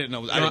 Right. Well, I didn't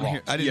know.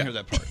 I didn't hear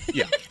that part.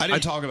 Yeah. I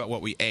didn't talk about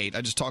what we ate.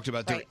 I just talked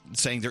about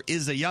saying there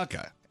is a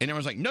yucca. And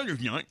everyone's like, no,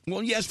 there's not.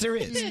 Well, yes, there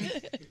is.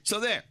 So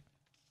there.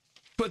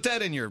 Put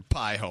that in your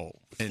pie hole.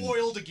 And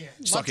Foiled again.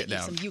 Suck Love to it down.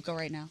 Eat some yucca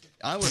right now.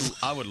 I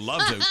would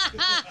love to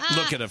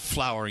look at a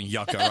flowering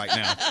yucca right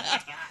now.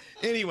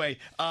 Anyway,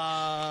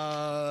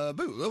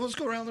 Boo, let's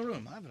go around the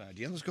room. I have an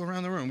idea. Let's go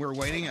around the room. We're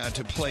waiting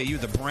to play you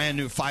the brand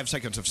new 5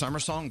 Seconds of Summer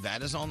song.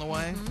 That is on the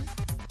way.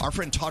 Our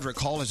friend Todrick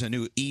Hall has a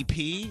new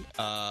EP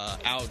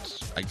out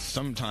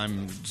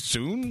sometime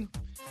soon.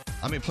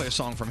 I'm going to play a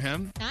song from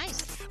him.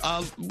 Nice.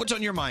 What's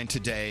on your mind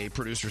today,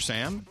 Producer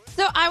Sam?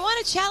 So I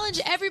want to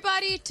challenge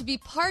everybody to be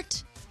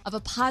part of a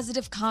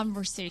positive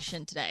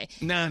conversation today.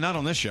 Nah, not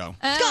on this show.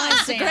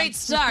 It's a great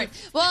start.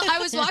 Well, I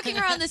was walking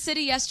around the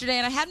city yesterday,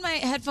 and I had my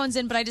headphones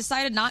in, but I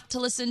decided not to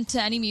listen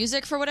to any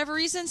music for whatever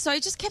reason, so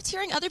I just kept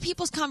hearing other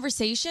people's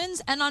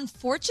conversations, and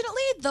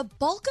unfortunately, the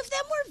bulk of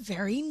them were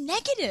very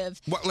negative.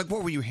 What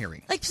were you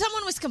hearing? Like,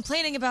 someone was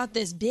complaining about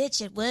this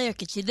bitch at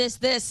work, and she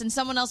this, and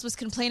someone else was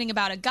complaining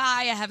about a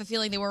guy. I have a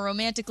feeling they were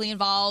romantically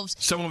involved.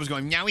 Someone was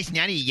going, no, it's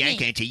not a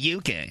yucca, it's a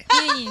yucca.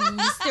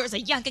 There was a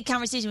yucca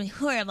conversation with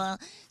horrible.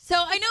 So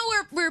I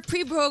know we're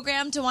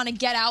pre-programmed to want to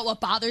get out what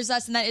bothers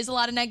us, and that is a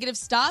lot of negative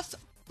stuff.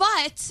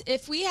 But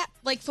if we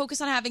focus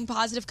on having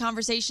positive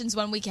conversations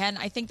when we can,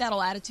 I think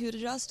that'll attitude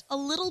adjust a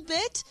little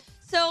bit.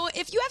 So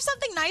if you have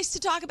something nice to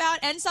talk about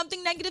and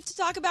something negative to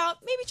talk about,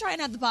 maybe try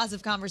and have the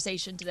positive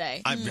conversation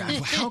today.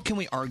 How can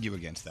we argue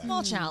against that?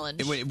 Small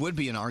challenge. It would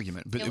be an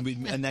argument, but it would be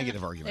a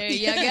negative argument.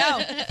 There you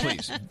go.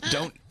 Please,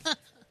 don't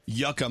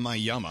yucca my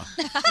yumma.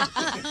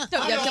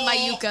 Don't yucca my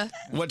yucca.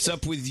 What's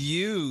up with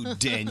you,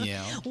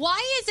 Danielle?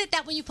 Why is it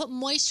that when you put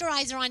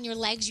moisturizer on your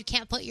legs, you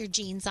can't put your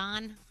jeans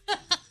on?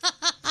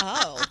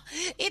 Oh.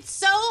 It's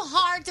so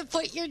hard to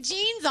put your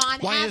jeans on.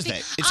 Why is that?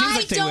 It seems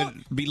like they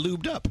would be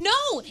lubed up.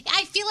 No,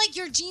 I feel like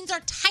your jeans are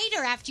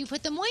tighter after you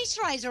put the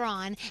moisturizer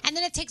on, and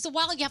then it takes a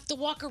while. You have to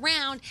walk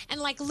around and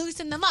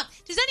loosen them up.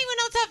 Does anyone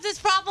else have this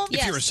problem?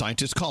 If you're a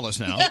scientist, call us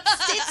now.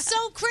 It's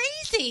so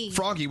crazy.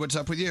 Froggy, what's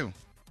up with you?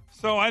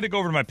 So I had to go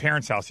over to my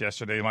parents' house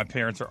yesterday. My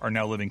parents are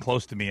now living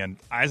close to me, and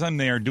as I'm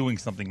there doing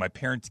something, my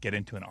parents get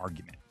into an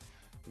argument.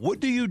 What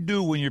do you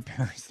do when your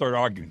parents start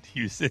arguing? Do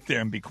you sit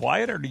there and be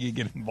quiet, or do you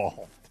get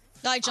involved?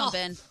 I jump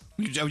in.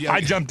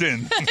 I jumped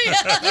in. You did?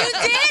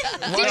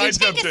 Did you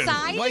take a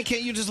side? Why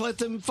can't you just let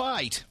them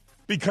fight?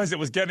 Because it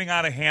was getting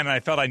out of hand, and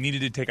I felt I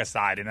needed to take a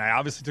side, and I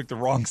obviously took the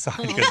wrong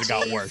side because it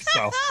got worse.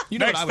 So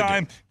next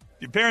time,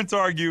 your parents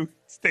argue,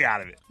 stay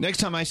out of it. Next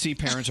time I see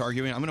parents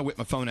arguing, I'm going to whip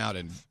my phone out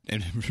and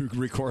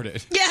record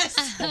it.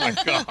 Yes. Oh, my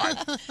God.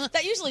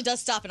 That usually does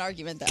stop an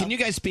argument, though. Can you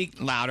guys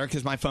speak louder?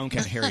 Because my phone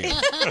can't hear you.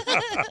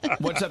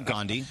 What's up,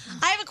 Gandhi?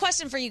 I have a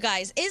question for you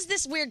guys. Is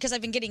this weird? Because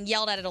I've been getting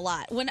yelled at it a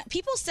lot. When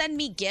people send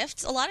me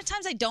gifts, a lot of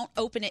times I don't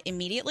open it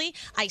immediately.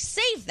 I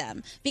save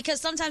them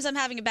because sometimes I'm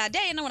having a bad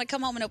day and I want to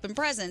come home and open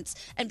presents,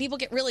 and people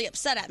get really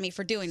upset at me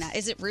for doing that.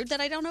 Is it rude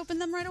that I don't open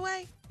them right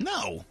away?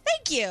 No.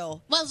 Thank you.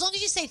 Well, as long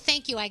as you say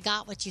thank you, I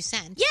got what you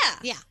sent. Yeah.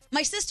 Yeah.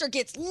 My sister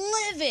gets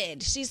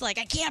livid. She's like,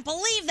 I can't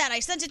believe that.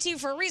 I sent it to you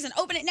for a reason.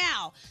 Open it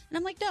now. And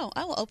I'm like, no,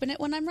 I will open it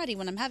when I'm ready,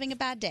 when I'm having a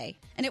bad day.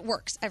 And it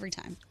works every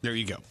time. There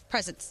you go.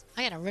 Presents.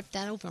 I got to rip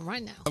that open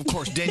right now. Of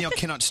course, Danielle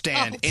cannot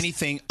stand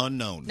anything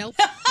unknown. Nope.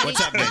 What's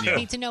up, Danielle? I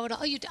need to know it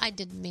all. I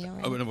did me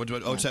already.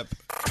 What's up,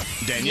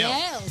 Danielle?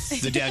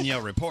 Yes. The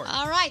Danielle Report.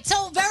 All right.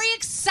 So very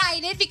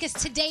excited because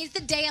today's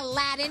the day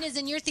Aladdin is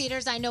in your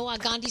theaters. I know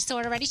Gandhi saw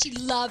it already. She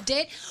loved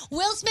it.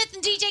 Will Smith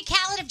and DJ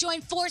Khaled have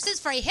joined forces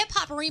for a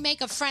hip-hop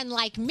remake of Friend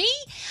Like Me.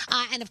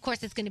 And, of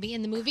course, it's going to be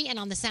in the movie and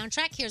on the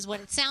soundtrack. Here's what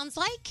it sounds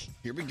like.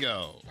 Here we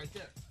go. Right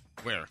there.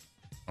 Where?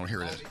 Oh,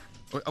 here it is.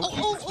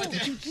 Oh.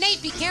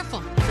 Nate, be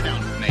careful. Sit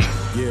down, Nate.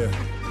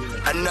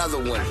 Yeah. Another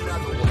one.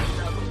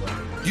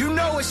 You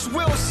know it's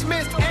Will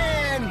Smith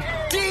and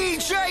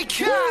DJ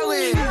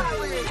Khaled.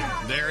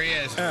 There he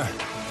is.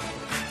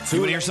 You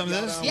want to hear some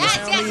of this?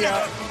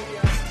 Yes.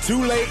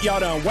 Too late,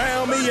 y'all done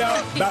wound me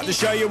up. About to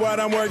show you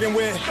what I'm working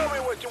with.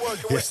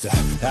 It's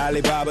the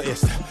Alibaba,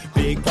 it's the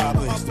Big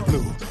Papa, it's the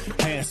Blue,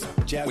 handsome.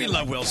 We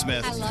love Will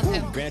Smith. I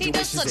love him. He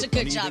does such a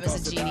good job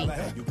as a genie.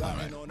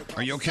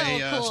 Are you okay,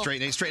 So cool. Straight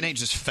Nate? Straight Nate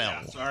just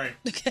fell. Sorry.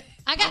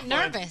 I got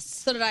nervous.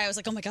 So did I. I was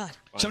like, oh, my God.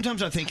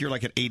 Sometimes I think you're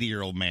like an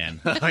 80-year-old man.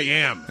 I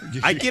am.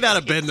 I get out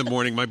of bed in the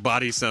morning, my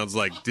body sounds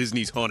like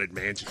Disney's Haunted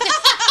Mansion.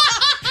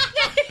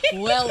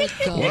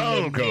 Welcome.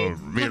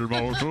 Welcome, mere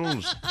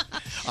mortals.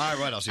 All right,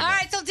 what else you All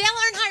got? right, so Dale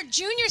Earnhardt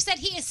Jr. said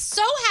he is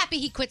so happy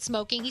he quit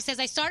smoking. He says,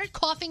 I started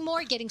coughing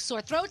more, getting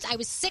sore throats. I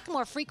was sick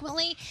more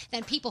frequently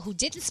than people who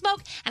didn't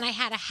smoke, and I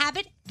had a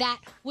habit that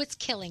was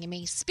killing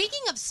me.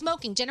 Speaking of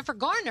smoking, Jennifer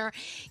Garner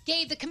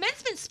gave the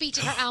commencement speech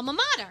at her alma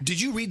mater. Did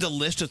you read the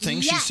list of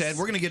things Yes. she said?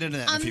 We're going to get into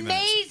that in a few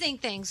minutes. Amazing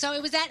thing. So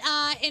it was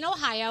in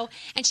Ohio,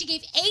 and she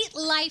gave 8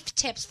 life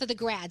tips for the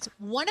grads.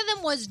 One of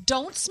them was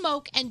don't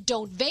smoke and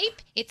don't vape.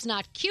 It's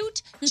not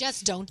cute.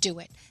 Just don't do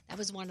it. That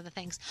was one of the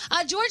things.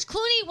 George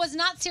Clooney was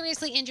not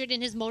seriously injured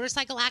in his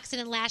motorcycle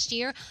accident last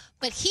year,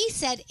 but he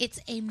said it's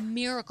a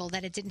miracle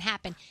that it didn't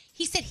happen.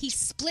 He said he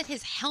split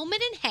his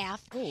helmet in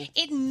half. Ooh.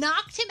 It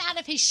knocked him out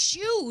of his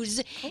shoes.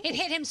 Ooh. It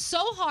hit him so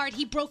hard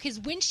he broke his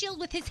windshield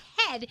with his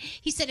head.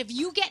 He said, if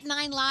you get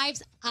 9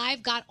 lives,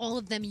 I've got all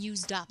of them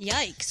used up.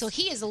 Yikes. So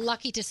he is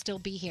lucky to still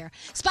be here.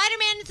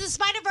 Spider-Man Into the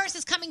Spider-Verse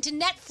is coming to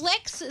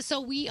Netflix, so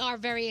we are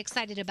very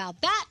excited about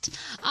that.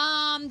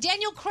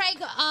 Daniel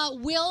Craig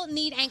will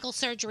need ankle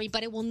surgery,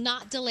 but it will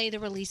not delay the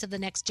release of the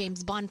next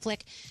James Bond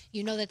flick.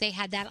 You know that they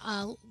had that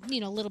a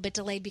little bit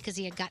delayed because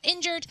he had got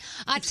injured.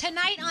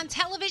 Tonight on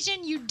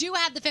television, you do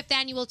have the 5th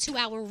annual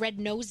 2-hour Red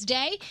Nose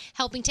Day,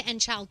 helping to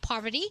end child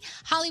poverty.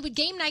 Hollywood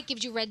Game Night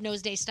gives you Red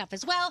Nose Day stuff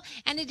as well,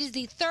 and it is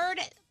the 3rd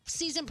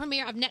season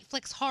premiere of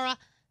Netflix horror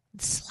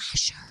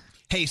Slasher.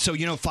 Hey, so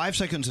 5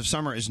 Seconds of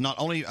Summer is not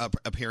only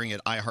appearing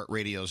at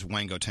iHeartRadio's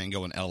Wango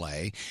Tango in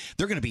L.A.,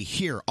 they're going to be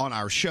here on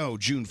our show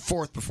June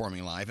 4th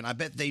performing live, and I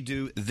bet they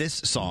do this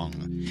song.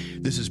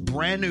 This is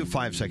brand new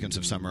 5 Seconds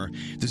of Summer.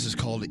 This is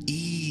called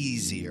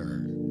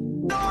Easier.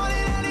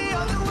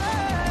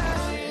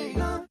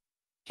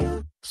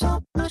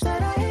 So much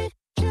that I hate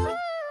you,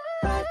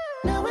 but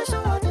now it's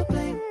so hard to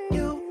blame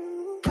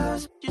you,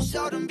 'cause you're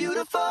so damn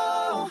beautiful.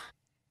 I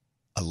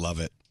love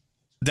it.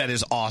 That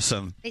is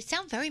awesome. They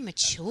sound very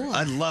mature.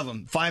 I love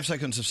them. 5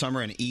 Seconds of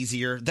Summer and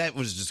Easier. That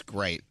was just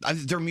great.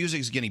 Their music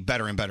is getting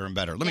better and better and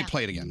better. Let me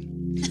play it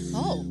again.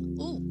 Oh.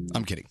 Ooh.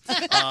 I'm kidding.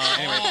 Anyway.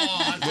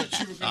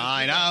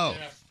 I know.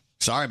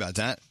 Sorry about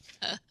that.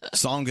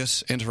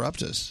 Songus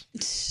interruptus.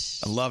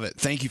 I love it.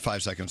 Thank you,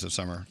 5 Seconds of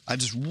Summer. I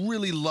just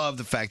really love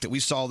the fact that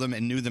we saw them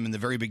and knew them in the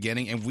very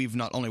beginning, and we've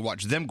not only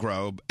watched them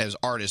grow as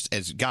artists,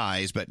 as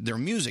guys, but their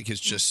music is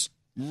just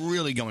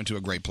really going to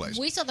a great place.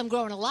 We saw them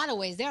grow in a lot of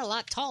ways. They're a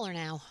lot taller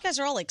now. You guys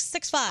are all like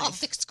 6'5". Oh,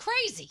 it's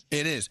crazy.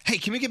 It is. Hey,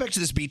 can we get back to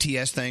this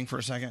BTS thing for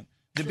a second?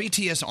 The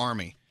BTS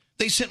Army.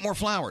 They sent more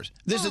flowers.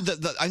 This is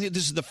I think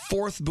this is the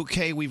 4th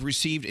bouquet we've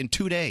received in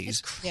 2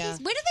 days. Yeah.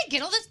 Where do they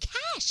get all this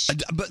cash?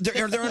 But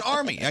they're an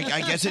army.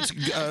 I guess it's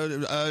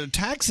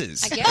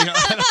taxes. I guess.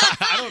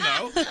 I don't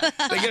know.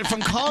 They get it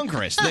from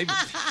Congress.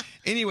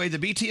 Anyway, the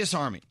BTS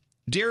Army.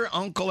 Dear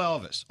Uncle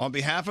Elvis, on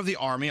behalf of the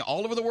Army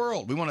all over the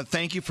world, we want to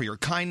thank you for your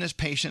kindness,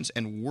 patience,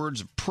 and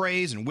words of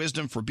praise and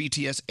wisdom for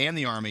BTS and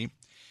the Army,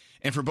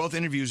 and for both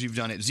interviews you've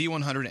done at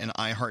Z100 and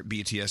iHeart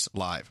BTS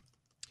Live.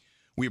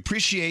 We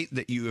appreciate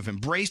that you have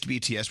embraced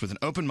BTS with an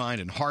open mind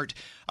and heart.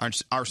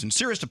 Our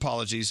sincerest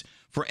apologies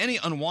for any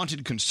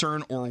unwanted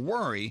concern or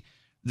worry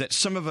that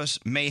some of us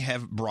may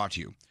have brought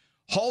you.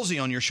 Halsey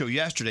on your show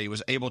yesterday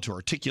was able to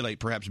articulate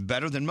perhaps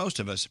better than most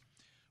of us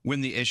where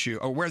the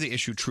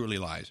issue truly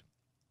lies.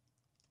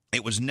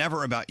 It was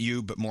never about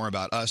you, but more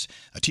about us,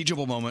 a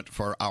teachable moment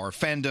for our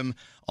fandom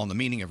on the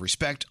meaning of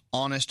respect,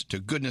 honest to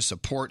goodness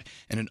support,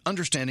 and an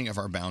understanding of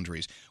our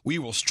boundaries. We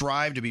will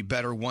strive to be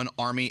better one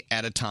army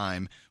at a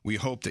time. We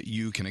hope that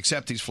you can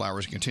accept these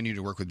flowers and continue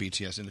to work with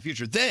BTS in the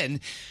future.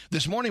 Then,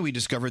 this morning we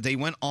discovered they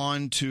went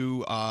on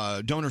to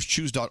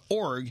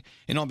DonorsChoose.org,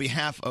 and on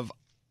behalf of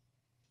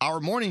our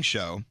morning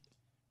show,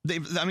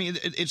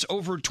 it's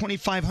over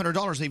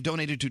 $2,500 they've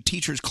donated to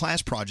Teachers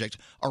Class Project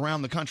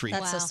around the country.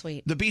 That's so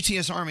sweet. The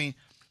BTS Army,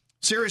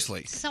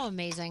 seriously. So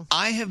amazing.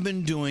 I have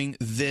been doing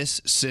this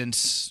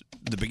since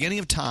the beginning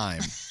of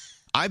time.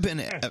 I've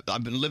been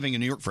living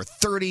in New York for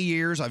 30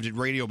 years. I've did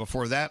radio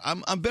before that.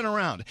 I've been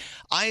around.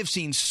 I have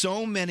seen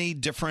so many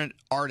different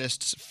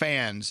artists,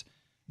 fans,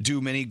 do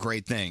many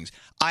great things.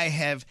 I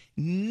have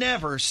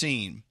never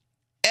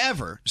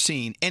ever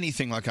seen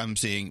anything like I'm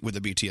seeing with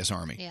the BTS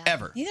Army. Yeah.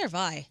 Ever. Neither have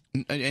I.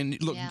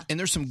 And look, and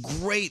there's some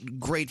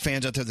great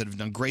fans out there that have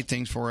done great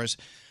things for us.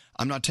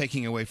 I'm not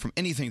taking away from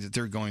anything that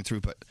they're going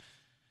through, but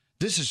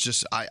this is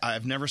just,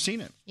 I've never seen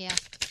it. Yeah.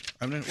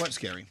 I mean, what's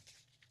scary?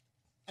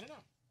 I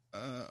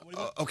don't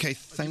know. Okay,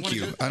 thank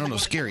you. I don't know.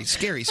 Scary,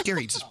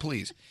 just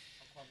please.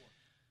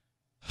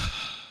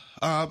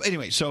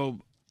 Anyway, so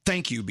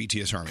thank you,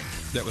 BTS Army.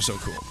 That was so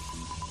cool.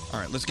 All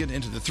right, let's get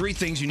into the 3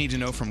 things you need to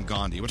know from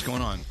Gandhi. What's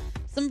going on?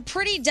 Some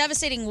pretty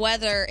devastating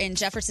weather in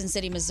Jefferson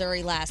City,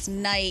 Missouri last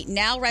night.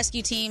 Now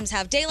rescue teams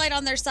have daylight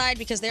on their side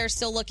because they're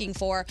still looking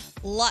for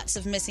lots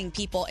of missing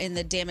people in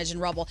the damage and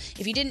rubble.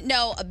 If you didn't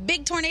know, a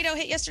big tornado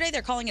hit yesterday.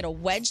 They're calling it a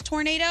wedge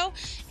tornado.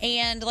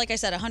 And like I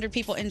said, 100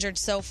 people injured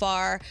so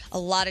far. A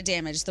lot of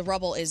damage. The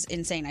rubble is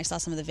insane. I saw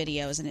some of the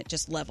videos and it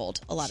just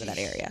leveled a lot of that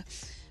area.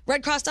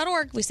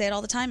 RedCross.org. We say it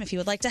all the time. If you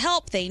would like to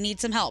help, they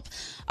need some help.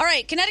 All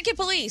right, Connecticut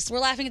police. We're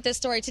laughing at this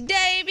story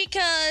today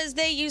because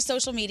they used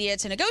social media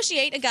to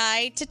negotiate a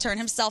guy to turn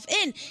himself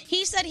in.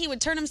 He said he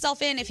would turn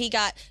himself in if he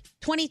got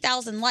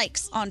 20,000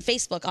 likes on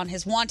Facebook on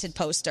his wanted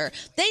poster.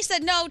 They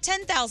said no,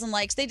 10,000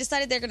 likes. They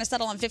decided they're going to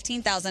settle on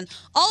 15,000.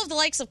 All of the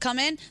likes have come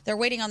in. They're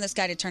waiting on this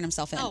guy to turn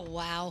himself in. Oh,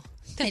 wow.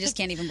 I just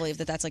can't even believe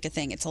that that's like a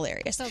thing. It's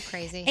hilarious. So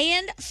crazy.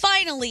 And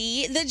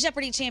finally, the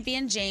Jeopardy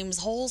champion, James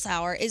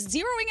Holzhauer, is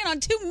zeroing in on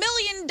 $2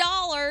 million.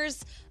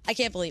 I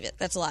can't believe it.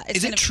 That's a lot.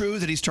 Is it true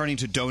that he's starting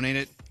to donate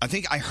it? I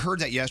think I heard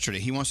that yesterday.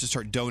 He wants to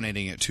start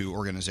donating it to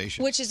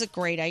organizations. Which is a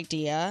great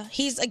idea.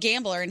 He's a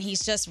gambler, and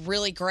he's just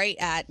really great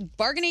at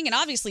bargaining and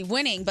obviously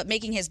winning, but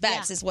making his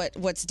bets is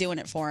what's doing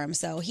it for him.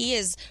 So he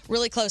is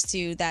really close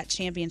to that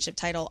championship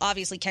title.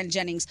 Obviously, Ken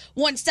Jennings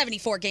won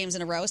 74 games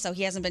in a row, so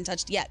he hasn't been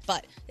touched yet,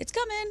 but it's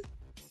coming.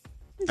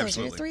 Those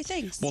are your three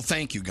things. Well,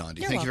 thank you,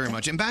 Gandhi. You're Thank you very welcome.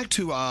 much. And back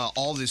to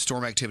all this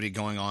storm activity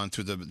going on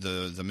through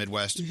the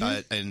Midwest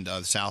Mm-hmm. and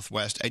the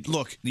Southwest.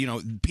 Look,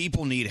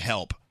 people need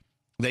help.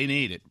 They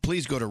need it.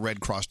 Please go to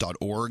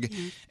redcross.org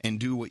Mm-hmm. and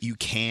do what you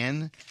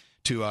can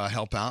to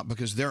help out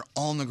because they're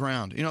on the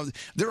ground.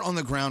 They're on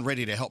the ground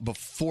ready to help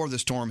before the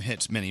storm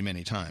hits many,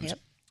 many times. Yep.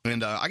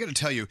 And I got to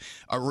tell you,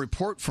 a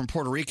report from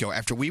Puerto Rico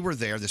after we were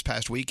there this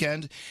past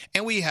weekend,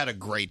 and we had a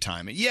great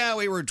time. Yeah,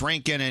 we were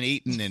drinking and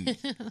eating and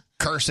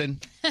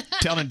cursing,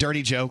 telling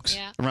dirty jokes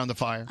around the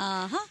fire.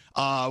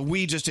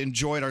 We just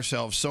enjoyed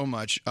ourselves so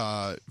much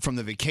from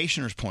the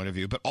vacationer's point of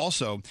view, but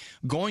also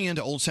going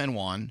into Old San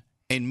Juan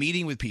and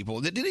meeting with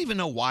people that didn't even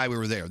know why we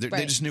were there.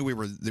 They just knew we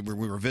were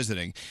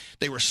visiting.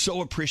 They were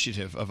so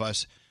appreciative of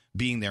us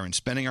being there and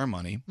spending our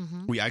money.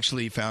 Mm-hmm. We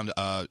actually found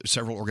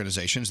several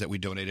organizations that we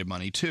donated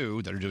money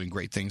to that are doing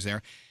great things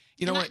there.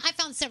 You know And what? I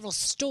found several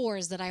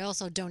stores that I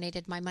also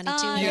donated my money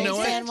to. You in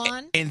know San what?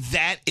 Juan. And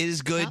that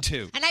is good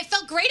too. And I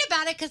felt great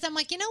about it because I'm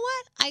like, you know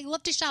what? I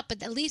love to shop,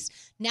 but at least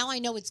now I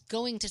know it's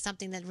going to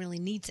something that really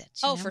needs it.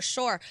 you know? For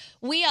sure.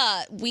 We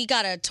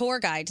got a tour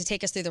guide to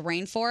take us through the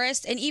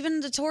rainforest, and even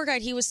the tour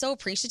guide, he was so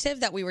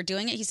appreciative that we were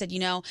doing it. He said,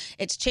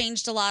 it's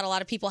changed a lot. A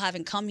lot of people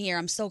haven't come here.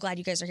 I'm so glad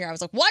you guys are here. I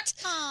was like, what?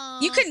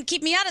 You couldn't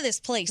keep me out of this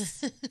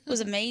place. It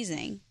was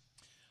amazing.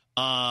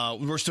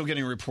 We're still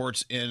getting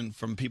reports in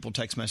from people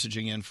text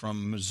messaging in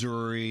from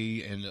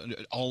Missouri and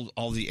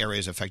all the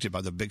areas affected by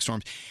the big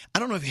storms. I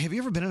don't know have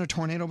you ever been in a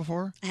tornado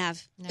before? I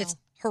have. It's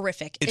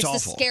horrific. It's the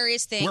awful.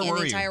 scariest thing Where in the were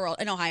you? entire world.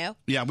 In Ohio.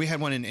 Yeah, we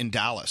had one in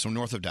Dallas, or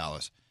north of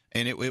Dallas.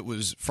 And it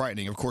was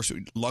frightening. Of course,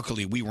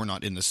 luckily, we were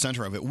not in the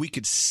center of it. We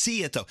could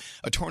see it, though.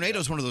 A tornado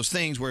is one of those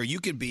things where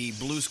you could be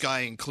blue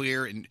sky and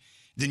clear, and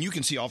then you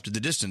can see off to the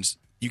distance.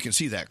 You can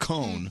see that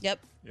cone. Yep.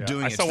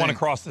 Doing I its saw one thing.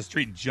 across the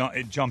street.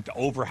 It jumped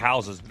over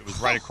houses, but it was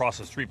right across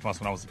the street from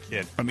us when I was a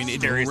kid. I mean, it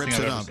Scariest rips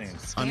thing it I've up. ever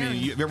seen. I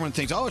mean, everyone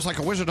thinks, it's like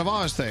a Wizard of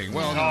Oz thing.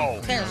 Well, No.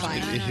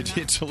 Terrifying.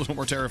 It's a little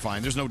more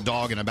terrifying. There's no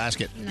dog in a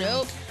basket.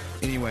 Nope.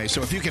 Anyway,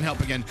 so if you can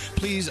help again,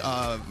 please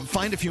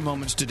find a few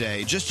moments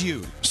today. Just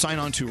you. Sign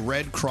on to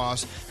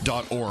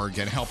redcross.org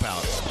and help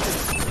out.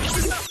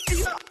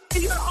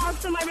 You're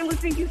awesome. I've been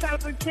listening to you since I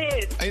was a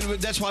kid. And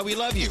that's why we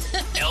love you.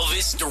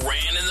 Elvis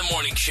Duran in the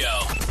Morning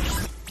Show.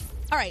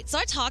 All right, so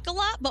I talk a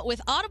lot, but with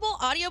Audible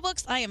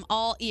audiobooks, I am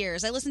all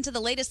ears. I listen to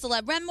the latest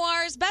celeb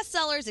memoirs,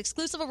 bestsellers,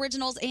 exclusive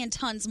originals, and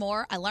tons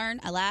more. I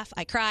learn, I laugh,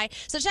 I cry.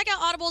 So check out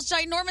Audible's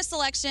ginormous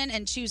selection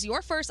and choose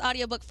your first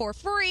audiobook for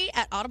free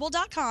at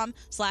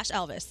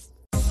audible.com/Elvis.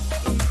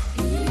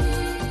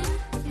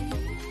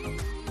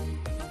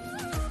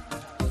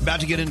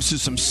 About to get into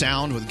some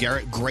sound with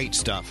Garrett. Great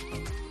stuff.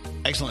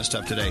 Excellent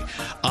stuff today.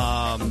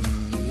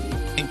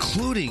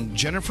 Including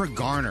Jennifer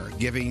Garner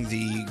giving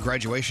the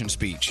graduation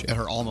speech at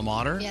her alma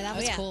mater. Yeah, that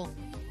was cool.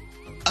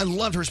 I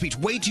loved her speech.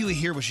 Wait till you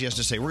hear what she has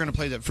to say. We're going to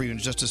play that for you in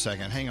just a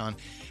second. Hang on.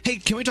 Hey,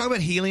 can we talk about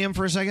helium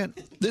for a second?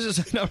 This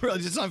is not really,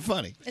 it's not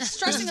funny. It's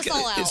stressing us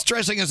all out. It's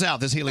stressing us out,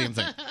 this helium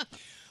thing.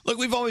 Look,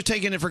 we've always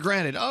taken it for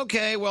granted.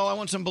 Okay, well, I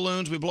want some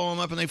balloons. We blow them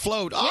up and they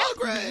float. Oh,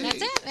 great.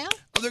 That's it, yeah.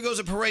 Oh, there goes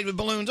a parade with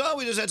balloons. Oh,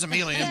 we just had some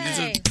helium.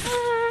 Yay.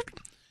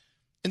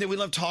 And then we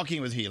love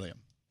talking with helium.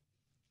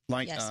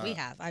 Like, Yes, we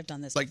have. I've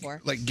done this like,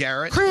 before. Like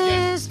Garrett.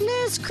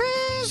 Christmas,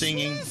 Christmas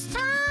Singing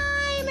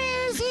time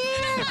is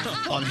here.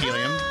 on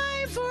helium.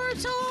 Time for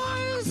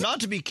toys.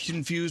 Not to be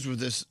confused with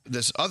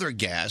this other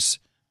gas,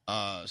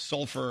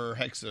 sulfur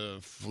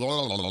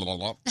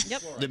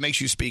hexafluoride, that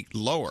makes you speak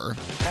lower.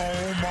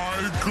 Oh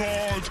my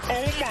God,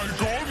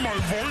 my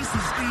voice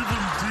is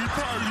even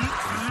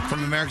deeper.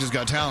 From America's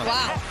Got Talent.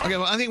 Wow. Okay,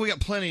 well, I think we got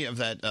plenty of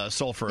that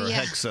sulfur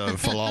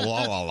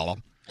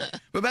hexafluoride.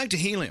 But back to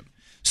helium.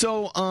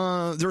 So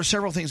there are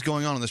several things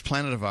going on this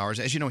planet of ours.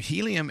 As you know,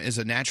 helium is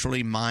a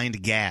naturally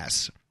mined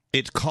gas.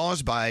 It's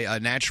caused by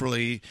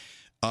naturally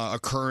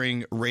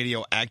occurring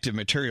radioactive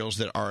materials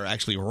that are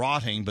actually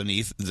rotting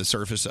beneath the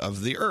surface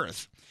of the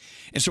Earth.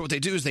 And so what they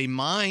do is they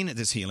mine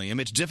this helium.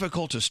 It's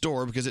difficult to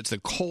store because it's the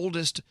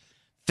coldest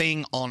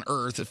thing on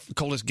Earth, the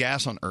coldest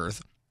gas on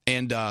Earth.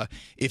 And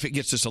if it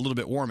gets just a little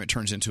bit warm, it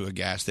turns into a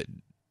gas that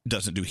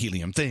doesn't do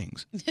helium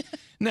things.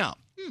 Now,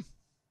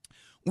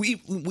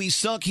 we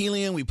suck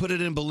helium, we put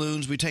it in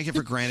balloons, we take it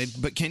for granted.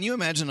 But can you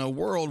imagine a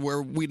world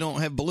where we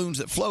don't have balloons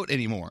that float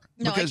anymore?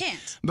 No, I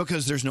can't.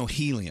 Because there's no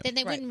helium. Then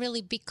they wouldn't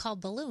really be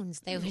called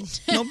balloons. They would.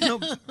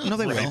 No,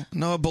 they will.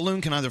 No, a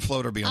balloon can either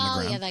float or be on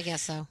the ground. Yeah, I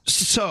guess so.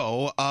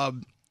 So,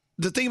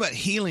 the thing about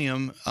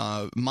helium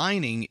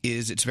mining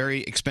is it's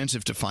very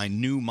expensive to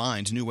find new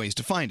mines, new ways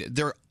to find it.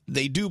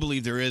 They do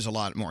believe there is a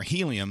lot more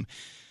helium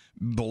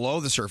below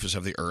the surface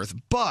of the Earth,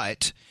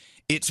 but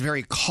it's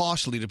very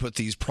costly to put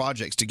these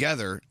projects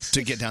together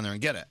to get down there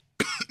and get it.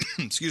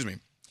 Excuse me.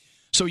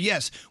 So,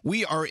 yes,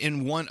 we are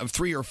in one of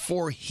 3 or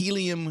 4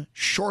 helium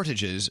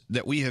shortages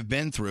that we have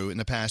been through in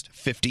the past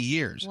 50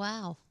 years.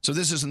 Wow. So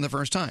this isn't the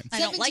first time. I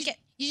don't like it.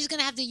 You're just going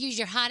to have to use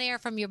your hot air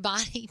from your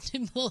body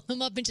to blow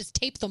them up and just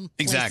tape them.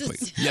 Exactly.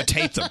 places. Yeah,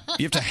 tape them.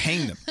 You have to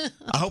hang them.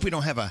 I hope we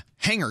don't have a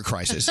hanger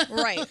crisis.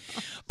 Right.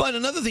 But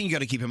another thing you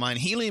got to keep in mind,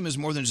 helium is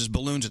more than just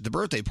balloons at the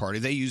birthday party.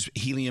 They use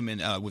helium in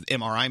with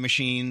MRI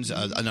machines.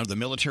 I know the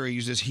military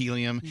uses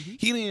helium.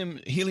 Helium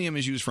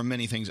is used for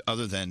many things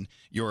other than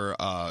your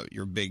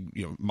big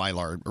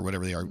Mylar or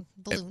whatever they are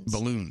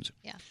balloons.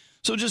 Yeah.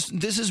 So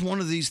this is one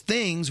of these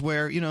things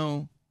where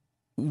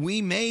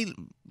we may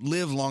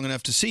live long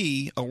enough to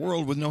see a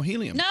world with no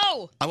helium.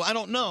 No. I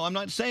don't know. I'm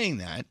not saying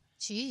that.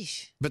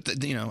 Sheesh. But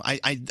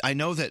I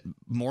know that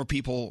more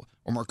people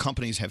or more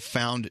companies have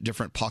found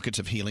different pockets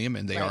of helium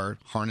and they are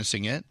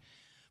harnessing it,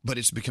 but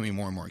it's becoming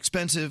more and more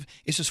expensive.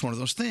 It's just one of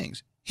those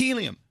things.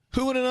 Helium.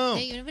 Who would have known?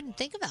 Yeah, you wouldn't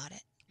think about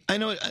it. I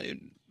know.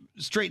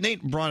 Straight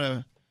Nate brought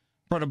a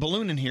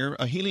balloon in here,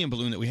 a helium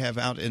balloon that we have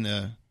out in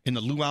the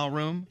luau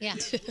room. Yeah.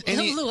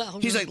 And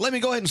he's like, "Let me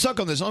go ahead and suck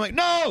on this." I'm like,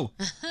 "No,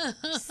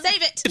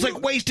 save it." It's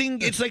like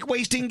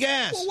wasting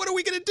gas. Well, what are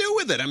we going to do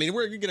with it? I mean,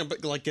 we're going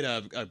to get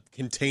a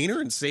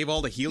container and save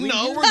all the helium?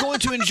 No, we're going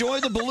to enjoy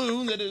the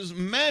balloon that is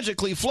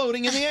magically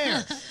floating in the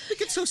air. It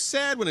gets so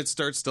sad when it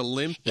starts to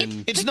limp.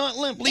 And it's not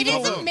limp. Leave It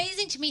it is alone.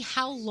 amazing to me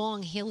how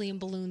long helium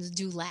balloons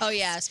do last. Oh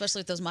yeah, especially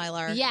with those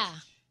Mylar. Yeah.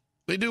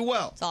 They do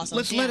well. It's awesome.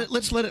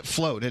 Let's let it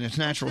float in its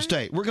natural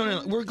state. We're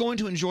going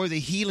to enjoy the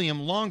helium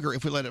longer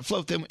if we let it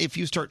float than if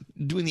you start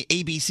doing the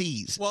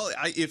ABCs. Well,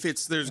 if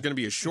there's going to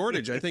be a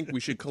shortage, I think we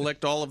should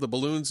collect all of the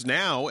balloons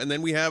now, and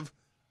then we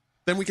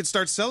can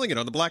start selling it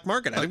on the black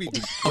market. I think it'd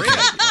be great.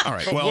 All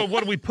right. Well,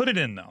 what do we put it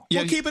in though?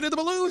 We'll keep it in the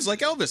balloons, like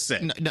Elvis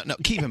said. No.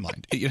 Keep in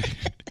mind.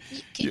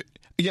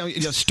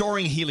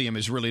 Storing helium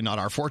is really not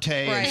our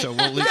forte, and so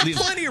we'll We've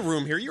got plenty of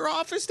room here. Your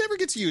office never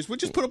gets used. We'll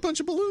just put a bunch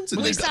of balloons in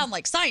there. We sound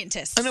like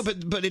scientists. I know,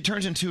 but it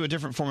turns into a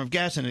different form of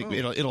gas, and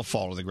it'll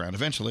fall to the ground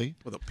eventually.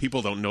 Well, the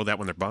people don't know that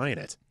when they're buying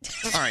it.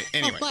 All right.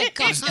 Anyway, Oh my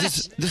gosh.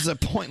 this is a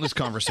pointless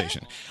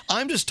conversation.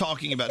 I'm just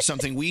talking about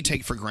something we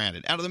take for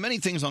granted. Out of the many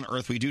things on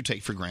Earth we do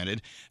take for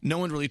granted, no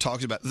one really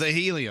talks about the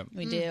helium.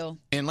 We do.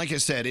 And like I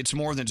said, it's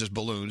more than just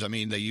balloons. I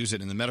mean, they use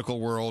it in the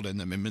medical world, and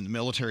the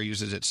military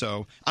uses it.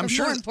 So I'm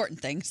sure more important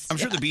things. I'm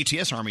sure the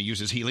BTS Army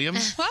uses helium.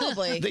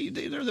 Probably.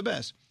 They're the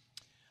best.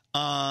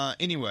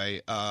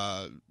 Anyway,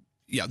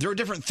 yeah, there are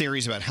different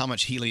theories about how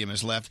much helium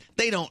is left.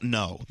 They don't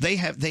know. They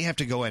have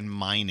to go and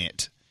mine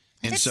it.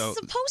 And it's so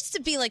supposed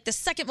to be like the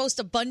second most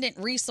abundant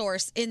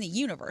resource in the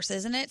universe,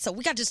 isn't it? So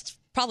we got to just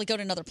probably go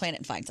to another planet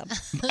and find some.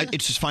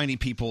 it's just finding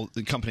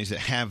the companies that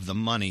have the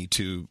money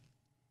to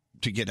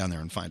get down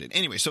there and find it.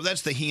 Anyway, so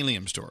that's the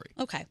helium story.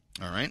 Okay.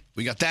 All right.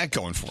 We got that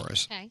going for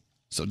us. Okay.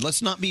 So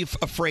let's not be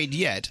afraid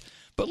yet,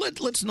 but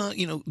let's not,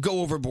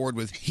 go overboard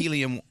with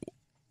helium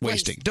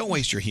wasting. Don't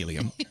waste your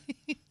helium.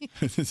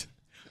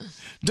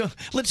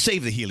 Let's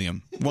save the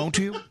helium, won't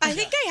you? I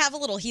think I have a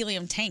little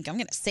helium tank. I'm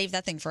going to save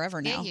that thing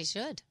forever now. Yeah, you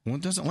should. Well,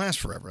 it doesn't last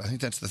forever. I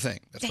think that's the thing.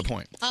 That's the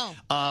point. Oh.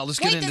 Let's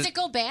get into. Does it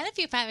go bad if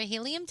you have a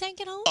helium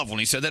tank at home? I've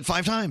only said that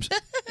 5 times.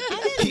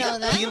 I didn't know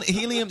that.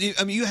 Helium.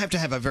 I mean, you have to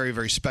have a very,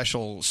 very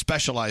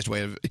specialized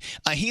way of.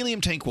 A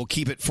helium tank will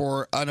keep it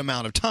for an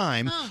amount of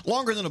time,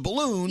 longer than a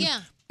balloon.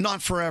 Yeah.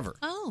 Not forever.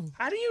 Oh.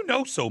 How do you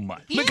know so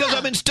much? Because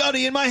I've been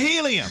studying my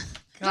helium.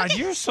 God,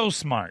 you're so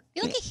smart.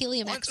 You're like a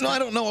helium expert. No, I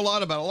don't know a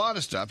lot about a lot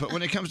of stuff, but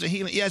when it comes to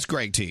helium, yes,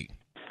 Greg T.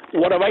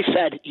 What have I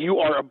said? You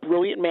are a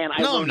brilliant man.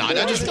 No, I'm not.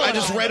 I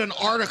just read an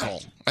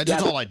article.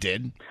 That's all I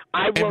did.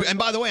 And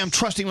by the way, I'm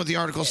trusting what the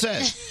article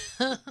says.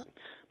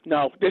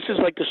 No, this is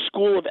like the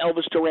school of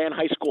Elvis Duran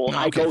High School. No,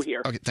 I go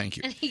here. Okay, thank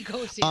you. And he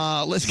goes here.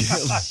 Let's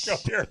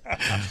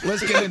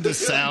get into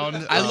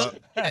sound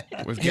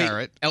with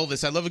Garrett. Hey,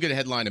 Elvis, I love a good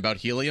headline about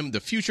helium. The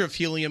future of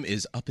helium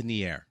is up in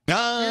the air. Oh.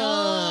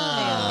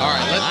 All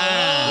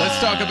right, let's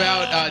talk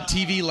about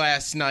TV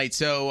last night.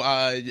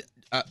 So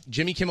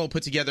Jimmy Kimmel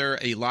put together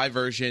a live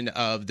version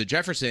of The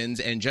Jeffersons,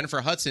 and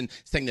Jennifer Hudson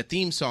sang the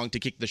theme song to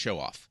kick the show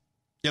off.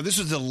 Yeah, this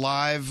was the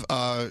live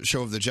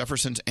show of the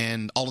Jeffersons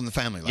and All in the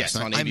Family last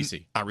night. Yes, on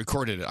ABC. I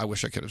recorded it. I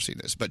wish I could have seen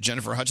this. But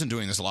Jennifer Hudson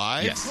doing this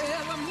live? Yes.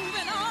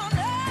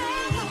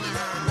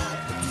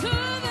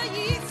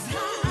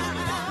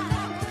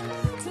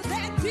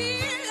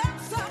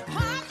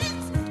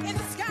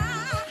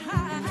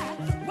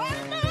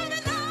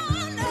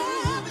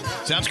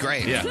 Sounds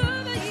great. Yeah.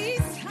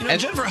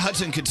 And Jennifer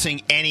Hudson could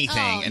sing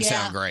anything and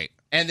sound great.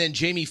 And then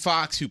Jamie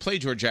Foxx, who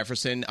played George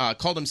Jefferson,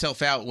 called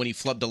himself out when he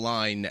flubbed a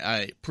line,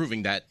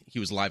 proving that he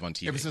was live on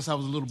TV. Ever since I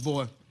was a little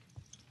boy,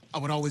 I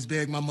would always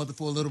beg my mother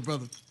for a little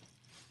brother.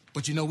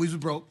 But we was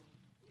broke,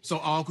 so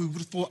all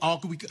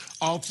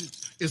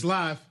is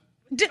live.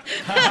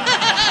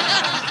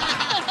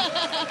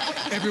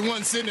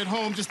 Everyone sitting at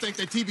home just think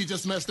their TV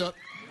just messed up.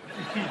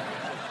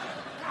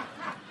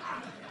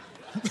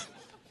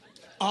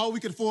 All we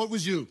could afford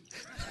was you.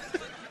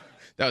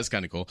 That was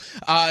kind of cool.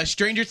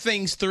 Stranger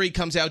Things 3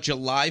 comes out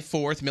July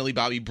 4th. Millie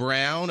Bobby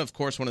Brown, of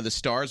course, one of the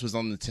stars, was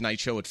on The Tonight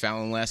Show with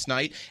Fallon last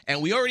night.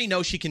 And we already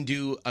know she can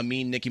do a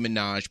mean Nicki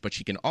Minaj, but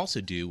she can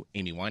also do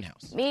Amy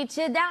Winehouse. Meet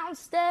you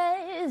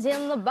downstairs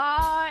in the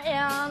bar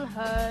and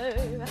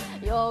her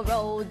your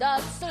rolled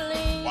up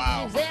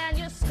sleeves and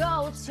your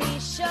skull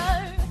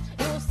t-shirt.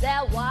 You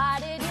said, what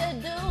did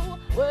you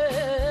do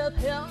with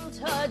him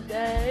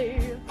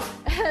today?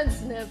 And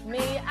sniff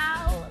me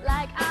out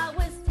like I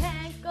was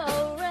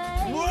Tanqueray.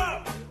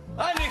 Whoa!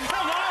 I mean,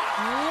 come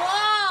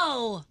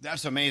on! Whoa!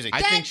 That's amazing.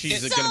 I think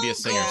she's going to be a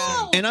singer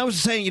soon. And I was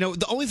saying,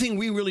 the only thing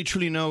we really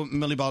truly know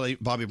Millie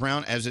Bobby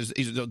Brown as is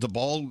the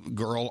bald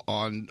girl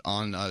on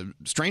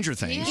Stranger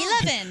Things,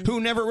 11, who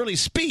never really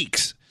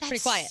speaks. Pretty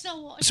quiet.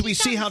 So we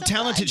see how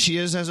talented she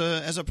is as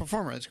a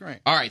performer. That's great.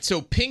 All right, so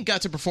Pink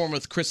got to perform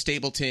with Chris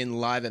Stapleton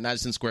live at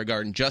Madison Square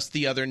Garden just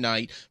the other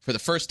night. For the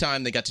first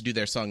time, they got to do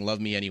their song "Love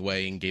Me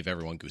Anyway" and gave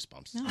everyone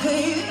goosebumps.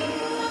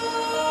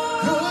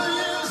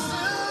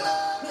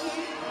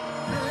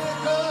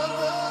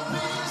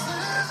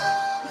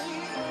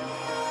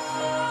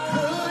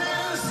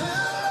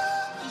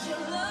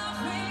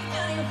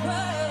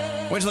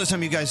 When's the last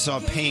time you guys saw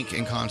Pink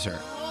in concert?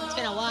 It's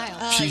been a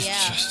while. She's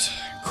just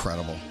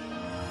incredible.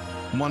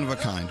 One of a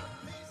kind.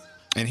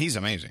 And he's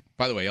amazing.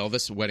 By the way,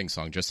 Elvis, wedding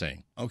song, just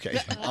saying. Okay.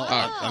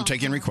 I'm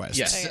taking requests.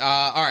 Yes.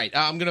 All right.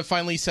 I'm going to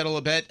finally settle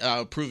a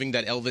bet, proving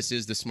that Elvis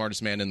is the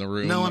smartest man in the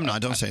room. No, I'm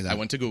not. Don't say that. I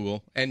went to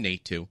Google, and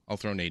Nate, too. I'll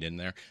throw Nate in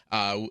there.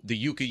 The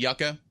Yuka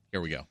Yucca. Here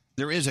we go.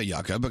 There is a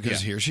yucca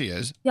because here she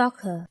is.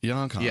 Yucca.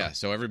 Yucca. Yeah,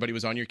 so everybody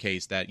was on your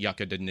case that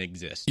yucca didn't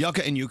exist.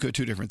 Yucca and yucca,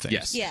 two different things.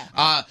 Yes. Yeah.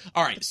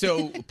 All right,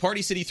 so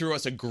Party City threw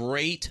us a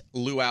great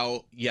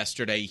luau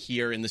yesterday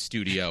here in the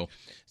studio.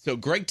 So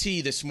Greg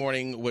T this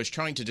morning was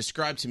trying to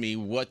describe to me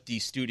what the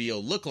studio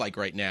looked like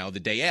right now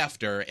the day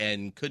after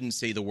and couldn't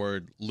say the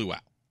word luau.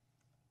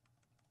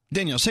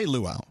 Danielle, say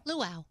luau.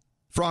 Luau.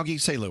 Froggy,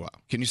 say luau.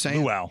 Can you say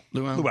Luau. it?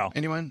 Luau. Luau.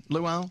 Anyone?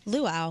 Luau?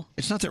 Luau.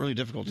 It's not that really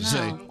difficult to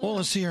say. Well,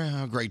 let's see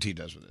how Greg T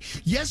does with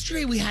it.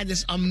 Yesterday we had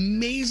this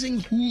amazing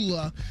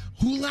hula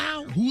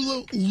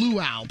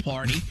luau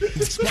party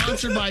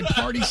sponsored by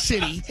Party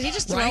City. Did he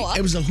just throw up?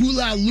 It was a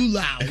hula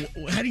luau.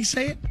 How do you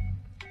say it?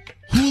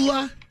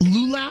 Hula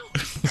luau?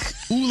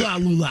 Hula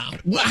luau.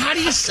 How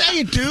do you say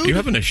it, dude? You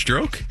having a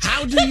stroke?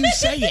 How do you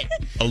say it?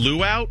 A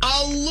luau?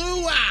 A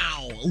luau.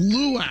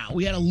 Luau.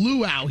 We had a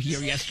luau here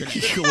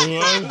yesterday.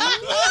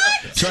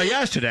 So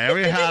yesterday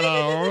we had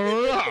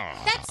a...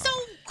 That's so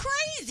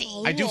crazy.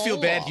 I do feel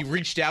bad. He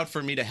reached out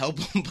for me to help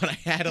him, but I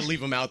had to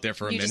leave him out there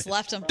for a You minute. just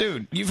left him.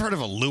 Dude, you've heard of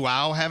a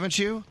luau, haven't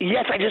you?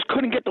 Yes, I just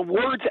couldn't get the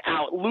words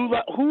out.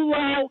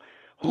 Luau.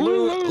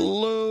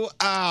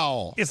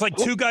 Luau. It's like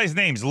two guys'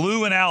 names.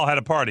 Lou and Al had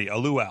a party. A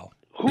luau.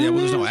 Yeah, well,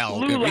 there's no Al.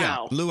 Luau.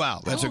 Yeah,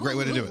 luau. That's a great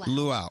way to do it.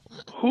 Luau.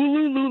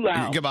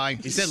 Luau. Goodbye.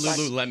 He said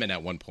Lululemon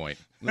at one point.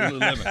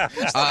 Lululemon.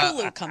 Where's the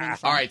Hulu coming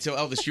from? All right, so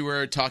Elvis, you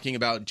were talking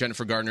about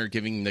Jennifer Garner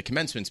giving the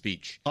commencement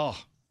speech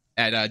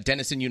at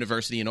Denison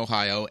University in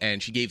Ohio,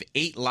 and she gave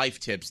 8 life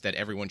tips that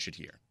everyone should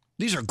hear.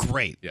 These are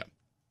great. Yeah.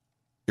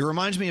 It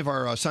reminds me of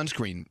our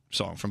sunscreen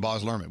song from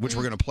Baz Luhrmann, which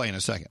we're going to play in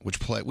a second.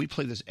 We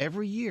play this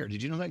every year.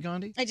 Did you know that,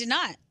 Gandhi? I did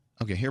not.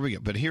 Okay, here we go.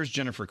 But here's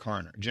Jennifer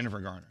Garner.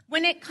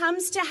 When it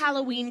comes to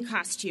Halloween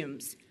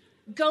costumes,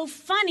 go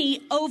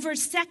funny over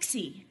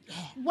sexy.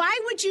 Why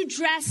would you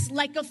dress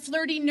like a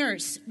flirty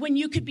nurse when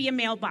you could be a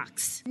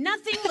mailbox?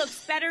 Nothing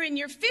looks better in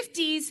your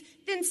 50s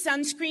than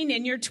sunscreen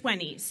in your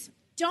 20s.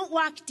 Don't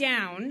walk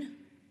down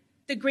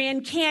the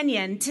Grand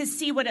Canyon to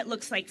see what it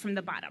looks like from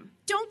the bottom.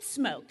 Don't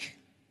smoke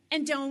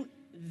and don't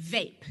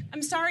vape.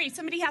 I'm sorry,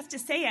 somebody has to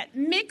say it.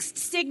 Mixed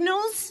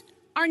signals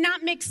are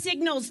not mixed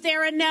signals.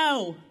 They're a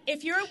no.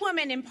 If you're a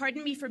woman, and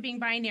pardon me for being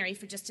binary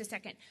for just a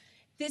second,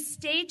 this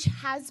stage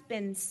has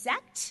been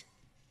set.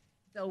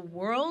 The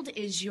world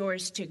is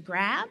yours to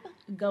grab.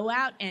 Go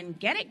out and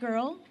get it,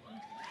 girl.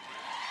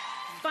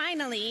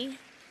 Finally,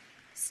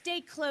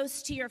 stay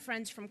close to your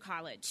friends from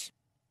college.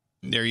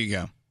 There you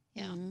go.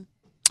 Yeah.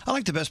 I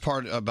like the best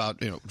part about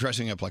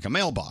dressing up like a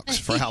mailbox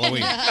for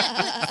Halloween.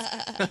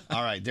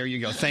 All right, there you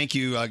go. Thank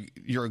you.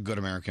 You're a good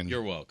American.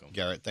 You're welcome,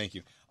 Garrett. Thank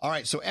you. All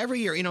right, so every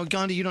year,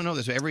 Gandhi, you don't know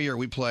this, but every year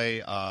we play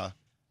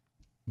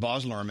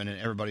Baz Luhrmann and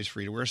Everybody's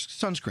Free to Wear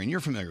Sunscreen. You're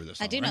familiar with this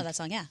song, I do right? know that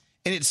song, yeah.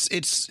 And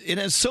it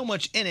has so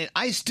much in it.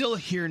 I still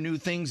hear new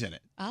things in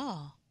it.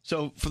 Oh.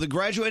 So for the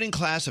graduating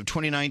class of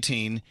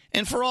 2019,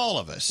 and for all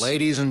of us,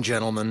 ladies and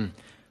gentlemen,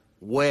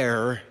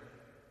 wear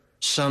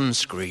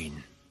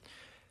sunscreen.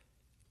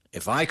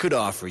 If I could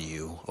offer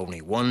you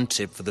only one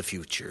tip for the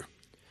future,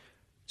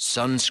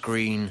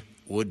 sunscreen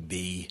would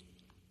be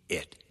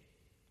it.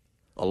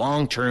 The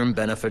long-term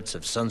benefits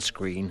of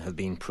sunscreen have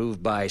been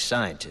proved by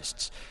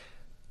scientists,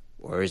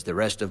 whereas the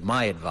rest of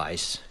my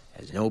advice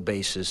has no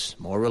basis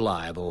more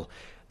reliable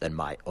than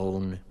my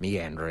own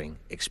meandering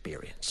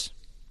experience.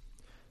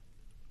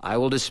 I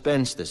will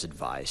dispense this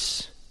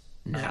advice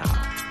now.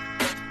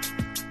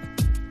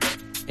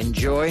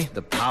 Enjoy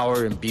the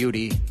power and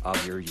beauty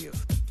of your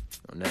youth.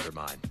 Oh, never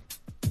mind.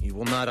 You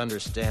will not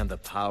understand the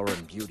power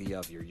and beauty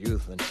of your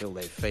youth until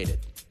they've faded.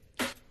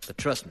 But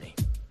trust me,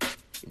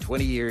 in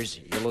 20 years,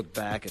 you'll look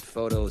back at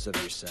photos of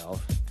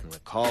yourself and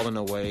recall in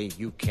a way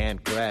you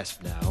can't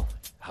grasp now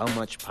how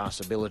much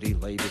possibility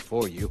lay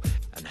before you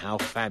and how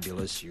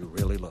fabulous you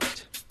really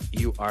looked.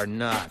 You are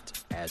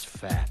not as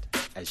fat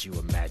as you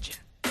imagine.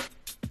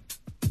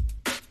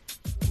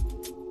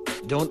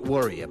 Don't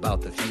worry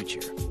about the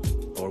future,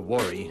 or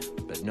worry,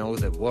 but know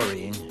that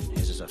worrying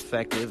is as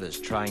effective as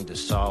trying to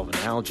solve an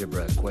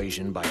algebra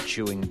equation by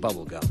chewing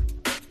bubblegum.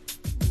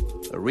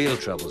 The real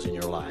troubles in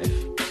your life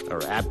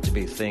are apt to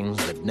be things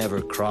that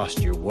never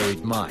crossed your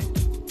worried mind,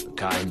 the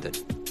kind that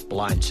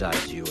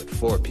blindsides you at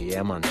 4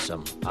 p.m. on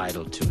some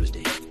idle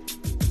Tuesday.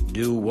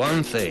 Do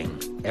one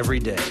thing every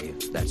day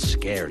that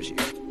scares you.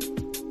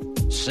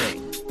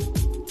 Sing.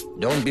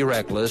 Don't be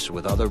reckless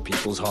with other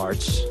people's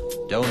hearts.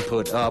 Don't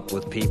put up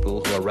with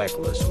people who are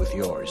reckless with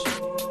yours.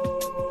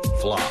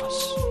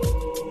 Floss.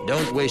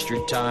 Don't waste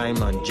your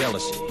time on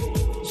jealousy.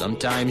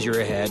 Sometimes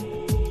you're ahead,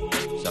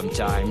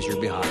 sometimes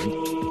you're behind.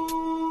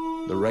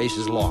 The race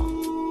is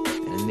long,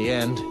 and in the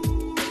end,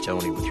 it's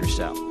only with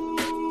yourself.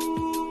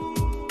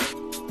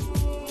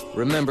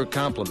 Remember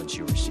compliments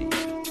you receive.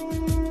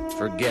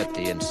 Forget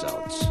the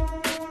insults.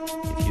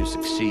 If you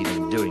succeed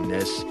in doing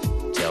this,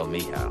 tell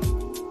me how.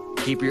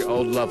 Keep your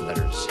old love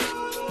letters.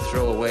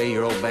 Throw away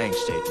your old bank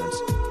statements.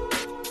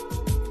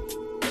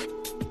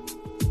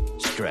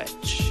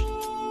 Stretch.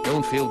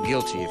 Don't feel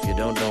guilty if you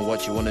don't know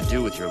what you want to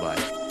do with your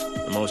life.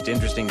 The most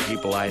interesting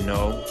people I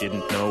know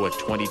didn't know at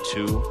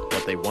 22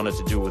 what they wanted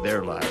to do with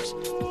their lives.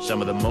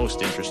 Some of the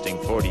most interesting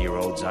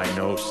 40-year-olds I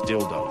know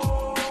still don't.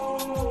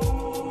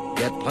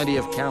 Get plenty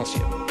of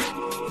calcium.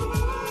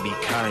 Be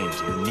kind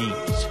to your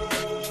knees.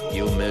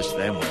 You'll miss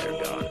them when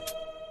they're gone.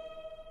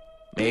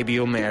 Maybe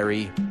you'll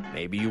marry,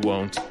 maybe you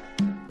won't.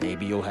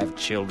 Maybe you'll have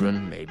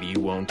children, maybe you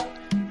won't.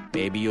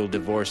 Maybe you'll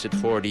divorce at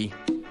 40.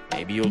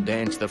 Maybe you'll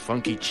dance the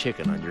funky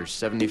chicken on your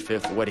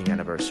 75th wedding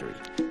anniversary.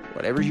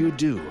 Whatever you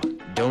do,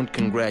 don't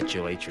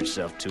congratulate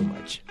yourself too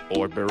much,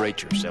 or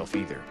berate yourself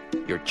either.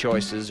 Your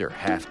choices are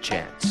half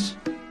chance.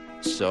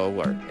 So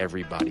are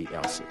everybody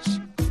else's.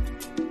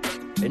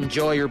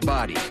 Enjoy your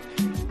body.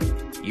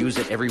 Use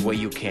it every way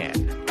you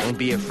can. Don't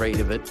be afraid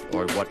of it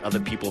or what other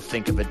people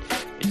think of it.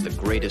 It's the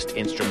greatest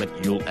instrument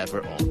you'll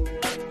ever own.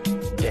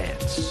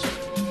 Dance.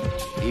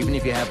 Even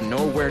if you have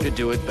nowhere to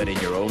do it but in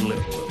your own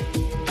living room.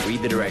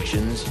 Read the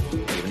directions,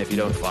 even if you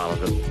don't follow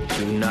them.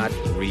 Do not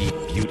read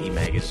beauty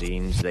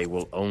magazines. They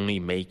will only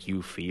make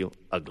you feel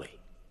ugly.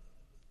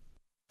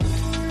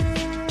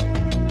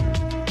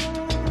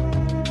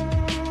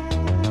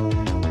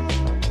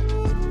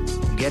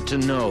 Get to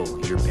know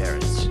your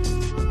parents.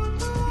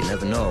 You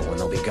never know when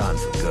they'll be gone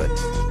for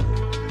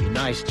good. Be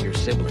nice to your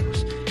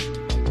siblings.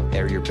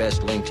 They're your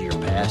best link to your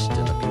past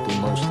and the people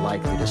most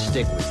likely to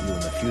stick with you in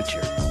the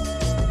future.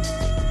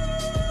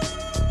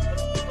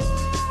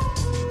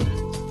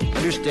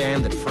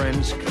 Understand that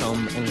friends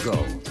come and go,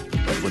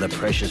 but with a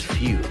precious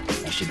few,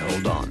 you should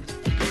hold on.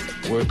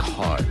 Work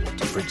hard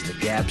to bridge the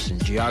gaps in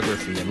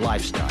geography and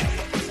lifestyle,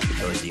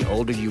 because the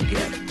older you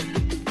get,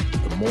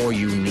 the more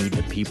you need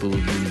the people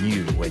you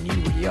knew when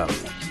you were young.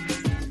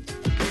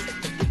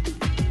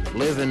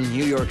 Live in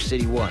New York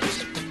City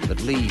once, but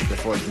leave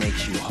before it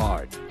makes you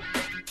hard.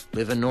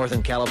 Live in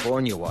Northern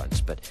California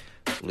once, but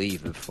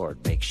leave before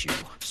it makes you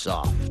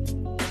soft.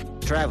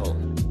 Travel.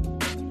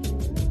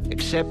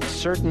 Accept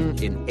certain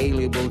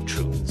inalienable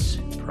truths.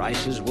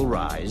 Prices will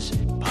rise,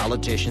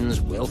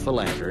 politicians will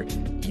philander,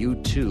 you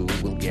too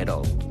will get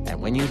old.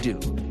 And when you do,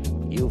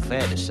 you'll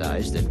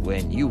fantasize that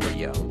when you were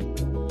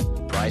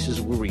young, prices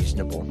were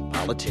reasonable,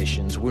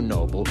 politicians were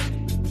noble,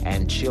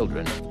 and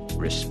children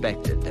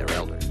respected their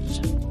elders.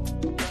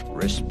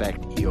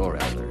 Respect your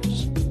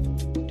elders.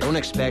 Don't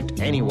expect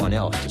anyone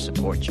else to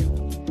support you.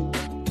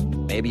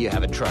 Maybe you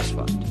have a trust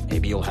fund,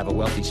 maybe you'll have a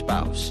wealthy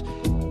spouse.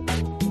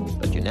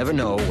 But you never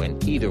know when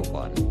either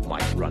one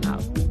might run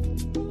out.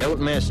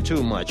 Don't mess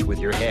too much with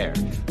your hair,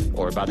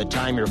 or by the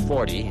time you're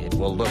 40, it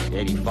will look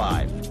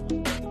 85.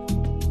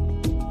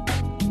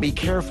 Be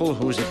careful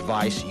whose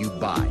advice you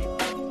buy,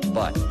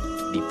 but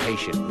be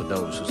patient with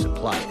those who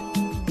supply it.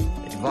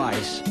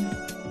 Advice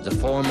is a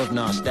form of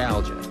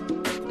nostalgia.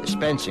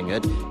 Dispensing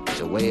it is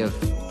a way of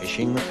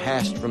fishing the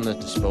past from the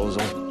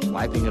disposal,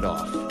 wiping it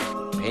off,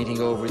 painting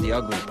over the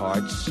ugly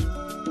parts,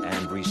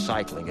 and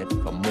recycling it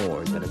for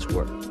more than it's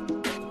worth.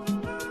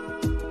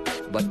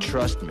 But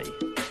trust me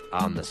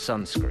on the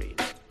sunscreen.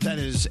 That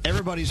is,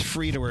 everybody's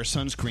free to wear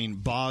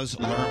sunscreen, Boz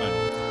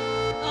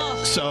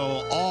Lerman.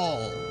 So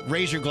all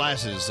raise your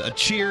glasses. A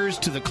cheers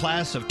to the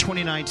class of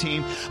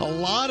 2019. A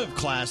lot of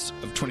class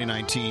of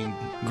 2019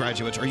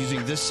 graduates are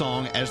using this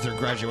song as their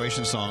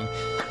graduation song.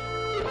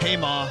 Hey,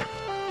 Ma,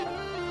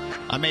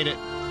 I made it.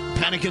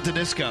 Panic at the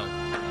Disco.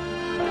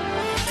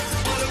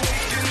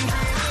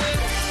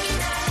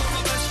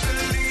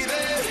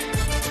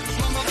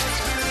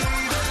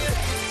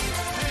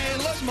 Hey,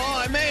 look, Ma,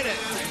 I made it.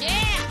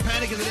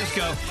 Panic at the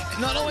Disco.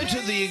 Not only to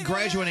the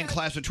graduating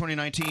class of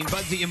 2019,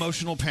 but the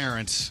emotional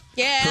parents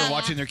who are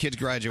watching their kids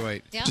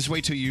graduate. Yeah. Just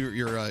wait till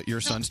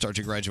your son starts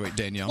to graduate,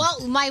 Danielle.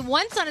 Well, my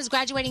one son is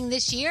graduating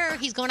this year.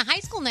 He's going to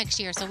high school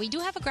next year, so we do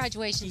have a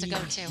graduation to go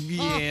to.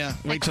 yeah,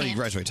 wait till he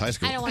graduates high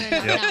school. I don't want to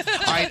know. No. All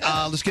right,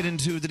 let's get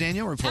into the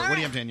Danielle report. What do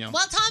you have, Danielle?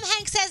 Well, Tom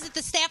Hanks says that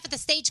the staff at the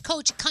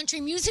Stagecoach Country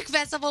Music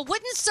Festival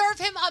wouldn't serve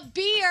him a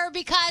beer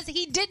because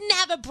he didn't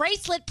have a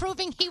bracelet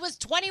proving he was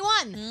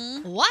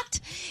 21.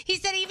 What? He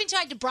said he even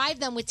tried to bribe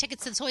them with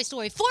tickets to Toy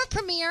Story 4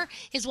 premiere.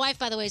 His wife,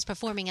 by the way, is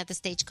performing at the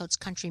Stagecoach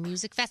Country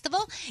Music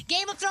Festival.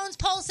 Game of Thrones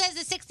poll says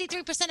that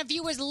 63% of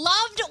viewers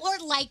loved or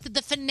liked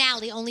the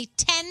finale. Only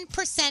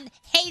 10%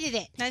 hated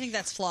it. I think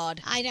that's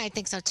flawed. I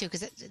think so, too,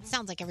 because it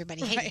sounds like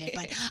everybody hated it.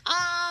 But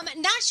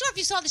not sure if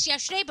you saw this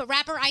yesterday, but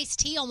rapper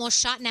Ice-T almost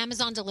shot an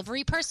Amazon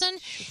delivery person.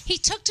 He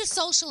took to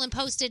social and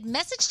posted,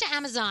 "Message to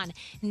Amazon.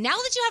 Now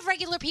that you have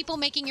regular people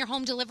making your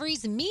home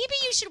deliveries, maybe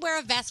you should wear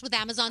a vest with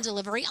Amazon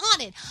delivery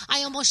on it.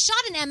 I almost shot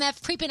an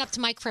MF creeping up to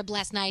my crib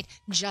last night.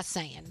 Just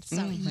saying."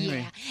 So,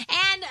 yeah.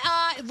 And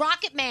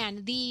Rocket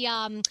Man, the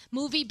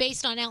movie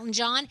based on Elton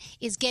John,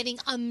 is getting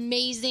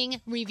amazing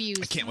reviews.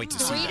 I can't wait to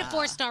see 3 to that.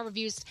 4 star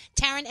reviews.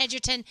 Taron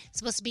Egerton is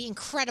supposed to be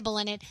incredible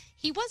in it.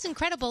 He was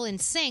incredible in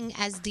Sing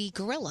as the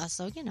gorilla,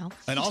 so, you know.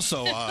 And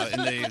also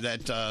in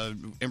that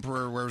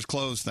Emperor Wears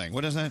Clothes thing.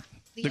 What is that?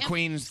 The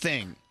Queen's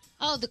thing.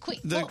 Oh, the Queen.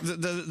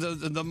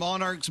 The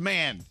monarch's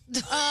man.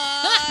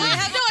 I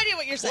have no idea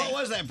what you're saying.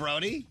 What was that,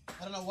 Brody?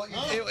 I don't know what you're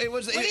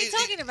What are you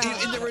talking about?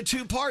 And there were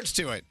 2 parts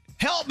to it.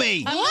 Help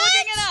me! I'm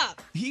looking it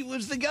up. He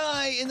was the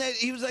guy in that.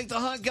 He was like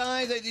the hot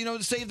guy that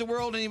saved the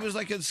world, and he was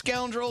like a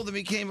scoundrel that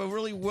became a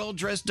really well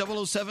dressed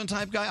 007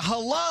 type guy.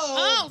 Hello!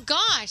 Oh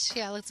gosh!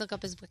 Yeah, let's look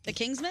up his book. The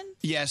Kingsman?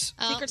 Yes.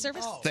 Secret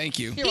Service? Thank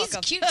you. You're He's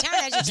welcome. cute.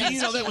 Taron Egerton. Do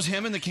you know that was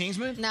him in The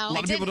Kingsman? No. A lot I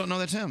of people didn't. don't know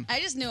that's him.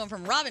 I just knew him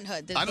from Robin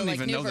Hood. I don't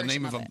even know the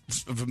name of a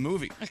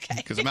movie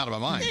because I'm out of my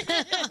mind.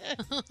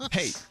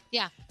 Hey,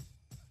 Yeah.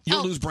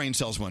 you'll lose brain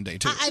cells one day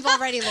too. I've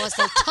already lost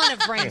a ton of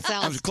brain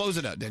cells. Close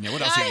it up, Danielle.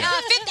 What else All you right,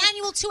 got? 5th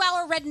annual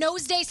 2-hour Red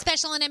Nose Day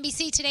special on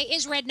NBC. Today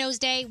is Red Nose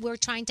Day. We're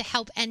trying to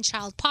help end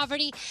child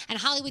poverty. And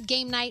Hollywood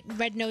Game Night,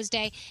 Red Nose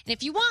Day. And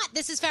if you want,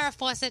 this is Farrah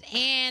Fawcett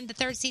and the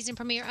 3rd season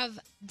premiere of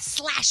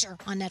Slasher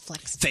on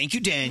Netflix. Thank you,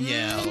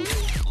 Danielle.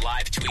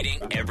 Live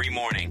tweeting every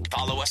morning.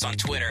 Follow us on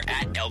Twitter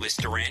at Elvis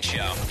Duran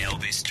Show.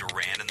 Elvis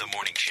Duran in the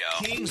Morning Show.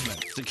 Kingsman.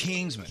 The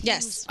Kingsman.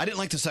 Yes. I didn't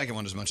like the second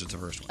one as much as the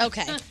first one.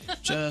 Okay.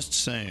 Just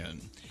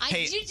saying.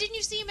 Hey, Didn't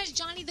you see him as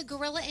Johnny the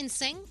Gorilla in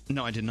Sing?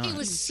 no, I did not. He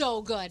was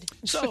so good.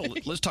 So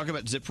let's talk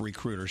about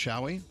ZipRecruiter,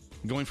 shall we?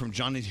 Going from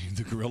Johnny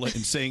the Gorilla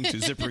and Sing to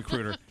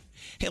ZipRecruiter.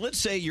 Hey, let's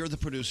say you're the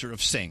producer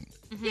of Sing.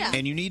 Yeah.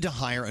 And you need to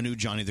hire a new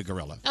Johnny the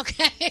Gorilla.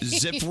 Okay.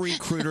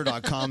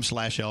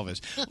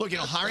 ZipRecruiter.com/Elvis. Look,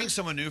 hiring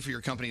someone new for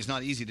your company is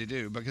not easy to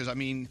do because,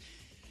 you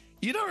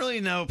don't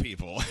really know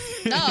people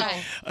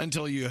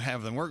until you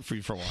have them work for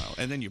you for a while,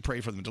 and then you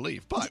pray for them to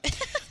leave. But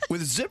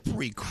with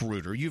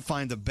ZipRecruiter, you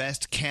find the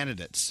best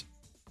candidates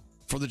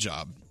for the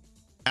job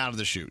out of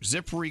the chute.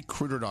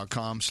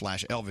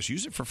 ZipRecruiter.com/Elvis.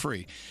 Use it for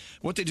free.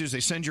 What they do is they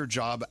send your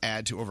job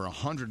ad to over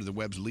 100 of the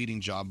web's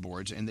leading job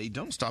boards, and they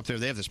don't stop there.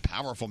 They have this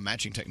powerful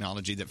matching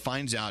technology that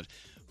finds out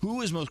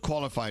who is most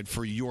qualified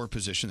for your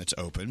position that's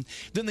open.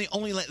 Then they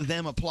only let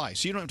them apply,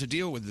 so you don't have to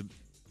deal with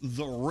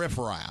the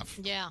riffraff.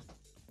 Yeah.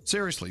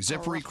 Seriously,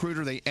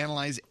 ZipRecruiter, they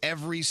analyze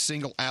every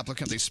single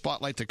applicant. They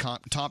spotlight the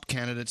top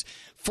candidates.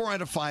 4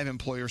 out of 5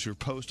 employers who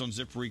post on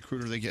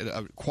ZipRecruiter, they get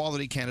a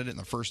quality candidate in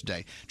the first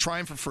day. Try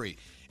them for free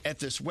at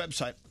this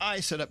website I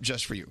set up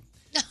just for you.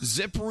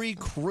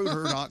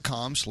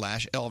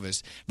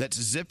 ZipRecruiter.com/Elvis. That's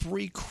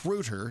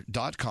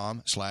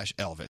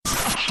ZipRecruiter.com/Elvis.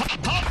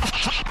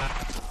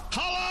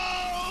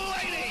 Hello,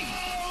 lady!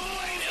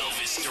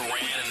 Elvis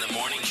Duran in the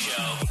Morning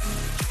Show.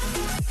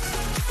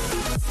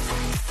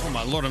 Oh,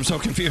 my Lord, I'm so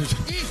confused.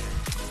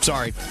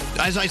 Sorry.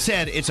 As I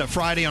said, it's a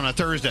Friday on a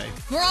Thursday.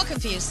 We're all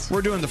confused.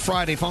 We're doing the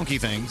Friday funky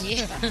things.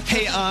 Yeah.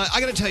 Hey, I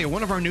got to tell you,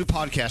 one of our new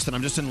podcasts that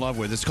I'm just in love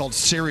with is called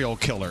Serial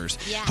Killers.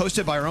 Yeah.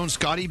 Hosted by our own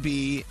Scotty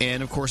B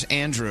and, of course,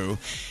 Andrew.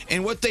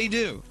 And what they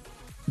do,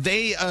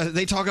 they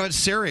talk about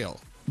cereal,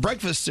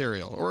 breakfast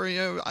cereal, or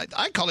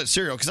I call it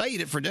cereal because I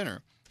eat it for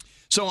dinner.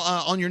 So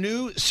on your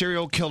new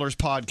Serial Killers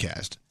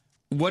podcast,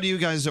 what are you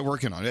guys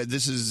working on?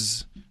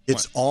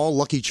 It's all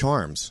Lucky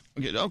Charms.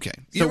 Okay.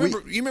 So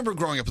You remember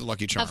growing up with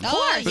Lucky Charms? Of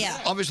course. But Yeah.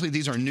 obviously,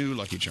 these are new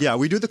Lucky Charms. Yeah,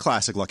 we do the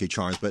classic Lucky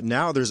Charms, but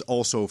now there's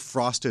also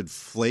Frosted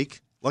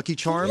Flake Lucky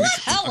Charms.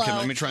 Okay,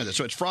 let me try this.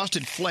 So it's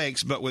Frosted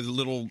Flakes, but with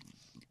little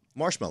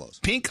marshmallows,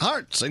 pink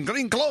hearts, and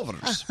green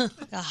clovers.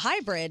 A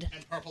hybrid.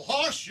 And purple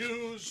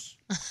horseshoes.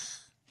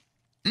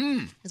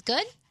 It's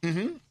good?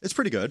 Mm-hmm. It's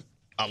pretty good.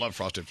 I love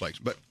Frosted Flakes,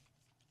 but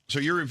So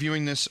you're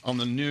reviewing this on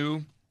the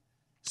new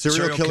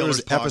Serial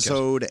Killers podcast.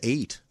 episode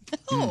 8.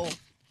 Oh.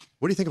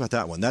 What do you think about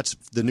that one? That's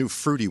the new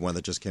fruity one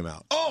that just came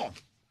out. Oh,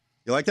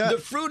 you like that? The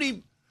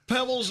Fruity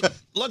Pebbles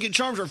Lucky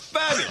Charms are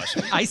fabulous.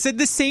 I said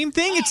the same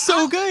thing. It's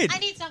so good. I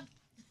need some.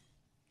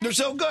 They're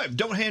so good.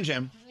 Don't hand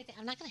jam.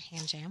 I'm not going to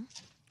hand jam.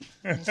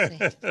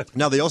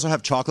 Now they also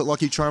have chocolate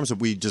Lucky Charms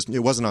that it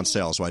wasn't on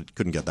sale, so I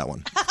couldn't get that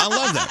one. I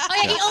love that.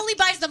 Oh, yeah, he only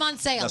buys them on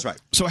sale. That's right.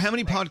 So how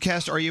many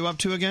podcasts are you up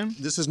to again?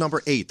 This is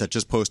number 8 that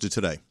just posted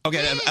today.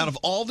 Okay, out of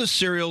all the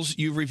cereals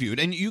you've reviewed,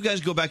 and you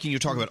guys go back and you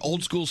talk about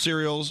old school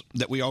cereals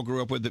that we all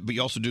grew up with, but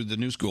you also do the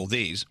new school,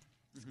 these.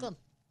 Good.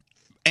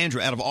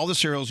 Andrew, out of all the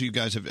cereals you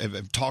guys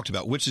have talked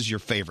about, which is your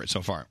favorite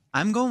so far?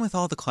 I'm going with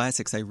all the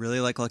classics. I really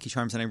like Lucky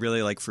Charms and I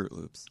really like Fruit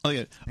Loops. Oh,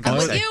 yeah. I'm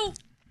with you.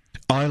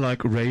 I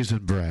like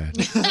Raisin Bran.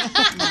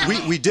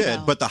 We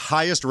did, but the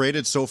highest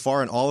rated so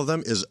far in all of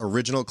them is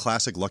original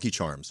classic Lucky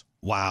Charms.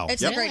 Wow.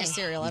 It's the greatest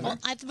cereal ever. Well,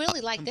 I really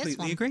like this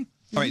one. agree.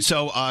 All right,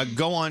 so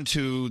go on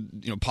to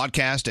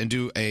podcast and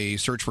do a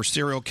search for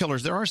serial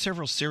killers. There are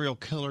several serial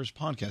killers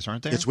podcasts,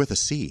 aren't there? It's with a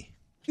C.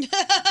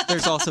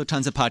 There's also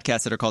tons of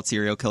podcasts that are called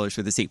Serial Killers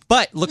with a C.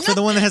 But look for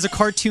the one that has a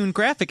cartoon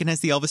graphic and has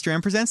the Elvis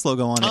Duran Presents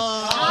logo on it.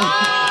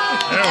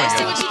 I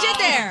see what you did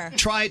there.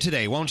 Try it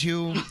today, won't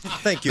you?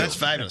 Thank you. That's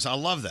fabulous. I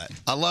love that.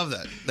 I love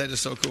that. That is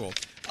so cool.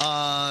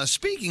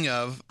 Speaking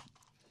of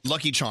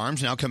Lucky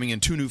Charms, now coming in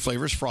 2 new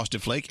flavors,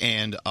 Frosted Flake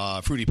and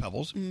Fruity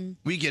Pebbles,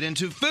 we get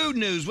into food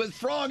news with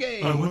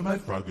Froggy. I want my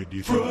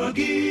Froggy's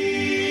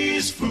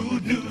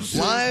food news.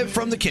 Live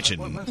from the kitchen.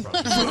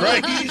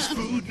 Froggy's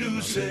food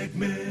news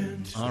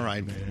segment. All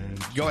right.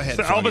 Go ahead,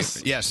 So, Froggy.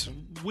 Elvis, Yes.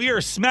 we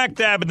are smack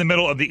dab in the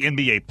middle of the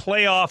NBA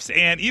playoffs,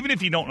 and even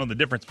if you don't know the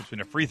difference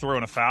between a free throw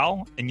and a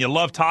foul, and you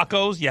love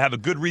tacos, you have a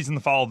good reason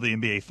to follow the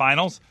NBA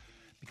Finals,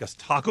 because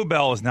Taco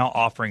Bell is now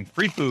offering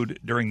free food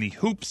during the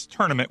Hoops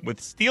tournament with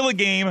Steal a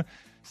Game,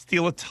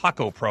 Steal a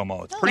Taco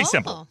promo. It's pretty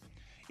simple.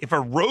 If a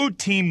road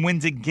team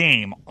wins a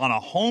game on a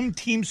home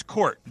team's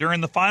court during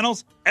the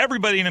finals,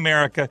 everybody in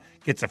America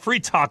gets a free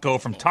taco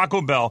from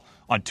Taco Bell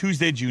on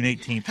Tuesday, June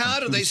 18th. How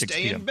from do 2 they to 6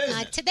 stay p.m. in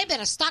business? They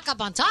better stock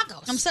up on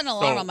tacos. I'm setting an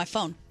alarm So- on my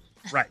phone.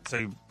 Right,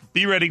 so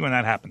be ready when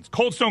that happens.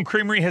 Cold Stone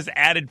Creamery has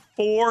added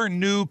 4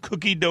 new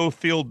cookie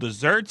dough-filled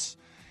desserts,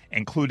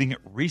 including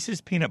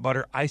Reese's Peanut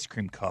Butter Ice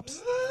Cream Cups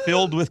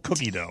filled with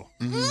cookie dough.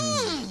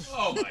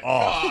 Oh, my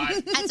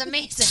God. That's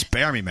amazing.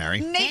 Spare me, Mary.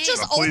 Nature's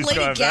Oh, old please lady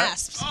go ahead.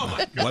 gasps. Oh,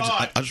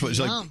 my I just was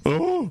like,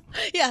 oh.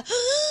 Yeah.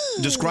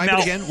 Describe Now-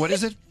 it again. What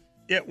is it?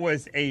 It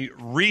was a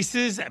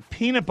Reese's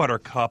Peanut Butter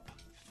Cup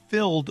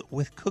filled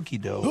with cookie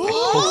dough.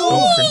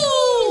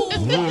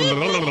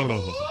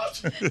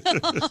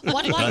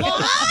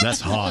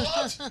 That's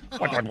hot.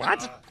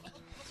 What?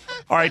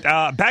 All right,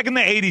 back in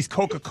the 80s,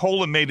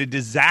 Coca-Cola made a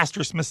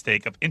disastrous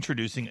mistake of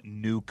introducing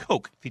new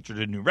Coke. Featured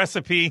a new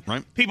recipe.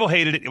 Right. People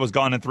hated it. It was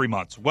gone in 3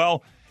 months.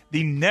 Well,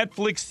 the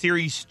Netflix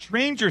series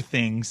Stranger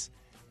Things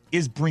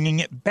is bringing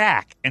it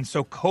back. And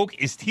so Coke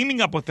is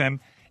teaming up with them,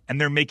 and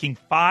they're making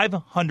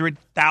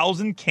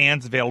 500,000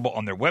 cans available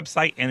on their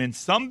website and in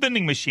some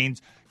vending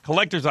machines,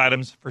 collector's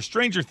items for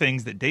Stranger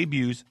Things that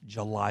debuts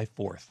July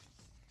 4th.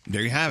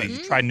 There you have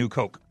it. Try new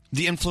Coke.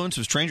 The influence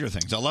of Stranger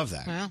Things. I love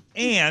that.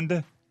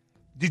 And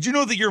did you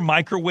know that your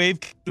microwave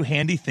can do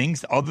handy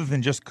things other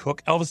than just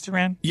cook, Elvis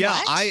Duran? Yeah,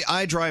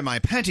 I dry my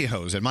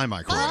pantyhose in my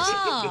microwave.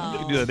 You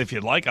can do that if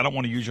you'd like. I don't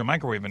want to use your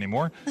microwave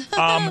anymore.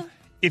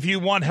 If you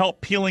want help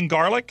peeling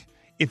garlic,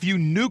 if you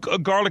nuke a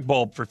garlic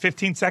bulb for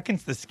 15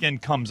 seconds, the skin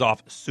comes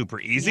off super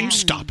easy.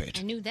 Stop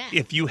it. I knew that.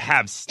 If you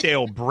have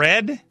stale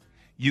bread,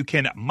 you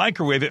can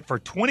microwave it for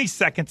 20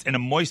 seconds in a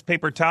moist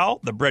paper towel.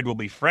 The bread will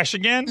be fresh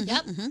again.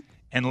 Yep.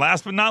 And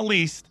last but not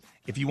least,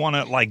 if you want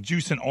to like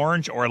juice an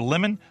orange or a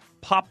lemon,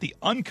 pop the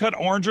uncut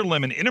orange or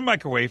lemon in a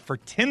microwave for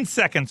 10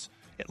 seconds.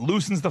 It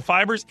loosens the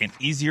fibers and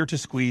easier to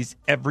squeeze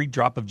every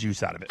drop of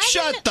juice out of it.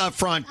 Shut the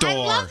front door. I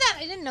love that.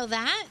 I didn't know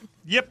that.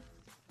 Yep.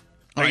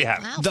 There you have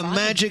it. Wow, The Froggy.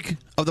 magic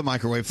of the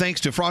microwave,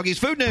 thanks to Froggy's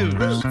Food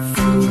News.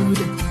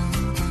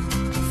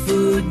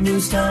 Food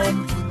news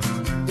time.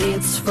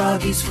 It's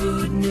Froggy's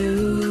Food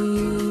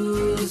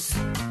News.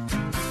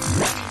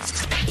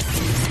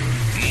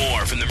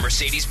 More from the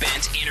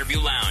Mercedes-Benz Interview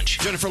Lounge.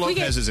 Jennifer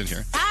Lopez is in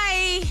here.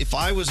 Hi. If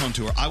I was on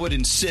tour, I would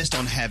insist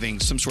on having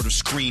some sort of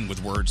screen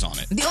with words on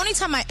it. The only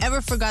time I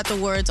ever forgot the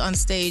words on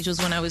stage was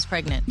when I was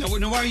pregnant. No,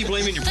 why are you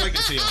blaming your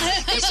pregnancy on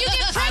it? Because you get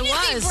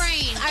pregnancy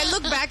brain. I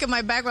look back at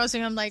my background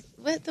singer, I'm like,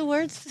 what the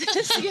words?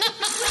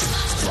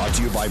 Brought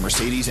to you by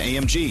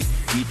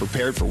Mercedes-AMG. Be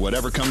prepared for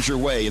whatever comes your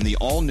way in the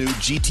all-new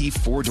GT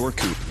 4-door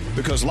coupe.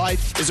 Because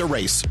life is a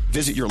race.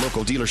 Visit your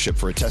local dealership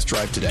for a test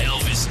drive today.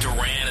 Elvis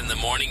Duran in the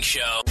Morning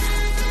Show.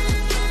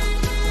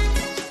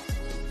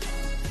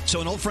 So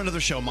an old friend of the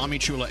show, Mommy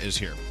Chula, is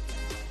here.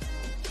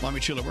 Mommy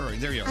Chula, where are you?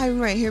 There you are. I'm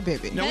right here,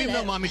 baby. Now, we've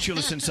known Mommy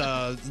Chula since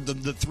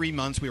the 3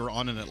 months we were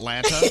on in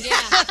Atlanta.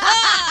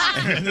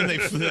 And then they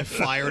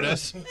fired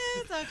us.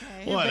 It's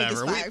okay.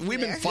 Whatever. Everybody We've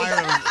been gets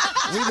fired.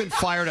 We've been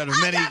fired out of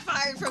many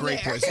fired from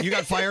great there. places. You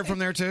got fired from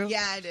there too?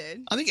 Yeah, I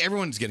did. I think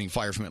everyone's getting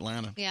fired from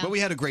Atlanta. Yeah. But we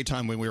had a great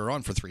time when we were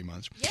on for 3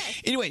 months.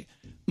 Anyway,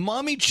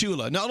 Mommy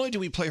Chula, not only do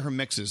we play her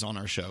mixes on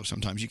our show,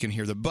 sometimes you can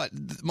hear them, but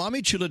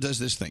Mommy Chula does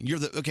this thing. You're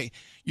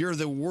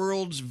the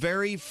world's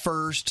very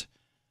first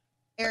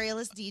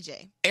Aerialist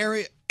DJ.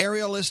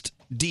 aerialist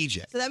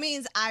DJ. So that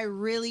means I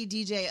really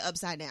DJ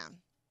upside down.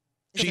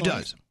 She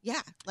does. Yeah.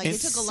 Like And it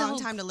took a long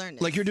time to learn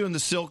this. Like you're doing the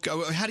silk.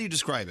 How do you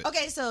describe it?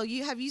 Okay, so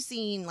have you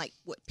seen like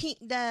what Pink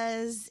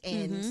does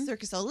and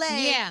Cirque du Soleil?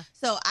 Yeah.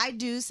 So I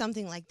do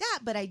something like that,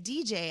 but I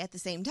DJ at the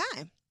same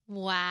time.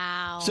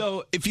 Wow.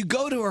 So if you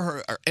go to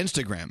her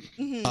Instagram,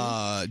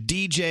 Mhm.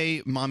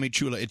 DJ Mommy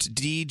Chula, it's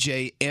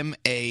DJ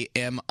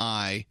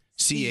MAMICHULA.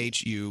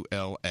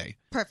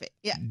 Perfect.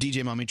 Yeah.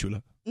 DJ Mommy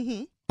Chula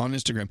hmm on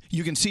Instagram.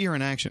 You can see her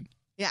in action.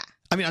 Yeah.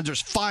 I mean,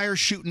 there's fire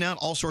shooting out,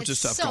 all sorts of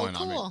stuff going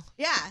on.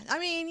 Yeah. I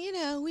mean,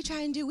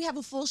 we have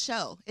a full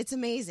show. It's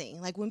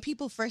amazing. Like when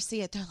people first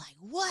see it, they're like,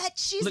 what?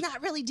 She's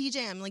not really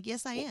DJ. I'm like,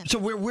 yes, I am. So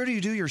where do you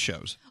do your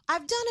shows?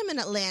 I've done them in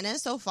Atlanta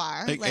so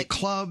far. At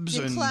clubs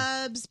in and-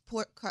 clubs,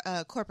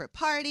 corporate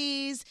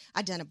parties.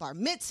 I've done a bar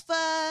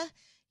mitzvah.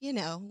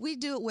 We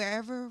do it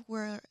wherever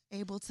we're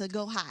able to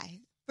go high.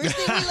 First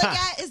thing we look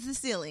at is the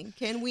ceiling.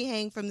 Can we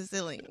hang from the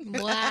ceiling?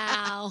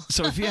 Wow.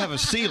 So if you have a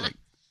ceiling,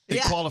 it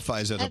Yeah.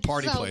 qualifies as a That's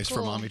party so place for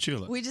cool. Mommy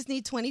Chula. We just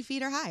need 20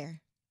 feet or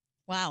higher.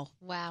 Wow.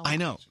 Wow. I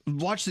know.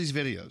 Watch these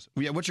videos.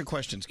 Yeah, what's your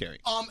question, Scary?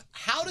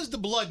 How does the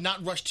blood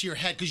not rush to your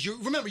head? Because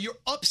remember, you're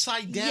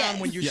upside down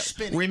when you're Yeah.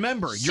 spinning.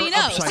 Remember, you're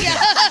knows. upside Yeah.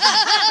 down.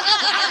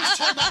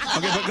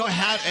 Okay, but go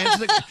ahead.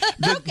 Answer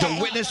the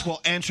witness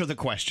will answer the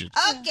question.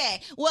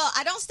 Okay. Well,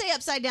 I don't stay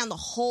upside down the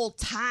whole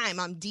time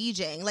I'm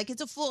DJing. Like,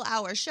 it's a full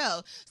hour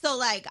show. So,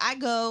 like, I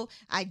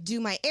do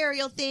my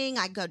aerial thing,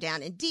 I go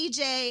down and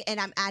DJ, and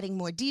I'm adding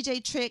more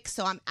DJ tricks.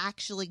 So I'm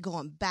actually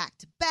going back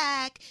to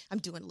back. I'm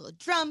doing a little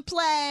drum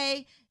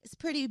play. It's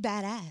pretty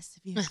badass.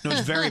 No,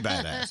 it's very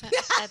badass.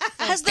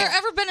 Has there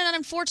ever been an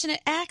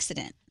unfortunate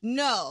accident?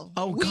 No.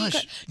 Oh,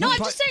 gosh. No, I'm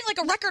Bite- just saying like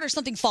a record or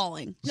something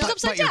falling. Just Bite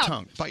upside your down.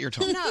 tongue. Bite your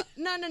tongue.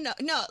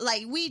 No.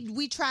 Like,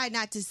 we try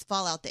not to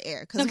fall out the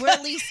air because we're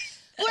at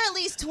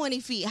least 20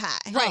 feet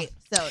high. Right.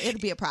 So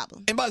it'll be a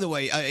problem. And by the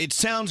way, it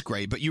sounds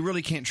great, but you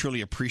really can't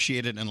truly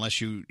appreciate it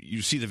unless you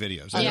see the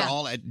videos. And Yeah. they're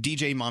all at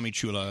DJ Mommy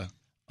Chula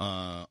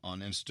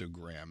on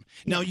Instagram.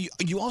 Now,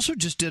 you also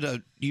just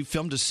you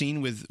filmed a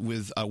scene with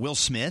Will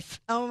Smith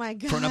Oh, my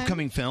God. for an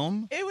upcoming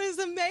film. It was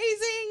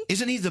amazing.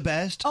 Isn't he the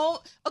best?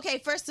 Oh, okay.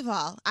 First of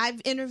all,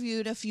 I've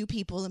interviewed a few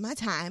people in my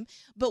time,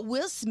 but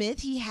Will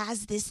Smith, he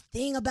has this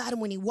thing about him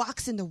when he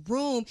walks in the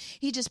room,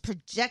 he just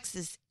projects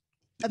this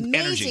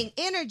amazing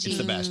energy. It's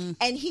the best.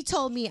 And he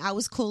told me I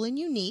was cool and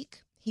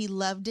unique. He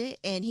loved it,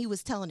 and he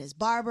was telling his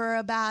barber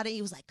about it.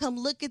 He was like, "Come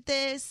look at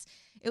this."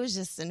 It was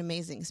just an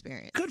amazing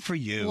experience. Good for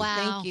you.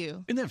 Thank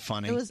you. Isn't that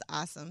funny? It was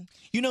awesome.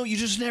 You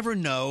just never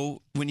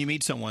know when you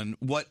meet someone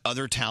what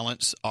other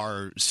talents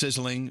are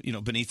sizzling,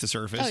 beneath the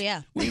surface. Oh,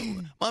 yeah.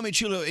 Mommy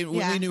Chula, when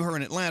Yeah. we knew her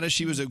in Atlanta,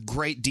 she was a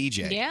great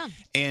DJ. Yeah.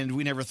 And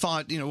we never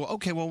thought,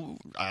 okay, well,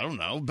 I don't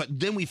know. But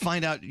then we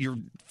find out you're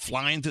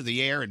flying through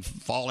the air and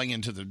falling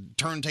into the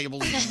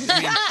turntables.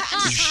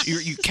 I mean,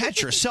 you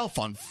catch yourself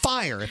on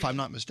fire, if I'm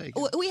not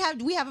mistaken. We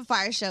have a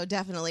fire show,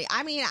 definitely.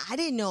 I mean, I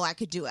didn't know I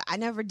could do it. I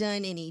never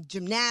done any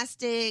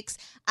gymnastics.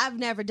 I've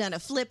never done a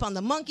flip on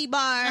the monkey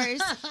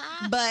bars.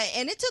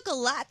 And it took a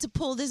lot to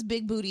pull this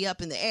big booty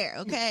up in the air,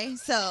 okay?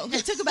 So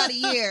it took about a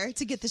year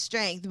to get the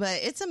strength, but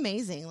it's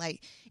amazing.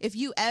 Like, if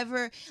you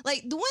ever,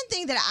 like, the one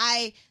thing that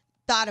I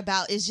thought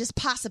about is just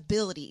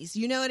possibilities.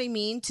 You know what I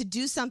mean? To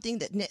do something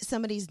that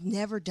somebody's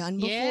never done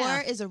before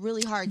Yeah. is a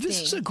really hard This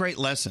thing. is a great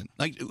lesson.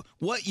 Like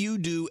what you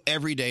do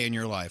every day in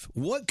your life,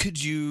 what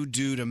could you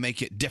do to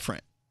make it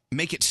different?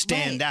 Make it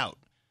stand out?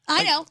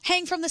 I know.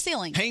 Hang from the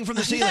ceiling. Hang from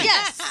the ceiling.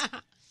 Yes.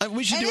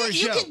 We should And do our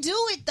you show. can do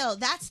it, though.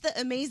 That's the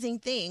amazing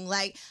thing.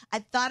 Like, I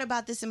thought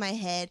about this in my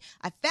head.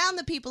 I found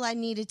the people I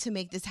needed to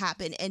make this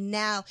happen. And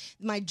now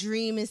my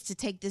dream is to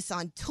take this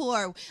on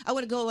tour. I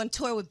want to go on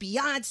tour with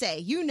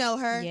Beyonce. You know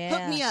her. Yeah.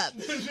 Hook me up.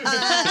 Rihanna.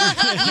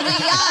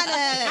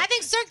 I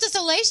think Cirque du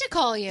Soleil should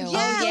call you.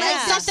 Yeah, Like like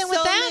something with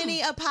so them.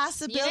 many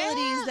possibilities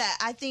Yeah. that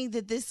I think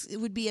that this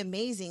would be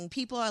amazing.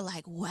 People are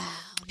like, wow.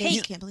 They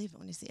can't believe it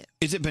when they see it.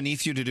 Is it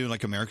beneath you to do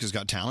like America's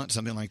Got Talent,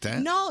 something like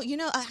that? No,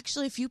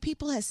 actually, a few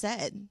people have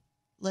said,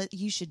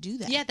 you should do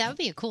that. Yeah, that would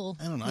be cool.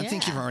 I don't know. I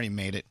think you've already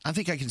made it. I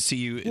think I can see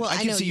you. Well, I I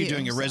can know see you you,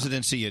 doing a so.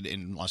 residency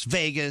in Las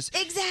Vegas.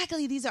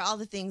 Exactly. These are all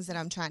the things that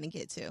I'm trying to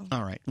get to.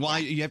 All right. Well,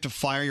 you have to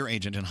fire your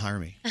agent and hire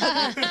me.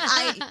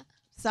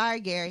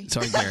 Sorry, Gary.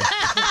 Sorry, Gary.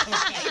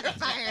 You're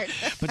fired.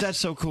 But that's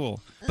so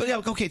cool. But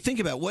yeah, okay, think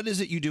about what is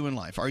it you do in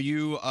life? Are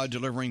you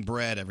delivering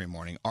bread every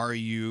morning? Are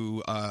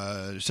you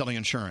selling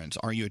insurance?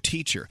 Are you a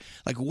teacher?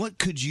 Like, what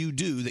could you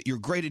do that you're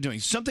great at doing?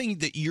 Something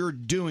that you're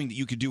doing that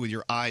you could do with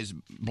your eyes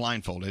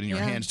blindfolded and your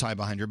Yeah. hands tied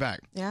behind your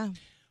back. Yeah.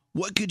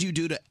 What could you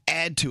do to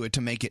add to it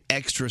to make it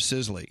extra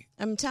sizzly?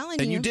 I'm telling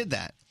you. And you did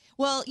that.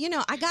 Well,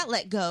 I got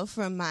let go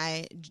from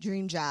my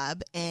dream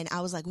job, and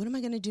I was like, what am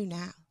I going to do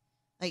now?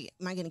 Like,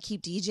 am I going to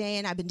keep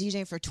DJing? I've been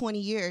DJing for 20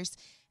 years.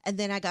 And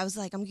then I was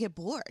like, I'm going to get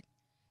bored.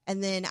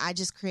 And then I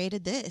just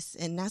created this,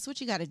 and that's what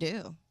you got to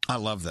do. I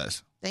love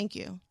this. Thank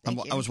you.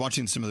 I was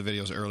watching some of the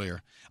videos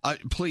earlier.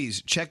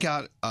 Please check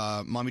out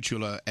Mommy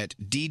Chula at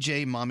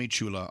DJ Mommy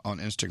Chula on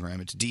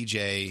Instagram. It's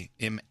DJ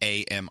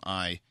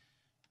MAMI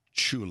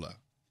Chula.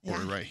 Or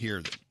right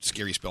here,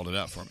 Scary spelled it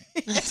out for me.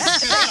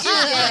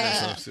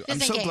 I'm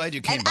so glad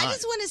you came and by. I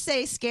just want to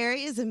say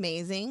Scary is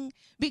amazing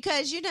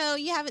because, you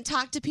haven't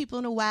talked to people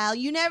in a while.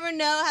 You never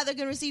know how they're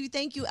going to receive you.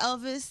 Thank you,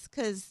 Elvis,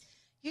 because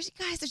you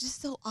guys are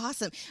just so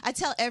awesome. I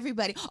tell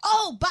everybody.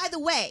 Oh, by the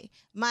way,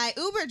 my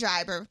Uber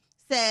driver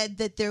said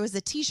that there was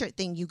a T-shirt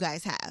thing you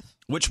guys have.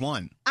 Which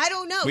one? I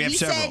don't know. We have He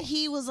several. said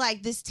he was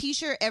like, this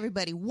T-shirt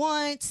everybody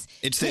wants.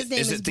 His name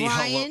is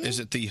Brian. Is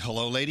it the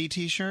Hello Lady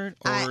T-shirt,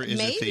 or is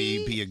it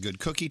the Be a Good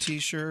Cookie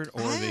T-shirt,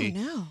 or I don't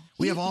know.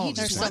 We have all. He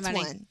just wants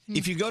one.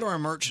 If you go to our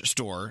merch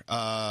store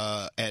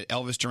at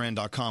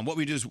ElvisDuran.com, what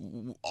we do is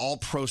all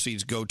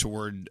proceeds go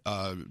toward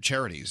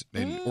charities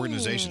and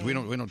organizations. We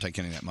don't take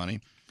any of that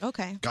money.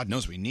 Okay. God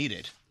knows we need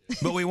it,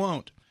 but we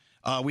won't.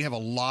 We have a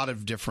lot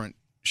of different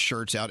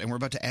shirts out, and we're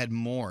about to add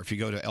more. If you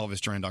go to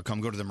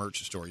ElvisDuran.com, go to the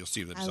merch store, you'll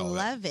see that it's I all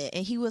love it.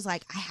 And he was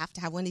like, I have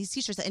to have one of these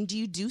T-shirts. And do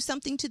you do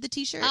something to the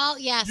T-shirt? Oh,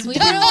 yes. We ruin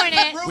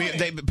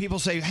it. People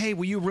say, hey,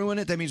 will you ruin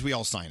it? That means we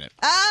all sign it.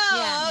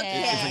 Oh,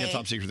 okay. It's like a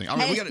top secret thing. All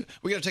right, we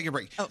got to take a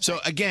break. So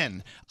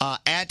again,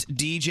 at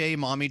DJ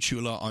Mommy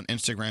Chula on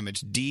Instagram,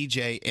 it's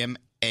DJ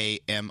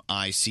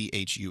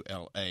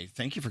MAMICHULA.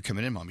 Thank you for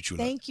coming in, Mommy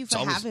Chula. Thank you for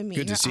having me.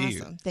 Good to see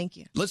awesome. you. Thank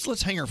you.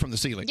 Let's hang her from the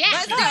ceiling.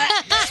 Yeah.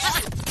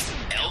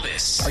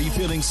 Elvis. Are you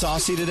feeling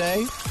saucy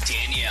today?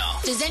 Danielle.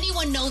 Does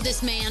anyone know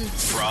this man?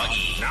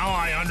 Froggy. Now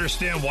I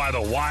understand why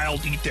the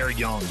wild eat their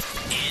young.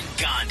 And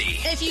Gandhi.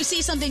 If you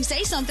see something,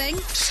 say something.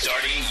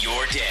 Starting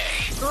your day.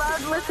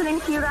 Love listening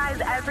to you guys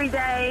every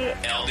day.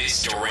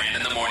 Elvis Duran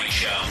in the Morning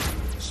Show.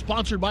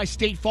 Sponsored by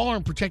State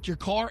Farm. Protect your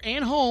car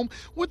and home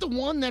with the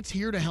one that's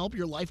here to help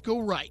your life go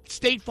right.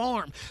 State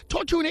Farm.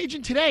 Talk to an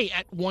agent today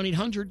at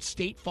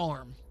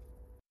 1-800-STATE-FARM.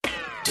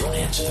 Don't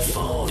answer the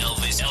phone.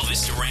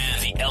 Elvis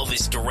Duran, the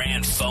Elvis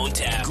Duran phone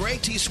tap.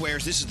 Greg T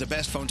swears this is the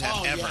best phone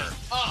tap ever. Yeah.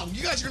 Oh,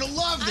 you guys are going to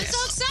love this. I'm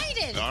so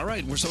excited. All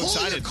right, we're so Pull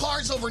excited. your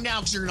cars over now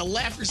because you're going to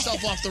laugh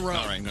yourself off the road.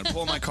 All right, I'm going to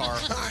pull my car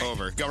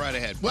over. Go right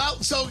ahead. Well,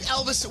 so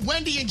Elvis,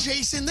 Wendy and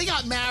Jason, they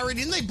got married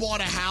and they bought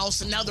a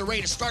house and now they're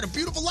ready to start a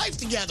beautiful life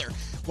together.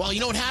 Well,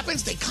 you know what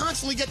happens? They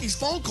constantly get these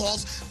phone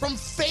calls from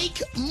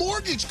fake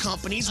mortgage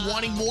companies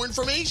wanting more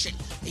information.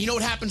 And you know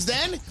what happens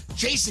then?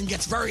 Jason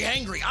gets very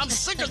angry. I'm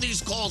sick of these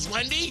calls,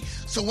 Wendy.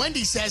 So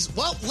Wendy says,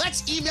 well,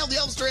 let's email the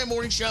Elvis Duran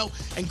Morning Show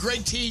and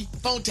Greg T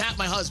phone tap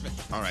my husband.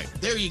 All right.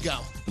 There you go.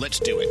 Let's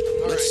do it.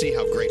 Let's see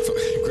how great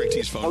Greg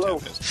T's phone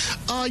tap is.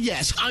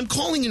 Yes, I'm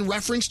calling in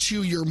reference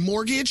to your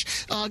mortgage.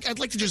 I'd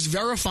like to just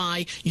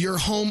verify your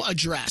home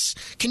address.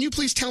 Can you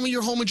please tell me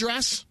your home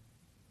address?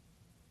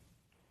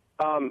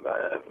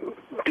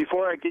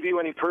 Before I give you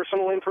any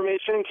personal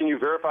information, can you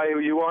verify who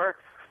you are?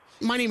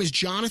 My name is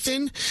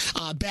Jonathan,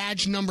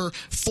 badge number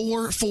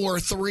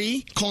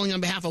 443, calling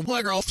on behalf of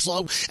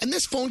Flow. And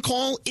this phone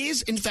call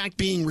is, in fact,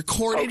 being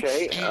recorded.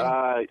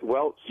 Okay.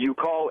 Well, you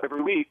call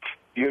every week.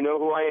 You know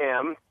who I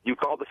am. You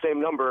call the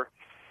same number.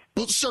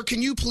 Well, sir,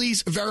 can you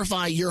please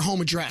verify your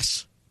home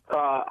address?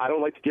 I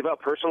don't like to give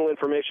out personal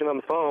information on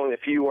the phone.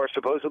 If you are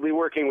supposedly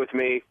working with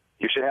me,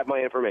 you should have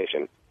my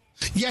information.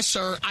 Yes,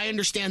 sir, I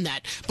understand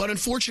that. But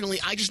unfortunately,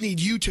 I just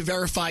need you to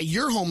verify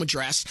your home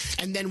address,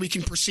 and then we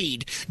can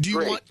proceed. Do you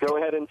want? Go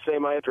ahead and say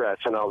my address,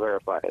 and I'll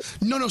verify it.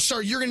 No,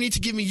 sir, you're going to need to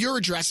give me your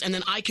address, and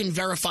then I can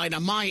verify it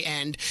on my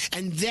end,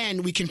 and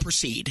then we can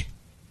proceed.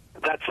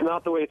 That's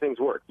not the way things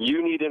work.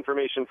 You need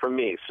information from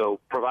me, so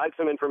provide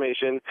some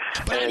information.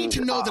 But I need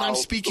to know that I'm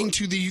speaking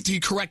to the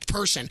correct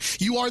person.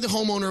 You are the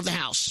homeowner of the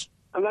house.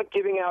 I'm not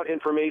giving out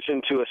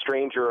information to a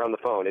stranger on the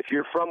phone. If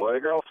you're from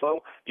Girl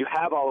Flow, you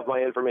have all of my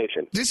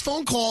information. This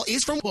phone call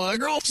is from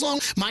Girl Flow.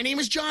 My name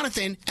is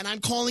Jonathan, and I'm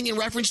calling in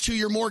reference to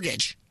your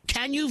mortgage.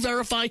 Can you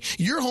verify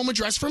your home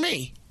address for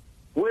me?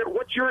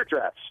 What's your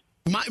address?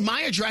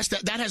 My address,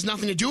 that has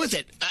nothing to do with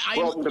it.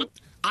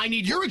 I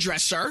need your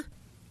address, sir.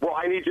 Well,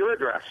 I need your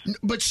address.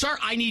 But, sir,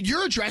 I need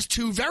your address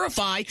to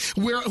verify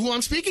who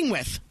I'm speaking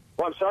with.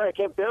 Well, I'm sorry, I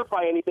can't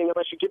verify anything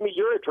unless you give me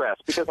your address,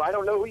 because I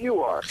don't know who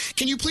you are.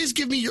 Can you please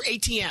give me your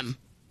ATM?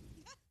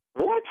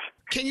 What?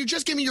 Can you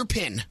just give me your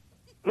PIN?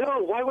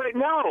 No, why would I?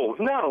 No,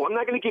 I'm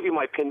not going to give you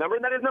my PIN number.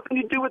 That has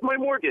nothing to do with my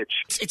mortgage.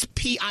 It's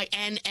PIN.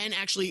 N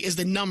actually is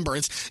the number.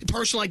 It's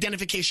personal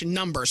identification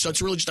number, so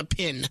it's really just a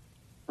PIN.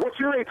 What's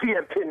your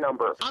ATM PIN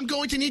number? I'm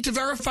going to need to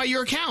verify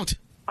your account.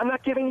 I'm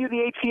not giving you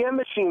the ATM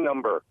machine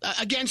number.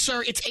 Again,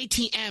 sir, it's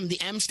ATM.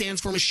 The M stands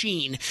for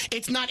machine.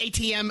 It's not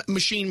ATM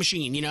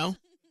machine, you know?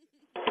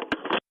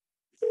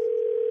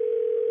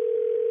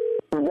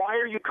 Why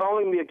are you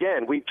calling me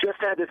again? We just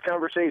had this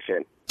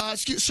conversation.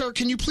 Sir,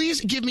 can you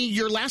please give me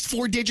your last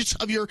 4 digits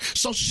of your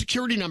Social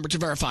Security number to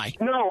verify?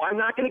 No, I'm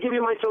not going to give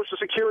you my Social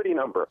Security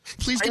number.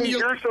 Please I give me need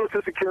your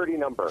Social Security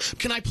number.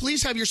 Can I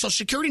please have your Social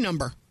Security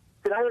number?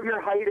 Can I have your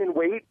height and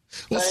weight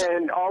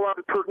and all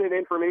other pertinent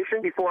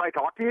information before I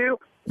talk to you?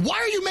 Why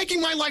are you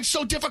making my life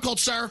so difficult,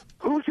 sir?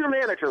 Who's your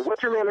manager?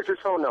 What's your manager's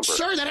phone number?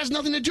 Sir, that has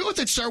nothing to do with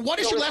it, sir. What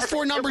is your last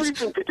 4 numbers?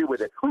 Everything to do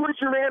with it. Who is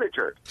your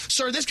manager?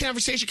 Sir, this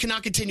conversation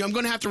cannot continue. I'm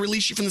going to have to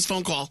release you from this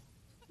phone call.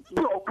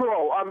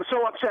 Bro, I'm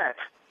so upset.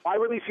 I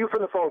release you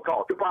from the phone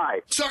call. Goodbye.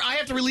 Sir, I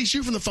have to release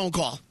you from the phone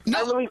call. No.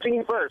 I'm releasing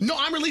you first. No,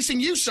 I'm releasing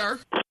you, sir.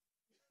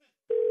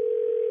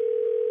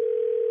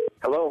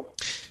 Hello?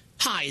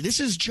 Hi, this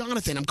is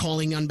Jonathan. I'm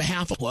calling on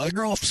behalf of a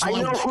girl. I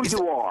know who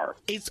you are.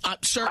 It's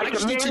sir. I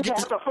just need demand to to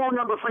have the phone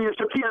number for your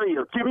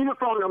superior. Give me the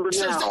phone number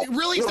Sir, now. is that-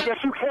 really? No, Is that-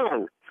 yes, you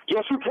can.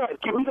 Yes, you can.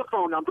 Give me the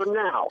phone number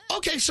now.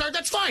 Okay, sir,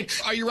 that's fine.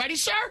 Are you ready,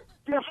 sir?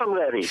 Yes, I'm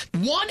ready.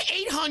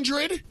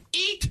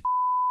 1-800-EAT.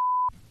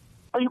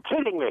 Are you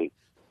kidding me?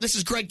 This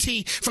is Greg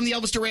T from the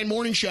Elvis Duran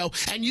Morning Show,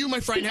 and you,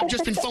 my friend, have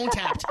just been phone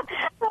tapped.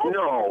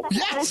 No.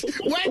 Yes,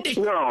 Wendy.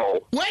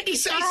 No. Wendy,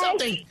 say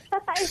something.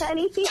 Hi,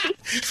 honey.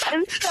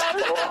 I'm so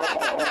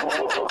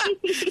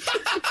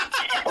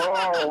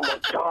Oh, my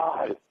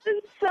God.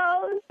 I'm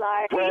so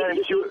sorry. Man,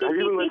 have you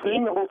been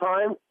listening the whole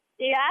time?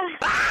 Yeah.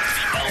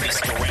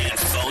 Elvis Duran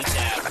phone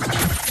tap.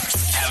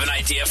 Have an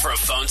idea for a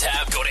phone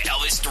tap? Go to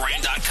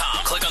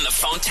ElvisDuran.com. Click on the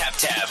phone tap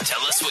tab.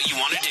 Tell us what you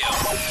want to do.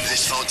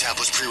 This phone tap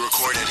was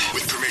pre-recorded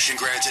with permission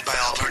granted by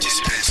all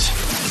participants.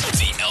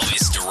 The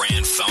Elvis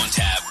Duran phone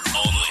tap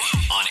only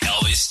on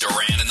Elvis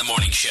Duran in the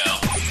Morning Show.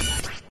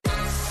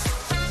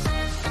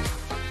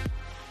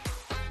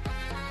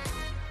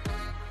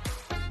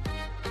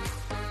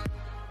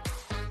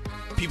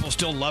 People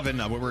still loving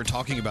what we were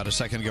talking about a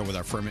second ago with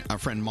our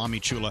friend Mommy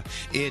Chula.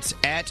 It's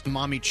at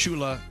Mommy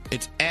Chula.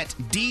 It's at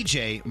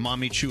DJ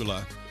Mommy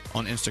Chula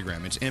on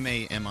Instagram. It's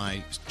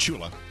MAMI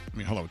Chula. I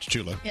mean, hello, it's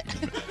Chula. Yeah.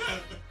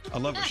 I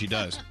love what she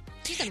does.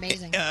 She's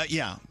amazing.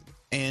 Yeah.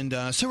 And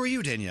so are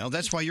you, Danielle.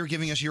 That's why you're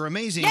giving us your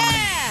amazing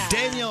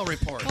Danielle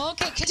report.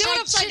 Okay, Do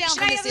it upside down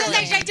from the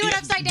ceiling. Should I do it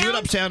upside down? Do it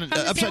upside from the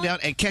upside ceiling? down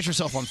and catch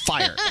yourself on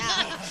fire.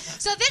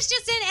 So this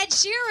just in, Ed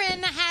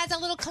Sheeran has a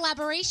little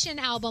collaboration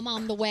album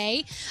on the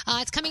way.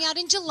 It's coming out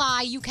in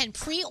July. You can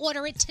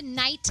pre-order it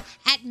tonight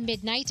at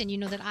midnight, and you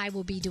know that I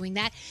will be doing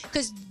that.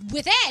 Because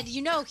with Ed,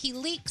 you know he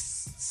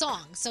leaks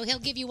songs. So he'll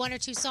give you 1 or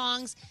 2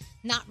 songs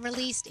not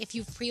released if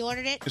you've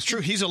pre-ordered it. It's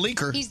true. He's a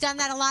leaker. He's done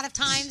that a lot of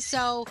times,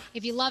 so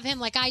if you love him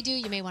like I do,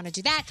 you may want to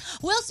do that.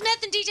 Will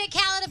Smith and DJ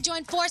Khaled have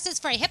joined forces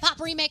for a hip-hop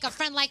remake of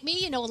Friend Like Me.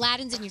 You know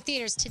Aladdin's in your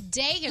theaters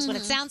today. Here's what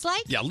it sounds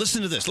like. Yeah,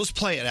 listen to this. Let's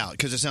play it out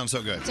because it sounds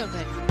so good. So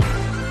good.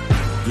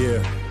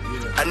 Yeah.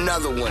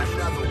 Another one.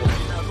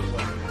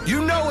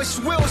 You know it's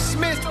Will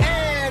Smith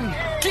and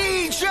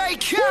DJ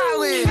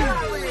Khaled.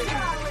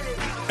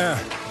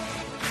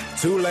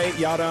 Too late,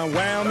 y'all done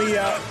wound me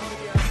up.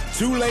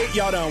 Too late,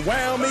 y'all done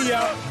wound me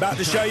up. About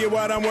to show you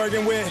what I'm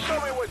working with.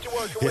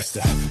 It's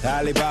the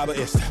Alibaba,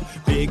 it's the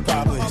Big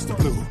Papa, it's the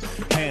blue,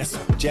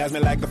 handsome,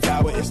 jasmine like a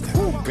flower, it's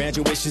the grant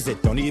your wishes,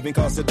 it don't even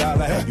cost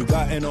 $1. Have you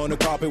gotten on the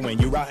carpet when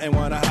you rotten,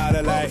 wanna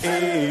holler like,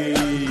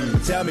 hey,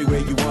 tell me where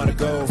you wanna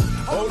go.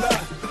 Hold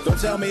up, don't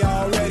tell me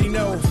I already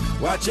know.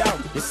 Watch out,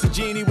 it's a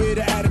genie with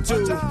an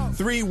attitude.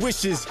 3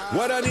 wishes,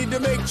 what I need to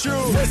make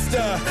true.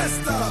 Mister.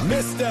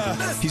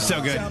 He's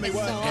so good.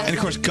 And of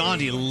course,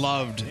 Gandhi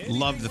loved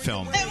the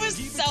film. It was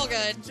so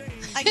good.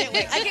 I can't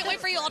wait. I can't wait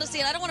for you all to see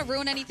it. I don't want to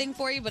ruin anything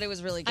for you, but it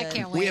was really good. I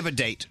can't We have a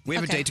date. We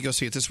have a date to go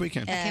see it this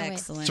weekend.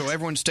 Excellent. So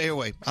everyone stay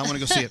away. I want to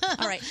go see it.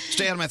 All right.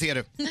 Stay out of my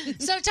theater.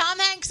 So Tom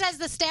Hanks says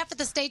the staff at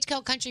the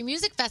Stagecoach Country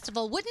Music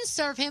Festival wouldn't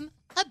serve him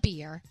a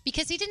beer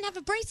because he didn't have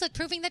a bracelet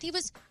proving that he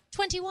was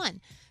 21.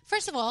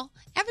 First of all,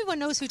 everyone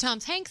knows who Tom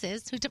Hanks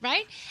is,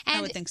 right? And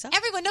I would think so.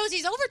 Everyone knows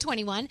he's over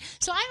 21,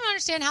 so I don't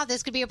understand how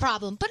this could be a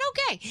problem. But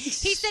okay.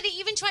 He said he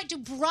even tried to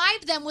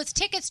bribe them with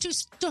tickets to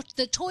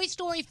the Toy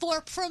Story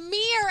 4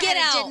 premiere, Get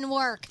and out. it didn't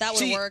work. That would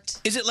See, have worked.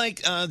 Is it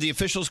like the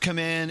officials come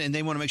in and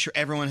they want to make sure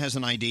everyone has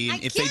an ID,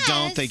 and if they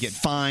don't, they get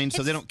fined,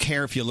 so they don't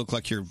care if you look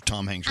like you're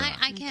Tom Hanks or not?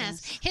 I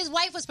guess. His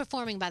wife was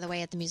performing, by the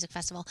way, at the music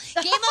festival.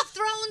 Game of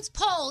Thrones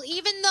poll,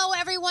 even though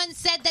everyone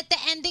said that the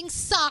ending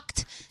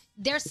sucked,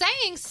 they're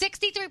saying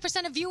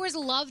 63% of viewers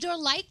loved or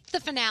liked the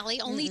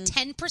finale. Only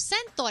 10%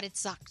 thought it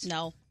sucked.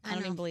 No, I don't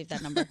even believe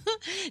that number.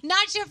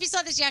 Not sure if you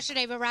saw this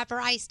yesterday, but rapper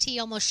Ice-T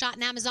almost shot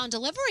an Amazon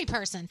delivery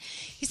person.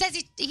 He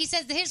says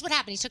here's what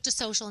happened. He took to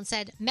social and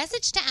said,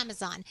 "Message to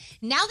Amazon.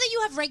 Now that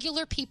you have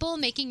regular people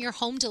making your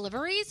home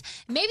deliveries,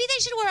 maybe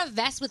they should wear a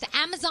vest with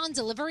Amazon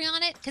delivery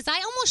on it, because I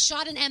almost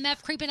shot an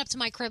MF creeping up to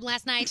my crib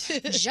last night."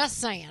 Just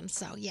saying.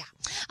 So, yeah.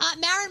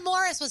 Maren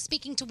Morris was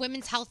speaking to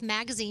Women's Health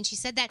magazine. She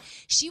said that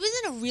she was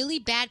in a really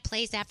bad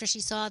place after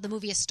she saw the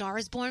movie A Star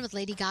is Born with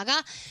Lady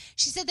Gaga.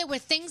 She said there were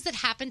things that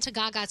happened to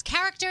Gaga's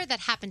character that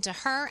happened to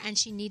her, and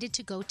she needed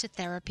to go to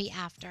therapy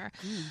after.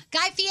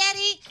 Guy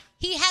Fieri,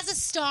 He has a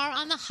star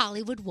on the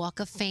Hollywood Walk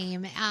of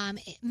Fame.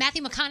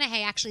 Matthew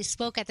McConaughey actually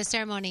spoke at the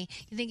ceremony.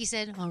 You think he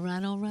said, all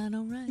right, all right,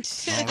 all right.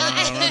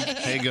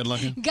 Hey, good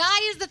looking. Guy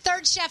is the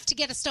third chef to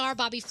get a star.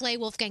 Bobby Flay,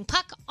 Wolfgang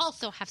Puck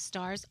also have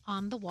stars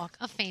on the Walk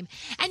of Fame.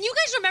 And you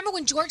guys remember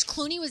when George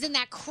Clooney was in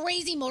that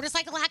crazy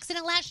motorcycle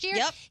accident last year?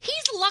 Yep.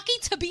 He's lucky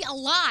to be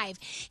alive.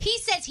 He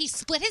says he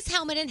split his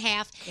helmet in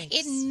half.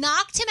 It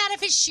knocked him out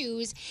of his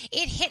shoes.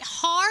 It hit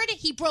hard.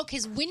 He broke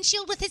his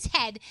windshield with his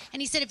head.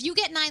 And he said, if you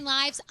get 9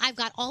 lives, I've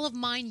got all of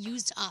mine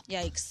used up.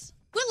 Yikes.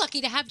 We're lucky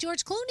to have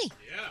George Clooney.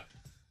 Yeah.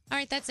 All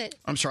right, that's it.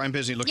 I'm sorry, I'm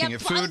busy looking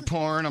at food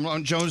porn. I'm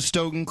on Joe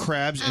Stogan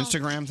Crab's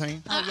Instagram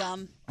thing. Oh,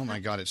 yum. Oh, my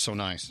God, it's so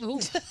nice. Ooh.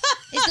 Is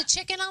the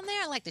chicken on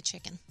there? I like the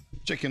chicken.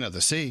 Chicken of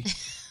the sea.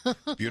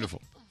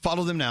 Beautiful.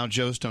 Follow them now,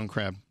 Joe Stone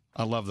Crab.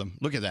 I love them.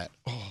 Look at that.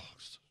 Oh,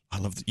 I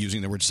love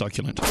using the word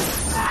succulent.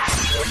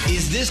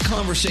 Is this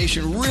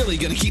conversation really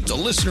going to keep the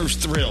listeners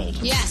thrilled?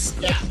 Yes.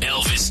 Yeah.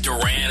 Elvis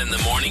Duran in the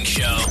Morning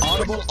Show.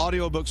 Audible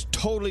audiobooks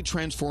totally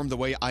transformed the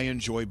way I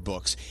enjoy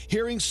books.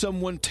 Hearing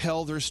someone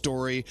tell their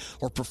story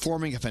or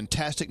performing a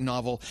fantastic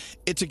novel,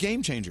 it's a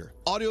game changer.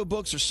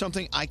 Audiobooks are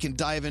something I can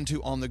dive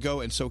into on the go,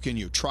 and so can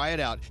you. Try it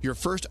out. Your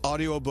first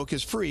audiobook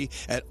is free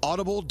at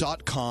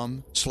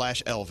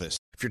audible.com/Elvis.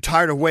 If you're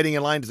tired of waiting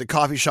in line to the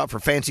coffee shop for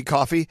fancy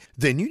coffee,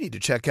 then you need to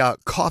check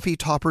out Coffee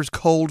Topper's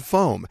Cold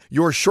Foam,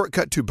 your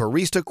shortcut to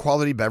barista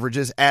quality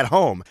beverages at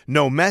home.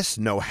 No mess,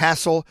 no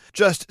hassle.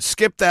 Just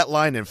skip that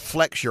line and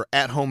flex your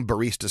at-home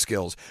barista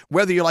skills.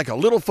 Whether you like a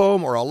little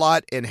foam or a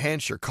lot,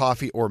 enhance your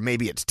coffee, or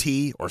maybe it's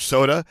tea or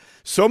soda.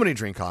 So many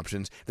drink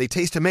options. They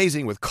taste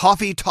amazing with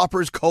Coffee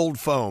Topper's Cold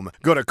Foam.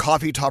 Go to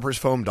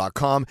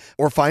coffeetoppersfoam.com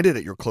or find it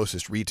at your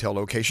closest retail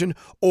location,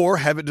 or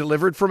have it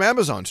delivered from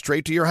Amazon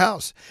straight to your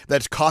house.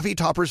 That's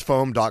coffeetoppersfoam.com.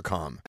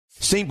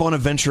 St.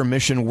 Bonaventure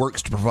Mission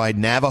works to provide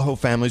Navajo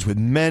families with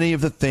many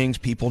of the things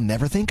people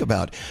never think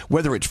about.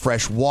 Whether it's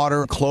fresh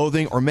water,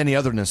 clothing, or many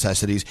other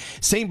necessities,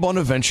 St.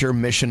 Bonaventure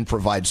Mission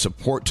provides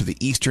support to the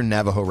Eastern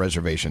Navajo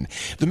Reservation.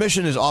 The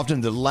mission is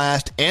often the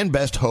last and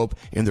best hope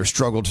in their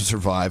struggle to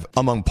survive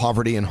among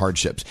poverty and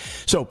hardships.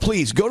 So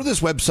please go to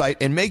this website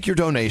and make your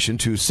donation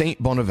to St.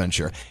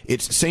 Bonaventure.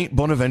 It's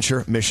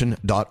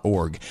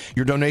stbonaventuremission.org.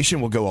 Your donation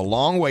will go a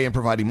long way in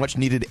providing much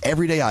needed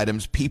everyday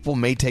items people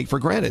may take for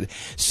granted.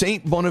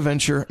 St. Bonaventuremission.org.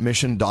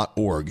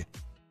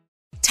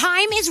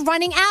 Time is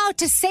running out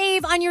to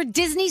save on your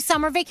Disney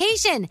summer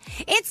vacation.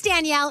 It's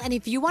Danielle, and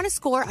if you want to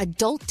score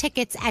adult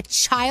tickets at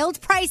child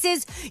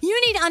prices,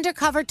 you need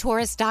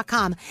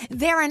UndercoverTourist.com.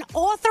 They're an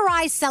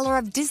authorized seller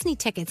of Disney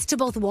tickets to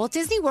both Walt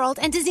Disney World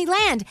and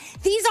Disneyland.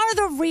 These are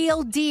the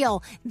real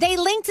deal. They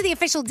link to the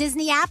official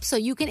Disney app so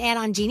you can add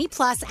on Genie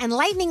Plus and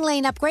Lightning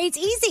Lane upgrades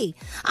easy.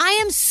 I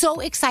am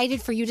so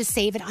excited for you to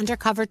save at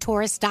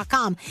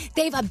UndercoverTourist.com.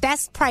 They've a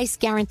best price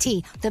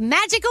guarantee. The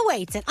magic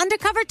awaits at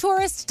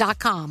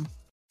UndercoverTourist.com.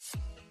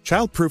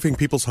 Childproofing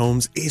people's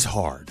homes is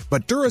hard,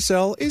 but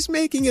Duracell is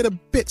making it a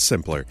bit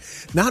simpler.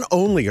 Not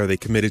only are they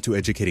committed to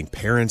educating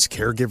parents,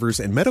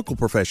 caregivers, and medical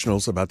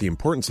professionals about the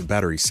importance of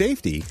battery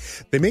safety,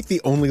 they make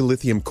the only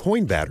lithium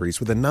coin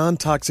batteries with a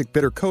non-toxic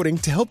bitter coating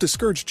to help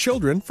discourage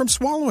children from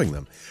swallowing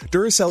them.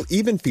 Duracell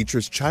even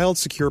features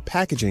child-secure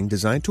packaging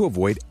designed to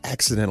avoid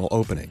accidental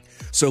opening.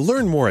 So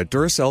learn more at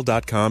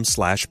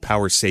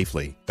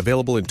Duracell.com/powersafely.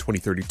 Available in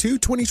 2032,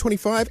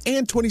 2025,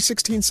 and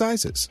 2016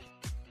 sizes.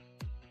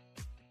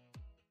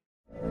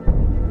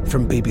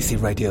 From BBC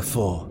Radio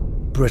 4,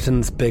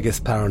 Britain's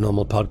biggest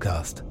paranormal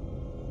podcast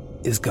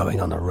is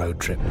going on a road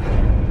trip.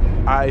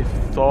 I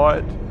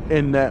thought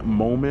in that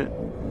moment,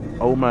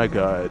 oh my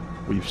God,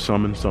 we've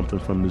summoned something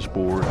from this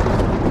board.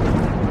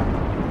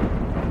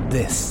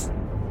 This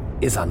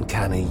is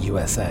Uncanny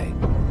USA.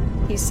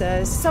 He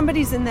says,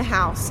 somebody's in the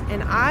house,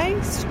 and I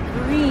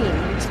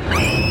screamed.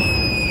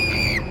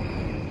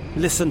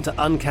 Listen to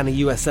Uncanny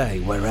USA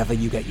wherever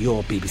you get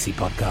your BBC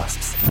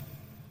podcasts,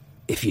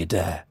 if you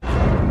dare.